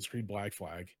Assassin's Creed Black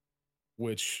Flag,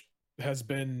 which has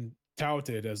been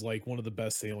touted as like one of the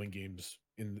best sailing games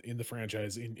in the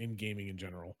franchise in gaming in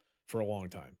general for a long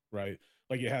time, right?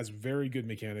 Like it has very good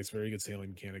mechanics, very good sailing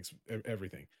mechanics,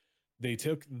 everything. They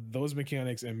took those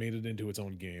mechanics and made it into its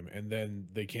own game, and then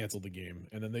they canceled the game,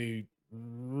 and then they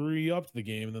re-upped the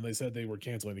game, and then they said they were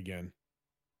canceling again.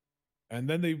 And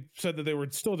then they said that they were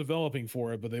still developing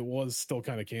for it, but it was still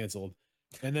kind of canceled.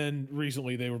 And then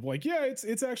recently they were like, yeah,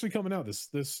 it's actually coming out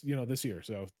this year.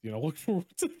 So, look forward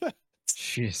to that.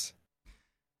 Jeez.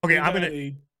 Okay,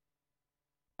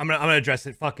 I'm gonna address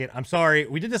it. Fuck it. I'm sorry.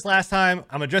 We did this last time.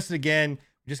 I'm gonna address it again.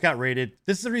 We just got rated.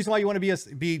 This is the reason why you want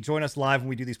to join us live when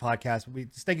we do these podcasts. We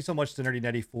just thank you so much to Nerdy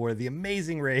Netty for the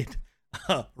amazing raid,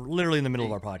 literally in the middle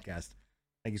of our podcast.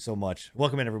 Thank you so much.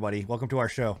 Welcome in, everybody. Welcome to our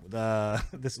show.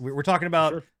 We're talking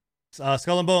about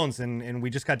Skull and Bones, and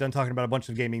we just got done talking about a bunch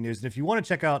of gaming news. And if you want to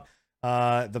check out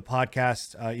the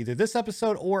podcast, either this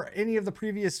episode or any of the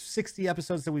previous 60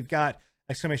 episodes that we've got,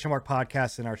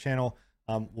 !podcast in our channel,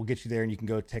 we'll get you there, and you can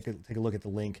go take a look at the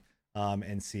link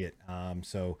and see it.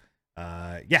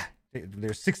 Yeah,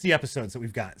 there's 60 episodes that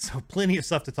we've got, so plenty of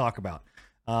stuff to talk about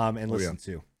and listen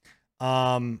to.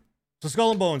 So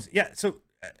Skull and Bones, yeah. So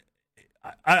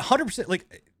I 100%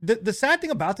 like the sad thing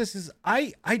about this is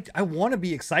I want to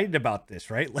be excited about this,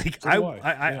 right? Like I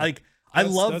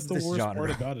love that's this the worst genre.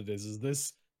 part about it is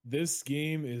this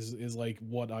game is like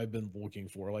what I've been looking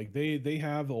for. Like they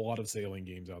have a lot of sailing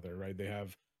games out there, right? They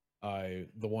have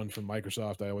the one from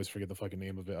Microsoft, I always forget the fucking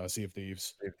name of it, Sea of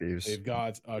Thieves. They've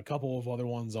got a couple of other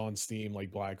ones on Steam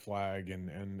like Black Flag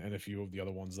and a few of the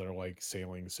other ones that are like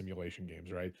sailing simulation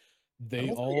games, right?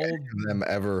 They all of them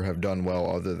ever have done well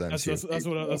other than that's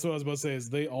what I was about to say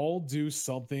is they all do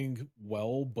something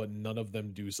well, but none of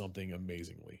them do something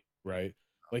amazingly, right?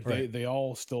 Like they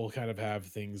all still kind of have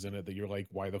things in it that you're like,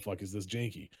 why the fuck is this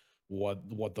janky?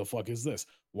 What the fuck is this?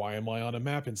 Why am I on a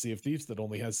map in Sea of Thieves that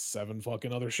only has 7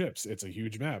 fucking other ships? It's a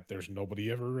huge map. There's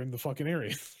nobody ever in the fucking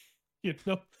area.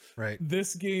 Right.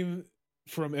 This game,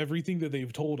 from everything that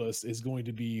they've told us, is going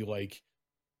to be like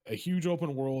a huge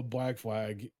open world Black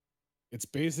Flag. It's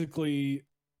basically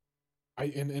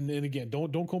and again,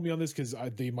 don't quote me on this because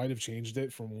they might have changed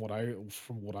it from what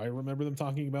I remember them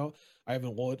talking about. I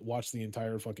haven't watched the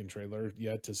entire fucking trailer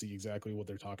yet to see exactly what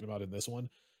they're talking about in this one.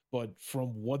 But from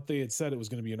what they had said, it was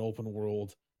going to be an open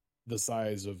world the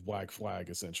size of Black Flag,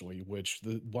 essentially, which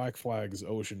the Black Flag's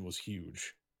ocean was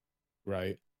huge,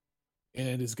 right?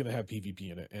 And it's going to have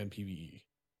PvP in it and PvE.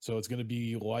 So it's going to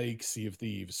be like Sea of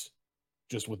Thieves,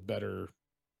 just with better,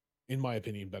 in my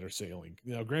opinion, better sailing.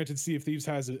 Now, granted, Sea of Thieves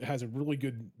has a really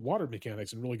good water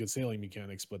mechanics and really good sailing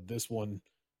mechanics, but this one,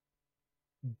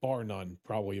 bar none,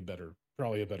 probably a better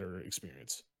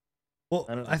experience. Well,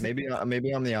 maybe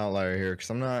I'm the outlier here because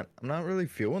I'm not really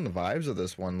feeling the vibes of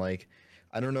this one. Like,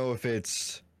 I don't know if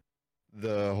it's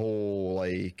the whole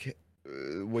like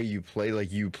way you play, like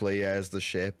you play as the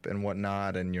ship and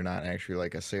whatnot, and you're not actually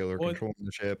like a sailor controlling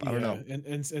the ship. I don't know.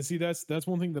 And see, that's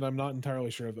one thing that I'm not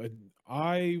entirely sure of.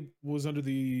 I was under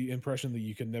the impression that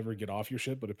you can never get off your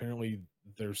ship, but apparently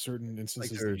there's certain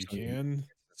instances that you can.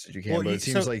 But it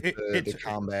seems like the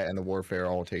combat and the warfare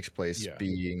all takes place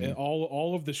being and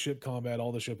all of the ship combat,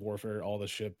 all the ship warfare, all the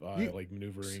ship like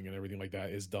maneuvering and everything like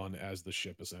that is done as the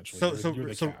ship essentially. You're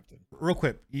the captain. Real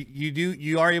quick,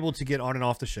 you are able to get on and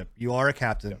off the ship. You are a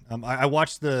captain. Yeah. I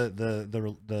watched the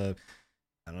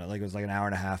I don't know, like it was like an hour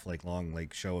and a half like long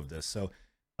like show of this. So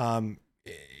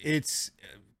it's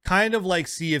kind of like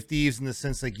Sea of Thieves in the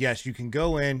sense like, yes, you can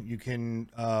go in, you can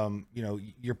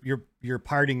you're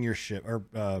piloting your ship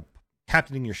or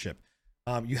captaining your ship,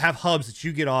 You have hubs that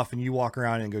you get off and you walk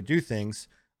around and go do things.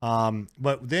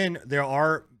 But then there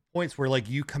are points where like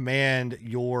you command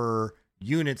your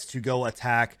units to go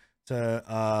attack,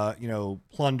 to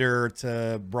plunder,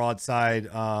 to broadside.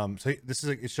 So this is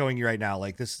like, it's showing you right now,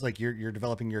 like this is like you're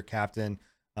developing your captain,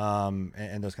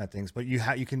 and those kind of things. But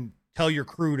you can tell your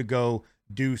crew to go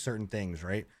do certain things,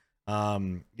 right?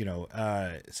 So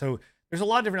there's a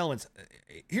lot of different elements.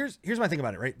 Here's my thing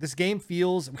about it, right? This game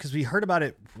feels, because we heard about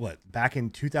it back in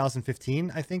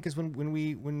 2015, I think is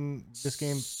when this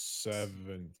game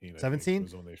 17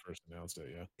 was when they first announced it.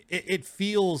 Yeah, it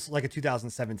feels like a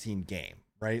 2017 game,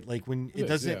 right? Like when it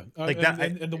doesn't like and, that.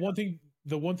 And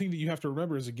the one thing that you have to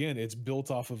remember is, again, it's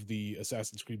built off of the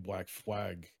Assassin's Creed Black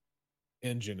Flag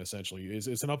engine. Essentially, it's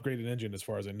an upgraded engine as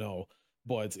far as I know,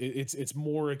 but it's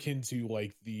more akin to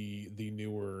like the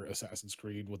newer Assassin's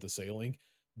Creed with the sailing,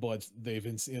 but they've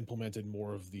implemented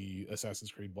more of the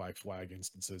Assassin's Creed Black Flag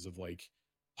instances of like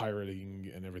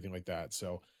pirating and everything like that.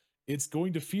 So it's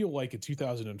going to feel like a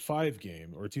 2005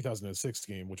 game or a 2006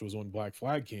 game, which was when Black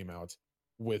Flag came out,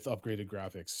 with upgraded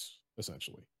graphics,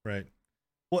 essentially. Right.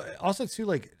 Well, also too,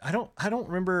 like I don't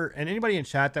remember, and anybody in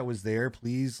chat that was there,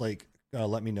 please like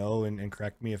let me know and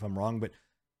correct me if I'm wrong, but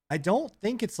I don't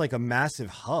think it's like a massive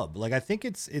hub. Like I think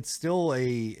it's still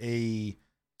a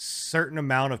certain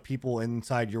amount of people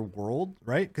inside your world,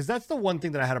 right? Because that's the one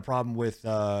thing that I had a problem with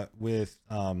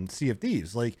Sea of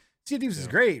Thieves. Like Sea of Thieves is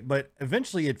great, but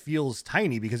eventually it feels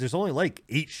tiny because there's only like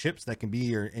 8 ships that can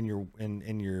be in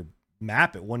your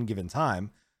map at one given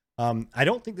time. I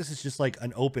don't think this is just like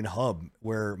an open hub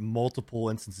where multiple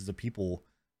instances of people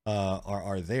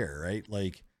are there, right?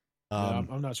 Like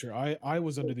I'm not sure. I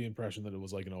was under the impression that it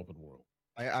was like an open world.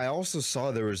 I also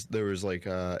saw there was like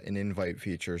an invite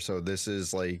feature. So this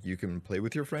is like you can play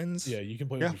with your friends. Yeah, you can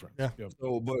play with your friends. Yeah. Yep.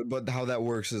 So, but how that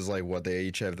works is like what they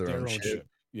each have their own ship.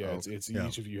 Yeah, it's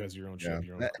each of you has your own ship,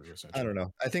 your own crew. Essentially, I don't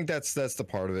know. I think that's the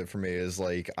part of it for me is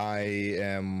like I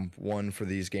am one for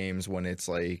these games when it's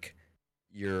like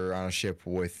you're on a ship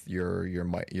with your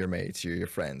mates, your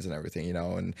friends and everything,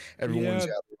 and everyone's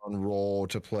got their own role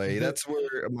to play. That's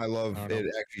where my love it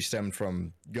actually stemmed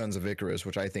from Guns of Icarus,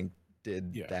 which I think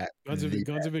did that. Guns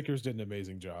of Icarus did an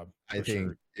amazing job. I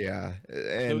think,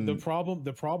 and the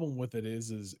problem with it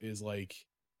is like,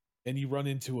 and you run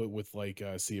into it with like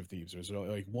Sea of Thieves, or so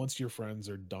like once your friends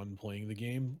are done playing the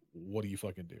game, what do you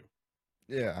fucking do?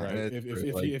 Yeah, right.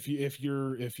 If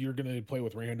you're gonna play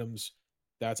with randoms,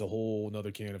 that's a whole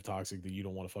another can of toxic that you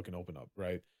don't want to fucking open up,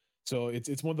 right? So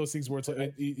it's one of those things where it's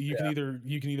like you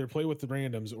can either play with the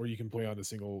randoms or you can play on the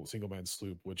single man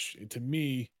sloop, which to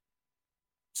me,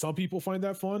 some people find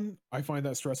that fun. I find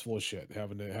that stressful as shit,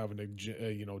 having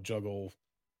to juggle,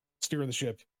 steering the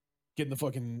ship, getting the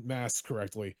fucking mast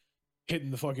correctly,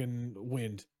 hitting the fucking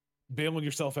wind, bailing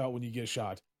yourself out when you get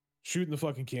shot, shooting the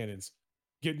fucking cannons,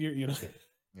 getting your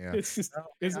yeah, it's just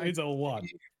it's a lot.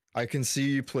 I can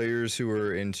see players who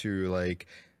are into like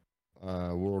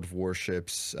World of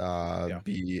Warships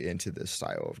be into this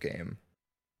style of game.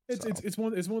 It's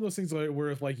one of those things where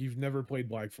if like you've never played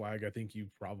Black Flag, I think you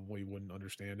probably wouldn't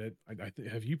understand it.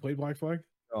 Have you played Black Flag?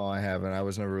 No, I haven't. I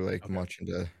was never like much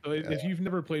into. So if you've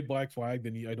never played Black Flag,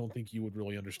 then I don't think you would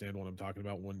really understand what I'm talking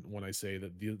about when I say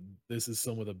that this is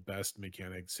some of the best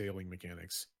sailing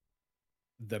mechanics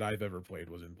that I've ever played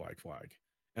was in Black Flag,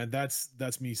 and that's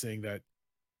me saying that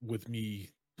with me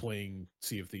playing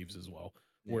Sea of Thieves as well,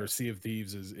 where Sea of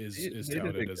Thieves is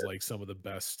touted as like some of the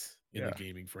best in the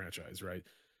gaming franchise, right?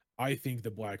 I think the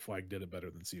Black Flag did it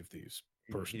better than Sea of Thieves,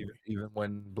 personally. Even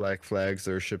when Black Flags,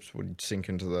 their ships would sink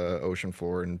into the ocean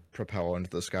floor and propel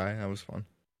into the sky. That was fun.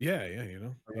 Yeah, I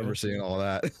remember seeing all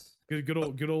that. Good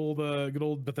old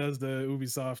Bethesda,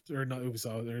 Ubisoft, or not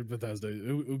Ubisoft, or Bethesda,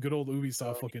 good old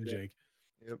Ubisoft fucking Jake.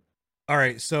 Yep. All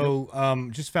right, so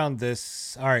just found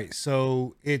this. All right,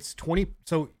 so it's 20.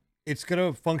 So it's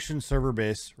gonna function server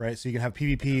based, right? So you can have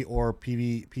PvP or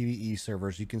PvE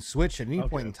servers. You can switch at any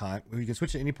point in time. You can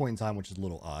switch at any point in time, which is a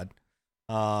little odd.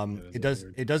 It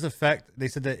does affect. They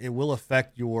said that it will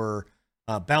affect your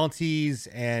bounties,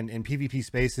 and in PvP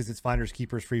spaces, it's finders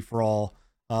keepers free for all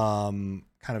kind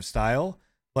of style.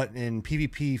 But in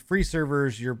PvP free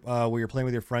servers, where you're playing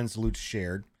with your friends, the loot's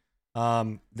shared.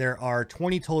 There are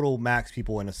 20 total max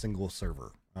people in a single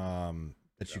server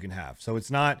that you can have. So it's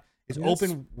not. It's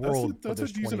open world. That's a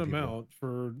decent amount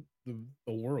for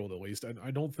the world, at least.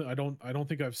 I don't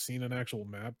think I've seen an actual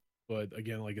map, but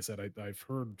again, like I said, I've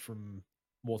heard from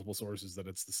multiple sources that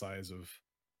it's the size of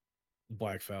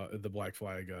the Black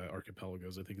Flag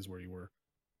archipelagos, I think is where you were.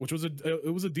 which was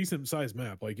it was a decent sized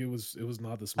map. Like it was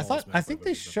not the I smallest. thought I think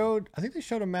they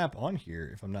showed a map on here,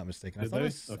 if I'm not mistaken. Did I they?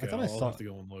 thought Okay, I I'll saw. have to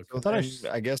go and look. So I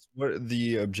thought I guess what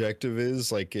the objective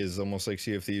is almost like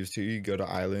Sea of Thieves too. You go to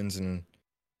islands and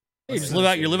You just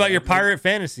live out your pirate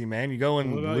fantasy, man. You go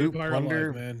and Live out your loot, pirate plunder,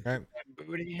 life, man. right?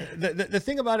 booty. The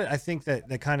thing about it, I think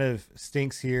that kind of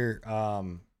stinks here.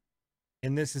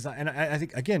 And this is, and I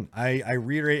think again, I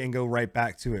reiterate and go right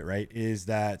back to it. Right, is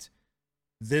that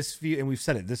this feel, and we've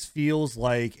said it. This feels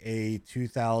like a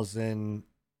 2000,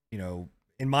 you know,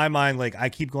 in my mind, like I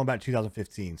keep going back to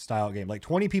 2015 style game. Like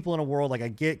 20 people in a world, like I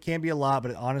get can be a lot,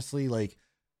 but honestly, like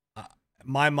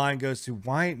my mind goes to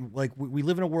why, like we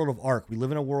live in a world of Ark. We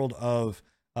live in a world of,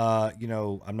 you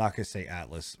know, I'm not gonna say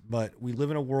Atlas, but we live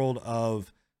in a world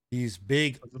of these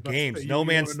big games. No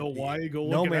Man's Sky.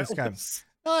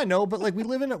 No, I know, but like we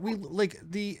live in we like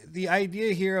the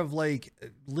idea here of like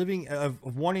living of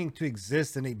wanting to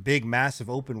exist in a big, massive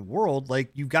open world. Like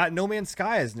you've got No Man's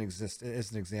Sky as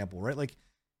an example, right? Like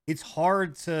it's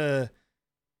hard to,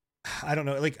 I don't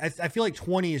know. Like I feel like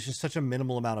 20 is just such a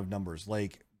minimal amount of numbers.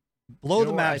 Like blow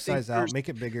the map size out, make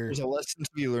it bigger. There's a lesson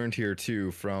to be learned here too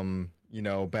from, you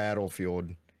know, Battlefield.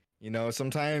 You know,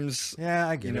 sometimes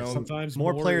I get it. Sometimes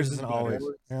more players isn't always.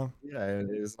 Yeah, it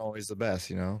isn't always the best.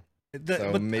 You know.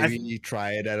 So maybe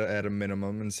try it at a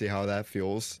minimum and see how that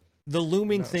feels. The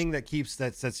looming thing that keeps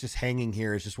that's just hanging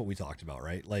here is just what we talked about,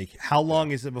 right? Like how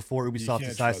long is it before Ubisoft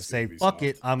decides to say, fuck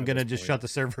it, I'm going to just shut the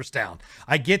servers down?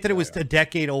 I get that it was a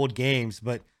decade old games,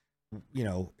 but you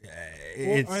know,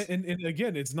 and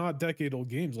again, it's not decade old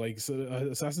games. Like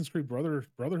Assassin's Creed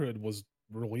Brotherhood was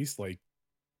released like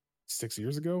 6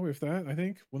 years ago, if that, I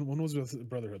think. When was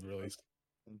Brotherhood released?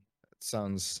 It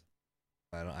sounds,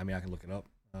 I mean, I can look it up.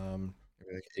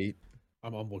 Maybe like 8.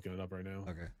 I'm looking it up right now.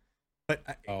 Okay, but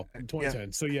 2010. Yeah.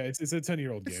 So yeah, it's a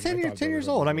 10-year-old game. It's 10 years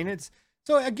old. I mean, it's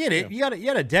so I get it. Yeah. You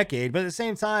got a decade, but at the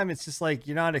same time, it's just like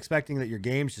you're not expecting that your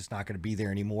game's just not going to be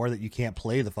there anymore. That you can't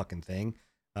play the fucking thing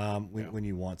when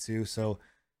you want to. So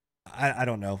I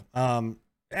don't know. And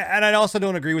I also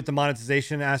don't agree with the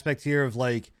monetization aspect here of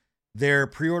like their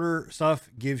pre-order stuff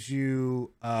gives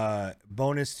you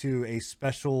bonus to a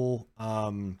special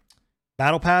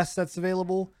battle pass that's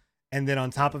available, and then on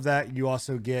top of that you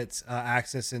also get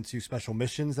access into special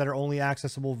missions that are only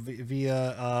accessible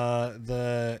via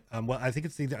the well, I think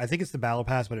it's the battle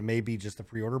pass, but it may be just the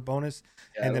pre-order bonus.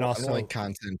 And then also like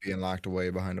content being locked away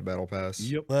behind a battle pass.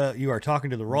 Yep. Well, you are talking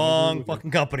to the wrong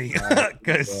fucking company,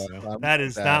 because that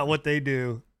is not what they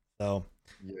do. So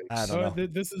I don't know.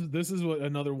 This is what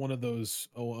another one of those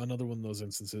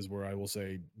instances where I will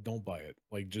say don't buy it.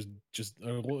 Like just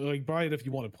like buy it if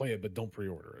you want to play it, but don't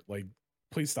pre-order it. Like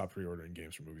please stop pre-ordering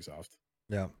games from Ubisoft.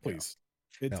 Yeah, please.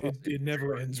 It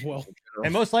never ends well.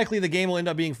 And most likely the game will end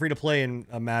up being free to play in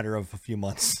a matter of a few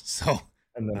months. So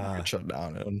and then get shut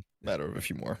down in a matter of a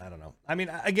few more. I don't know. I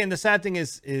mean, again, the sad thing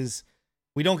is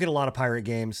we don't get a lot of pirate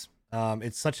games.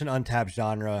 It's such an untapped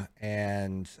genre,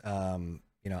 and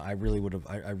you know, I really would have.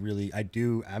 I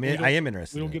do. I mean, I am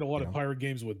interested. We don't get a lot of pirate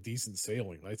games with decent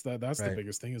sailing. That's the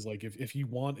biggest thing. Is like if you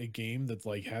want a game that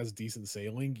like has decent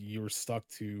sailing, you're stuck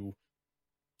to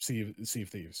Sea of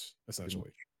Thieves essentially.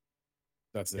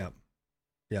 That's it.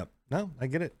 Yep. No, I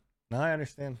get it. No, I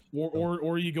understand.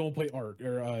 Or you go and play Ark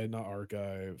or not Ark.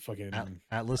 Fucking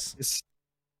Atlas.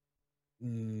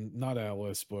 Not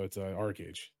Atlas, but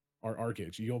Arcade.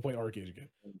 Arcade. You go play Arcade again.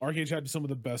 Arcade had some of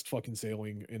the best fucking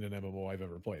sailing in an MMO I've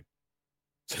ever played.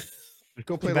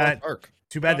 Go play Ark.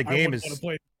 Too bad the game is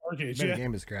play Arcade. The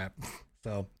game is crap.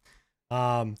 So, you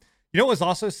know what's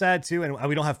also sad too, and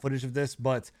we don't have footage of this,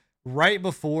 but right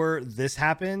before this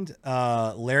happened,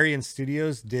 Larian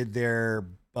Studios did their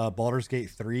Baldur's Gate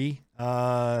 3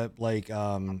 like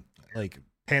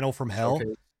panel from hell.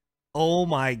 Okay. Oh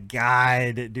my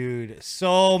god, dude.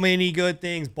 So many good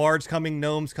things. Bards coming,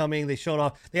 gnomes coming. They showed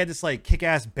off. They had this like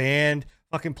kick-ass band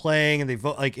fucking playing, and they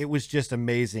vote like it was just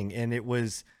amazing. And it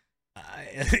was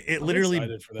it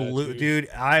literally blew, dude.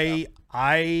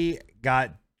 I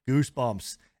got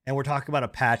goosebumps. And we're talking about a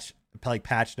patch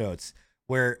notes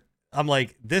where I'm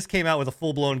like, this came out with a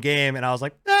full-blown game, and I was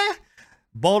like,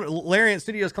 Larian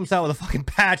Studios comes out with a fucking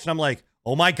patch, and I'm like,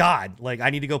 oh my god, like I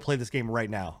need to go play this game right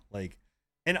now. Like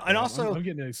And also, I'm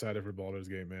getting excited for Baldur's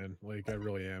Gate, man. Like I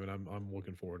really am, and I'm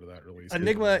looking forward to that release.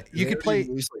 Enigma, you could play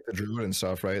like the Druid and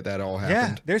stuff, right? That all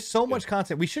happened. Yeah, there's so much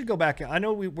content. We should go back. I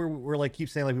know we're like keep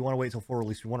saying like we want to wait till full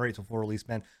release. We want to wait till full release,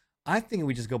 man. I think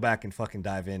we just go back and fucking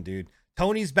dive in, dude.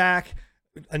 Tony's back.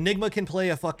 Enigma can play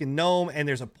a fucking gnome, and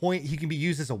there's a point he can be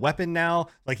used as a weapon now.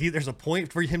 Like there's a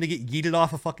point for him to get yeeted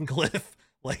off a fucking cliff.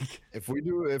 Like if we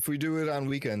do it on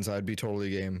weekends, I'd be totally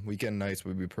game. Weekend nights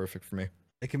would be perfect for me.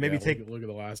 They can maybe take. Look at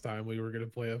the last time we were gonna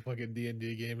play a fucking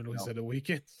D&D game and we said a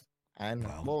weekend. I know.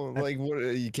 Wow. Well, like what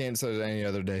you can't set it any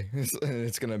other day.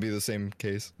 It's gonna be the same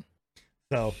case.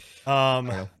 So,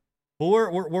 well,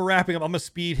 we're wrapping up. I'm gonna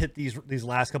speed hit these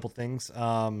last couple things.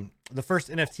 The first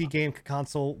NFT game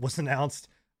console was announced.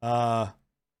 And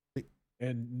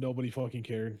nobody fucking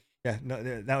cared. Yeah, no,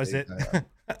 that was it.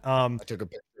 I took a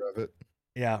picture of it.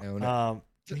 Yeah. Own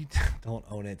Don't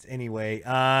own it anyway.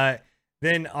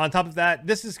 Then on top of that,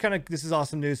 this is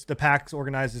awesome news. The PAX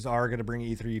organizers are going to bring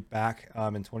E3 back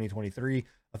in 2023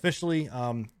 officially.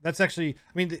 That's actually,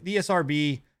 I mean, the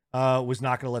ESRB was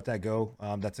not going to let that go.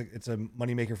 It's a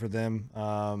moneymaker for them.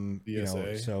 You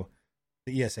know, so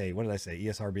the ESA, what did I say?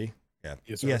 ESRB? Yeah.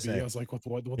 ESRB. I was like, what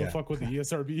the fuck would the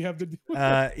ESRB have to do?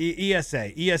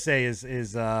 ESA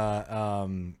is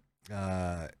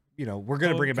you know, we're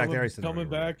going to bring it back there.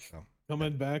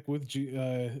 Coming back with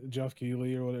Jeff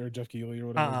Keighley or whatever. Jeff Keighley or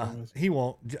whatever. He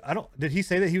won't. Did he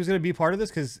say that he was going to be part of this?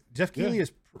 Because Jeff Keighley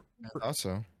is. I thought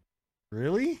so.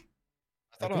 Really?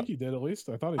 I think he did at least.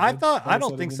 I thought. I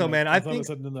don't think so, man. I think it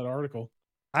said in that article.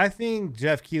 I think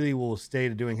Jeff Keighley will stay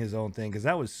to doing his own thing because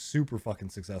that was super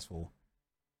fucking successful.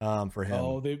 For him.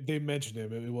 Oh, they mentioned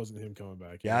him. It wasn't him coming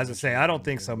back. Yeah, as I say, I don't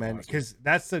think so, man. Because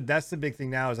that's the big thing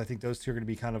now is I think those two are going to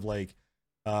be kind of like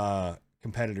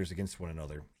competitors against one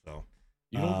another. So.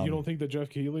 You don't think that Jeff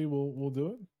Keighley will do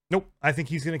it? Nope. I think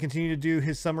he's going to continue to do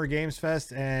his Summer Games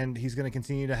Fest, and he's going to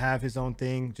continue to have his own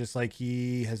thing, just like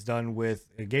he has done with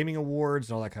gaming awards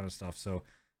and all that kind of stuff. So,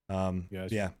 I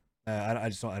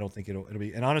don't think it'll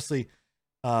be. And honestly,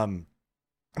 I mean,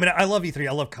 I love E3.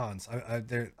 I love cons. I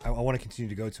want to continue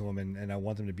to go to them, and I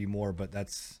want them to be more. But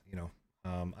that's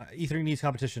E3 needs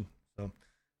competition. So,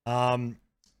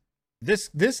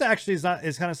 This actually is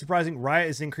kind of surprising. Riot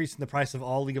is increasing the price of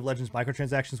all League of Legends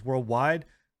microtransactions worldwide.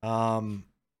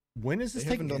 When is this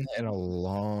taking? They haven't done that in a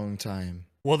long time.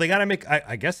 Well, they gotta make.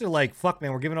 I guess they're like, fuck,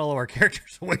 man, we're giving all of our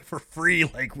characters away for free.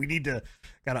 Like, we need to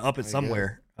gotta up it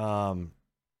somewhere.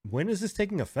 When is this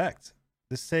taking effect?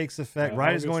 This takes effect.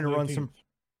 Riot is going to run some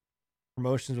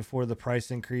promotions before the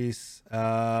price increase.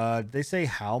 They say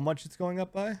how much it's going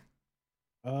up by?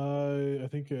 I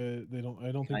think they don't.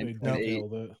 I don't think they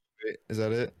detailed it. Is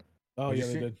that it? Oh yeah,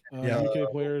 they did.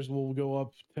 UK players will go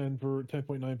up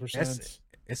 10.9%.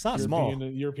 It's not small.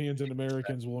 Europeans and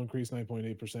Americans will increase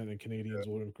 9.8%, and Canadians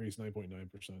will increase 9.9%.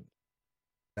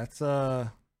 That's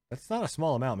not a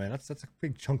small amount, man. That's a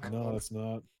big chunk. No, it's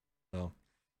not. So,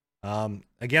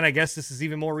 again, I guess this is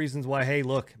even more reasons why. Hey,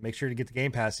 look, make sure to get the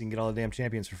Game Pass. You can get all the damn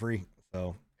champions for free.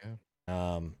 So,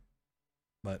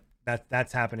 but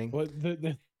that's happening. But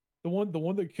the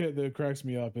one that cracks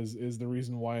me up is the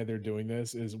reason why they're doing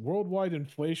this is worldwide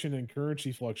inflation and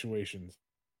currency fluctuations.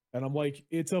 And I'm like,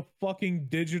 it's a fucking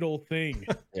digital thing.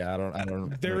 Yeah, I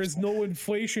don't. There is no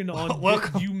inflation on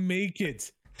welcome. what you make it.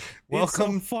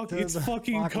 Welcome. It's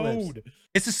fucking code.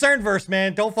 It's a CERNverse,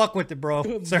 man. Don't fuck with it, bro.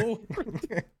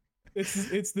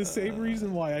 It's the same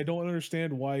reason why I don't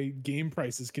understand why game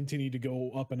prices continue to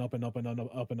go up and up and up and up and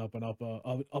up and up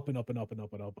up and up and up and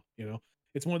up and up. You know,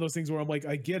 it's one of those things where I'm like,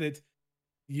 I get it.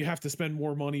 You have to spend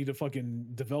more money to fucking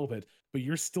develop it, but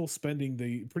you're still spending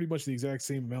pretty much the exact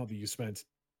same amount that you spent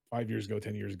 5 years ago,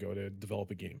 10 years ago to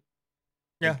develop a game.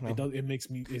 Yeah, it makes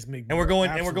me. And we're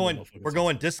going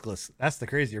discless. That's the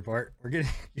crazier part.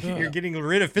 You're getting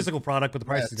rid of physical product, but the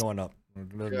price is going up.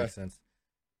 It doesn't make sense.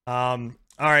 All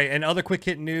right, and other quick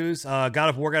hit news. God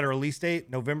of War got a release date,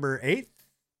 November 8th,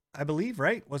 I believe,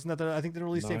 right? Wasn't that I think the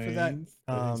release date for that?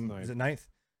 Is it 9th?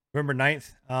 November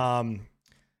 9th.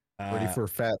 Ready for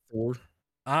Fat Thor?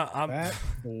 Fat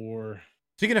Thor.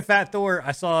 Speaking of Fat Thor,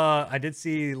 I did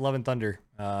see Love and Thunder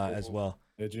as well.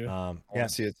 Did you? Yeah.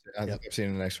 See it. I think I've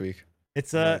seen it next week.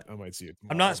 It's I might see it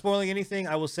tomorrow. I'm not spoiling anything.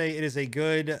 I will say it is a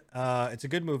good it's a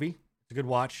good movie. It's a good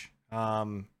watch.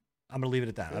 I'm gonna leave it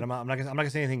at that. I'm not gonna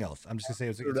say anything else. I'm just gonna say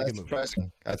it's a good movie.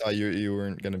 Surprising. I thought you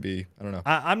weren't gonna be. I don't know.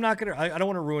 I'm not gonna. I don't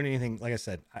want to ruin anything. Like I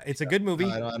said, it's a good movie.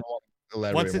 I don't want to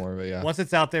elaborate more, but yeah. Once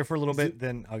it's out there for a little bit,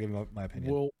 then I'll give you my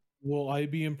opinion. Will I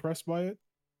be impressed by it?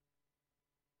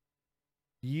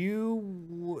 Did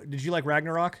you like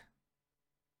Ragnarok?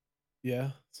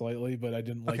 Yeah, slightly, but I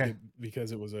didn't like it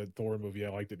because it was a Thor movie. I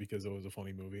liked it because it was a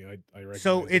funny movie. I recognize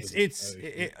so it's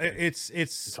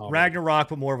Ragnarok,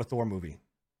 but more of a Thor movie.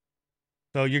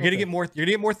 So you're gonna get more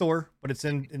Thor, but it's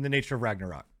in the nature of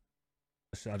Ragnarok.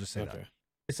 I'll just say that.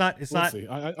 It's not. See.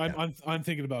 I'm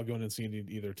thinking about going and seeing it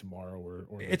either tomorrow or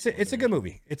it's a good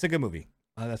movie. It's a good movie.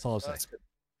 That's all I'll say.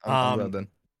 I'm glad then.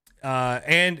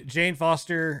 And Jane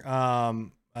Foster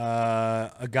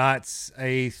got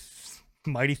a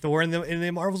Mighty Thor in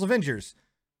the Marvel's Avengers.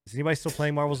 Is anybody still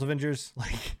playing Marvel's Avengers?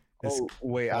 Like, Oh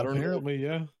wait, I don't know, Apparently,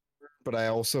 yeah. but I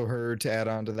also heard to add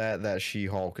on to that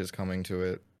She-Hulk is coming to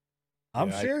it. I'm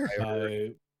Yeah, sure. I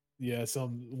heard Yeah,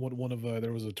 one of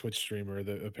there was a Twitch streamer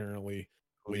that apparently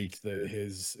leaked that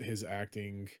his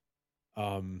acting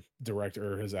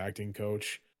director, his acting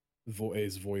coach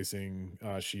is voicing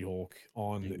She-Hulk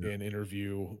on an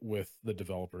interview with the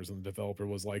developers, and the developer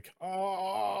was like,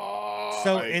 "Oh,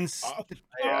 So I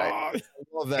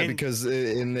love that because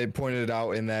and they pointed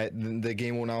out in that the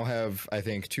game will now have, I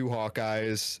think, 2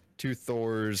 Hawkeyes, 2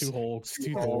 Thors, 2 Hulks,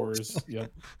 2 Thors."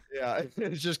 Yep. Yeah,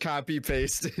 it's just copy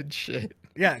pasted shit.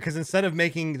 Yeah, because instead of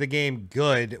making the game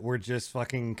good, we're just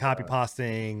fucking copy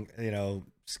pasting, you know,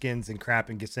 skins and crap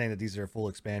and just saying that these are full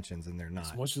expansions, and they're As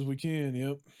not. much as we can.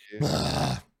 Yep.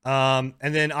 And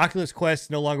then Oculus Quest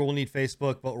no longer will need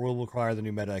Facebook, but will require the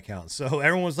new Meta account. So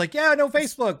everyone was like, "Yeah, no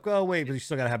Facebook." Oh wait, but you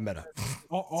still gotta have Meta.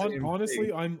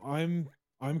 Honestly, I'm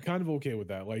kind of okay with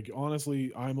that. Like,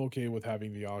 honestly, I'm okay with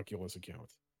having the Oculus account,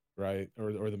 right,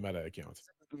 or the Meta account.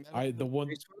 The one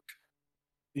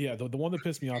that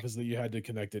pissed me off is that you had to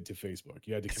connect it to Facebook.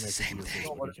 You had to connect it to your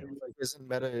Facebook account. Isn't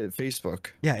Meta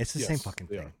Facebook? Yeah, it's the same fucking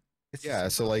thing. Yeah,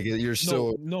 so like you're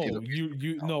still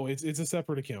no, it's a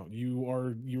separate account. You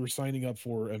are signing up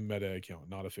for a Meta account,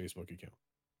 not a Facebook account.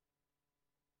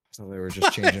 So they were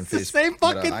just changing Facebook. The same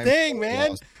fucking thing,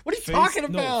 man. What are you talking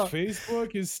about? No,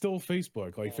 Facebook is still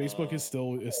Facebook. Like, Facebook is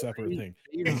still a separate thing.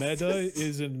 Meta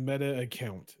is a Meta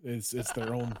account. It's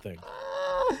their own thing.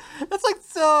 That's like,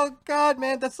 so God,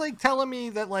 man, that's like telling me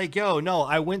that, like, yo, no,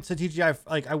 I went to TGI,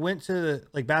 like I went to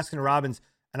like Baskin Robbins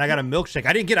and I got a milkshake.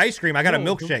 I didn't get ice cream. I got a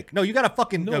milkshake. No, you got a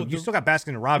fucking you still got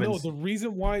Baskin Robbins. No, the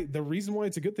reason why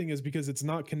it's a good thing is because it's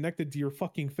not connected to your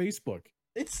fucking Facebook.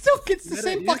 It still gets the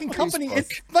same fucking company.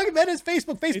 It's fucking Meta's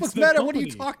Facebook. Facebook's Meta. Company. What are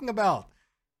you talking about?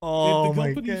 Oh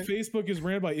my God. The company Facebook is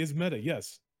ran by is Meta.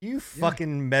 Yes. You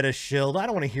fucking Meta shield. I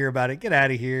don't want to hear about it. Get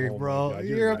out of here, bro.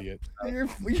 You're an idiot.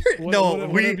 We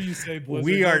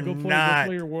are not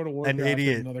an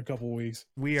idiot. Another couple weeks.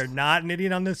 We are not an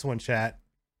idiot on this one, chat.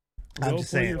 I'm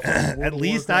just saying. At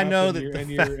least I know that.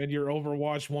 And your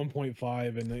Overwatch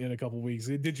 1.5 in a couple weeks.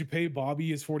 Did you pay Bobby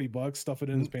his $40? Stuff it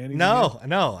in his panties? No,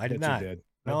 I did not.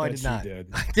 No, I did not. I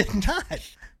did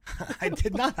not. I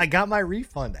did not. I got my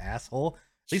refund, asshole.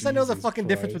 At least I know the fucking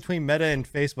difference between Meta and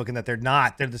Facebook, and that they're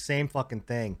not. They're the same fucking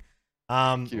thing. We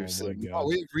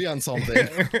agree on something.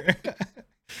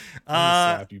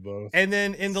 And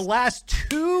then in the last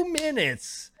 2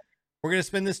 minutes, we're gonna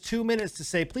spend this 2 minutes to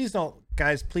say, please don't,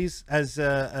 guys, please, as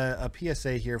a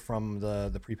PSA here from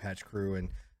the pre-patch crew and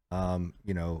all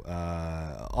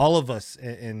of us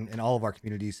in all of our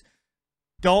communities,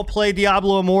 don't play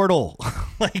Diablo Immortal.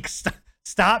 Like,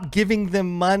 stop giving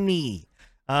them money.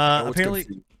 Apparently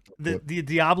the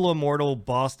Diablo Immortal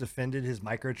boss defended his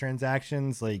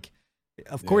microtransactions. Like,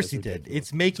 of course he did.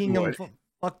 It's making him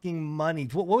fucking money.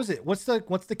 What was it? What's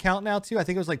the count now to? I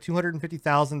think it was like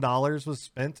 $250,000 was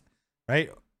spent, right?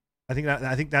 I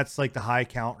think that's like the high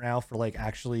count now for like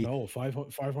actually. No,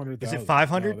 500,000. Is it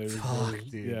 500? No,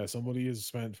 yeah, somebody has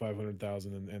spent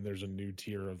 500,000, and there's a new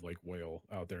tier of like whale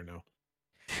out there now.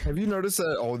 Have you noticed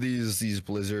that all these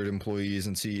Blizzard employees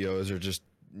and CEOs are just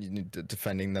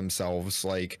defending themselves?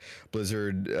 Like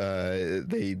Blizzard,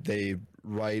 they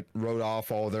wrote off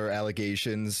all their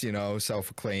allegations,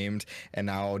 self-acclaimed, and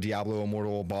now Diablo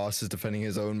Immortal boss is defending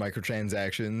his own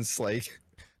microtransactions. Like,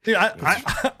 dude,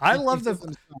 I love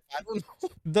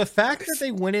the fact that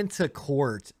they went into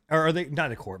court, or they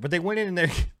not in court, but they went in and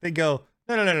they go,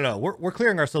 no, we're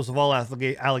clearing ourselves of all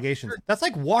allegations. That's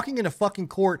like walking into fucking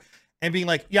court and being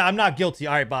like, yeah, I'm not guilty.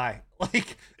 All right, bye.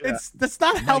 Like, that's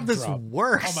not how this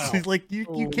works. Like,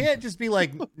 you can't just be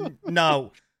like,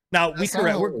 no, we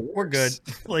correct. We're good.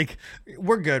 Like,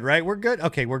 we're good, right? We're good.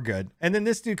 Okay, we're good. And then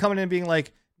this dude coming in and being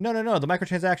like, no, the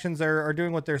microtransactions are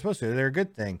doing what they're supposed to. They're a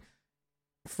good thing.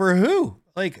 For who?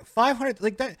 Like 500?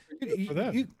 Like that?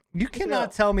 You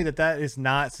cannot tell me that is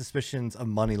not suspicions of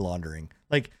money laundering.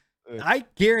 Like, I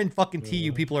guarantee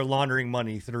you, people are laundering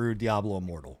money through Diablo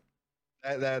Immortal.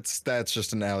 That's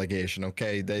just an allegation,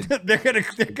 okay? They're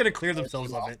gonna clear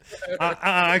themselves of it.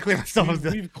 I clear myself of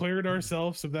it. We've cleared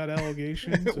ourselves of that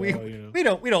allegation. So, we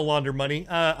don't launder money.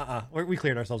 We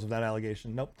cleared ourselves of that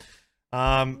allegation. Nope.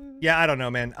 Yeah, I don't know,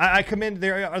 man. I commend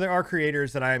there are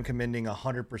creators that I am commending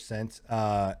 100%.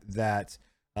 That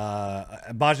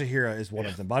Bajahira is one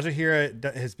of them.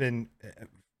 Bajahira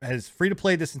has free to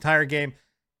play this entire game.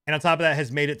 And on top of that,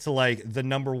 has made it to like the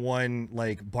 #1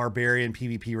 like barbarian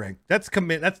PvP rank. I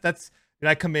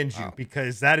commend you,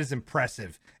 because that is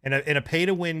impressive. In a pay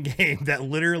to win game, that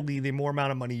literally the more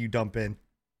amount of money you dump in,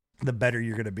 the better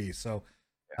you're gonna be. So,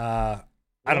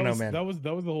 I don't know, man. That was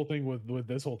the whole thing with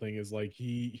this whole thing is like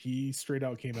he straight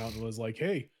out came out and was like,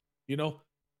 hey,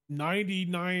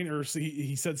 99 or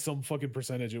he said some fucking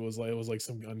percentage. It was like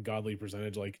some ungodly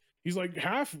percentage. Like he's like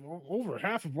over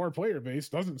half of our player base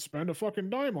doesn't spend a fucking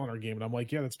dime on our game, and I'm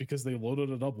like, yeah, that's because they loaded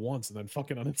it up once and then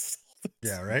fucking uninstalled it.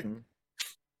 Yeah, right.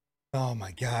 Oh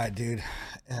my god, dude!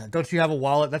 Don't you have a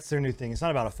wallet? That's their new thing. It's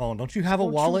not about a phone. Don't you have a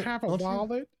wallet?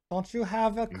 Don't you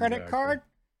have a credit card?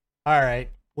 All right.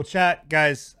 Well, chat,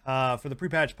 guys. For the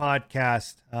Pre-Patch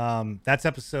podcast, that's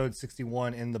episode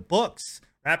 61 in the books.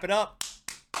 Wrap it up.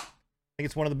 I think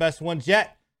it's one of the best ones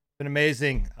yet. Been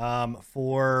amazing.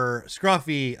 For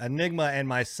Scruffy, Enigma, and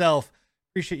myself.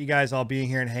 Appreciate you guys all being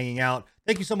here and hanging out.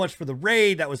 Thank you so much for the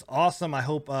raid. That was awesome. I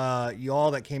hope you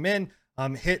all that came in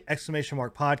hit !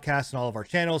 Podcast on all of our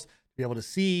channels to be able to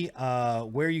see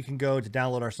where you can go to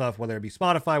download our stuff, whether it be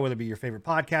Spotify, whether it be your favorite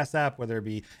podcast app, whether it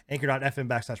be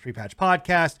anchor.fm/Pre-Patch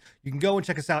podcast. You can go and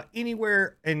check us out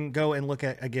anywhere and go and look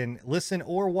at, again, listen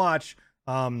or watch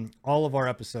all of our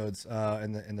episodes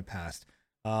in the past.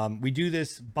 We do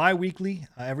this bi-weekly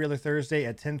every other Thursday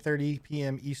at 10:30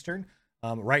 p.m. Eastern,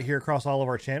 right here across all of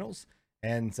our channels.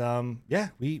 And yeah,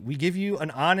 we give you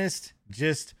an honest,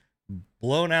 just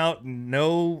blown out,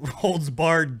 no holds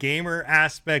barred gamer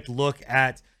aspect look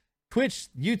at Twitch,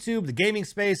 YouTube, the gaming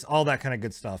space, all that kind of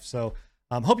good stuff. So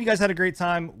hope you guys had a great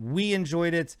time. We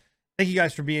enjoyed it. Thank you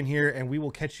guys for being here, and we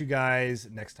will catch you guys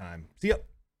next time. See ya.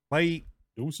 Bye.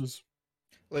 Deuces.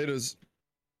 Laters.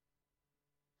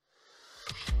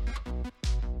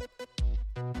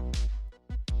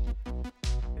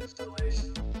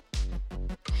 Installation.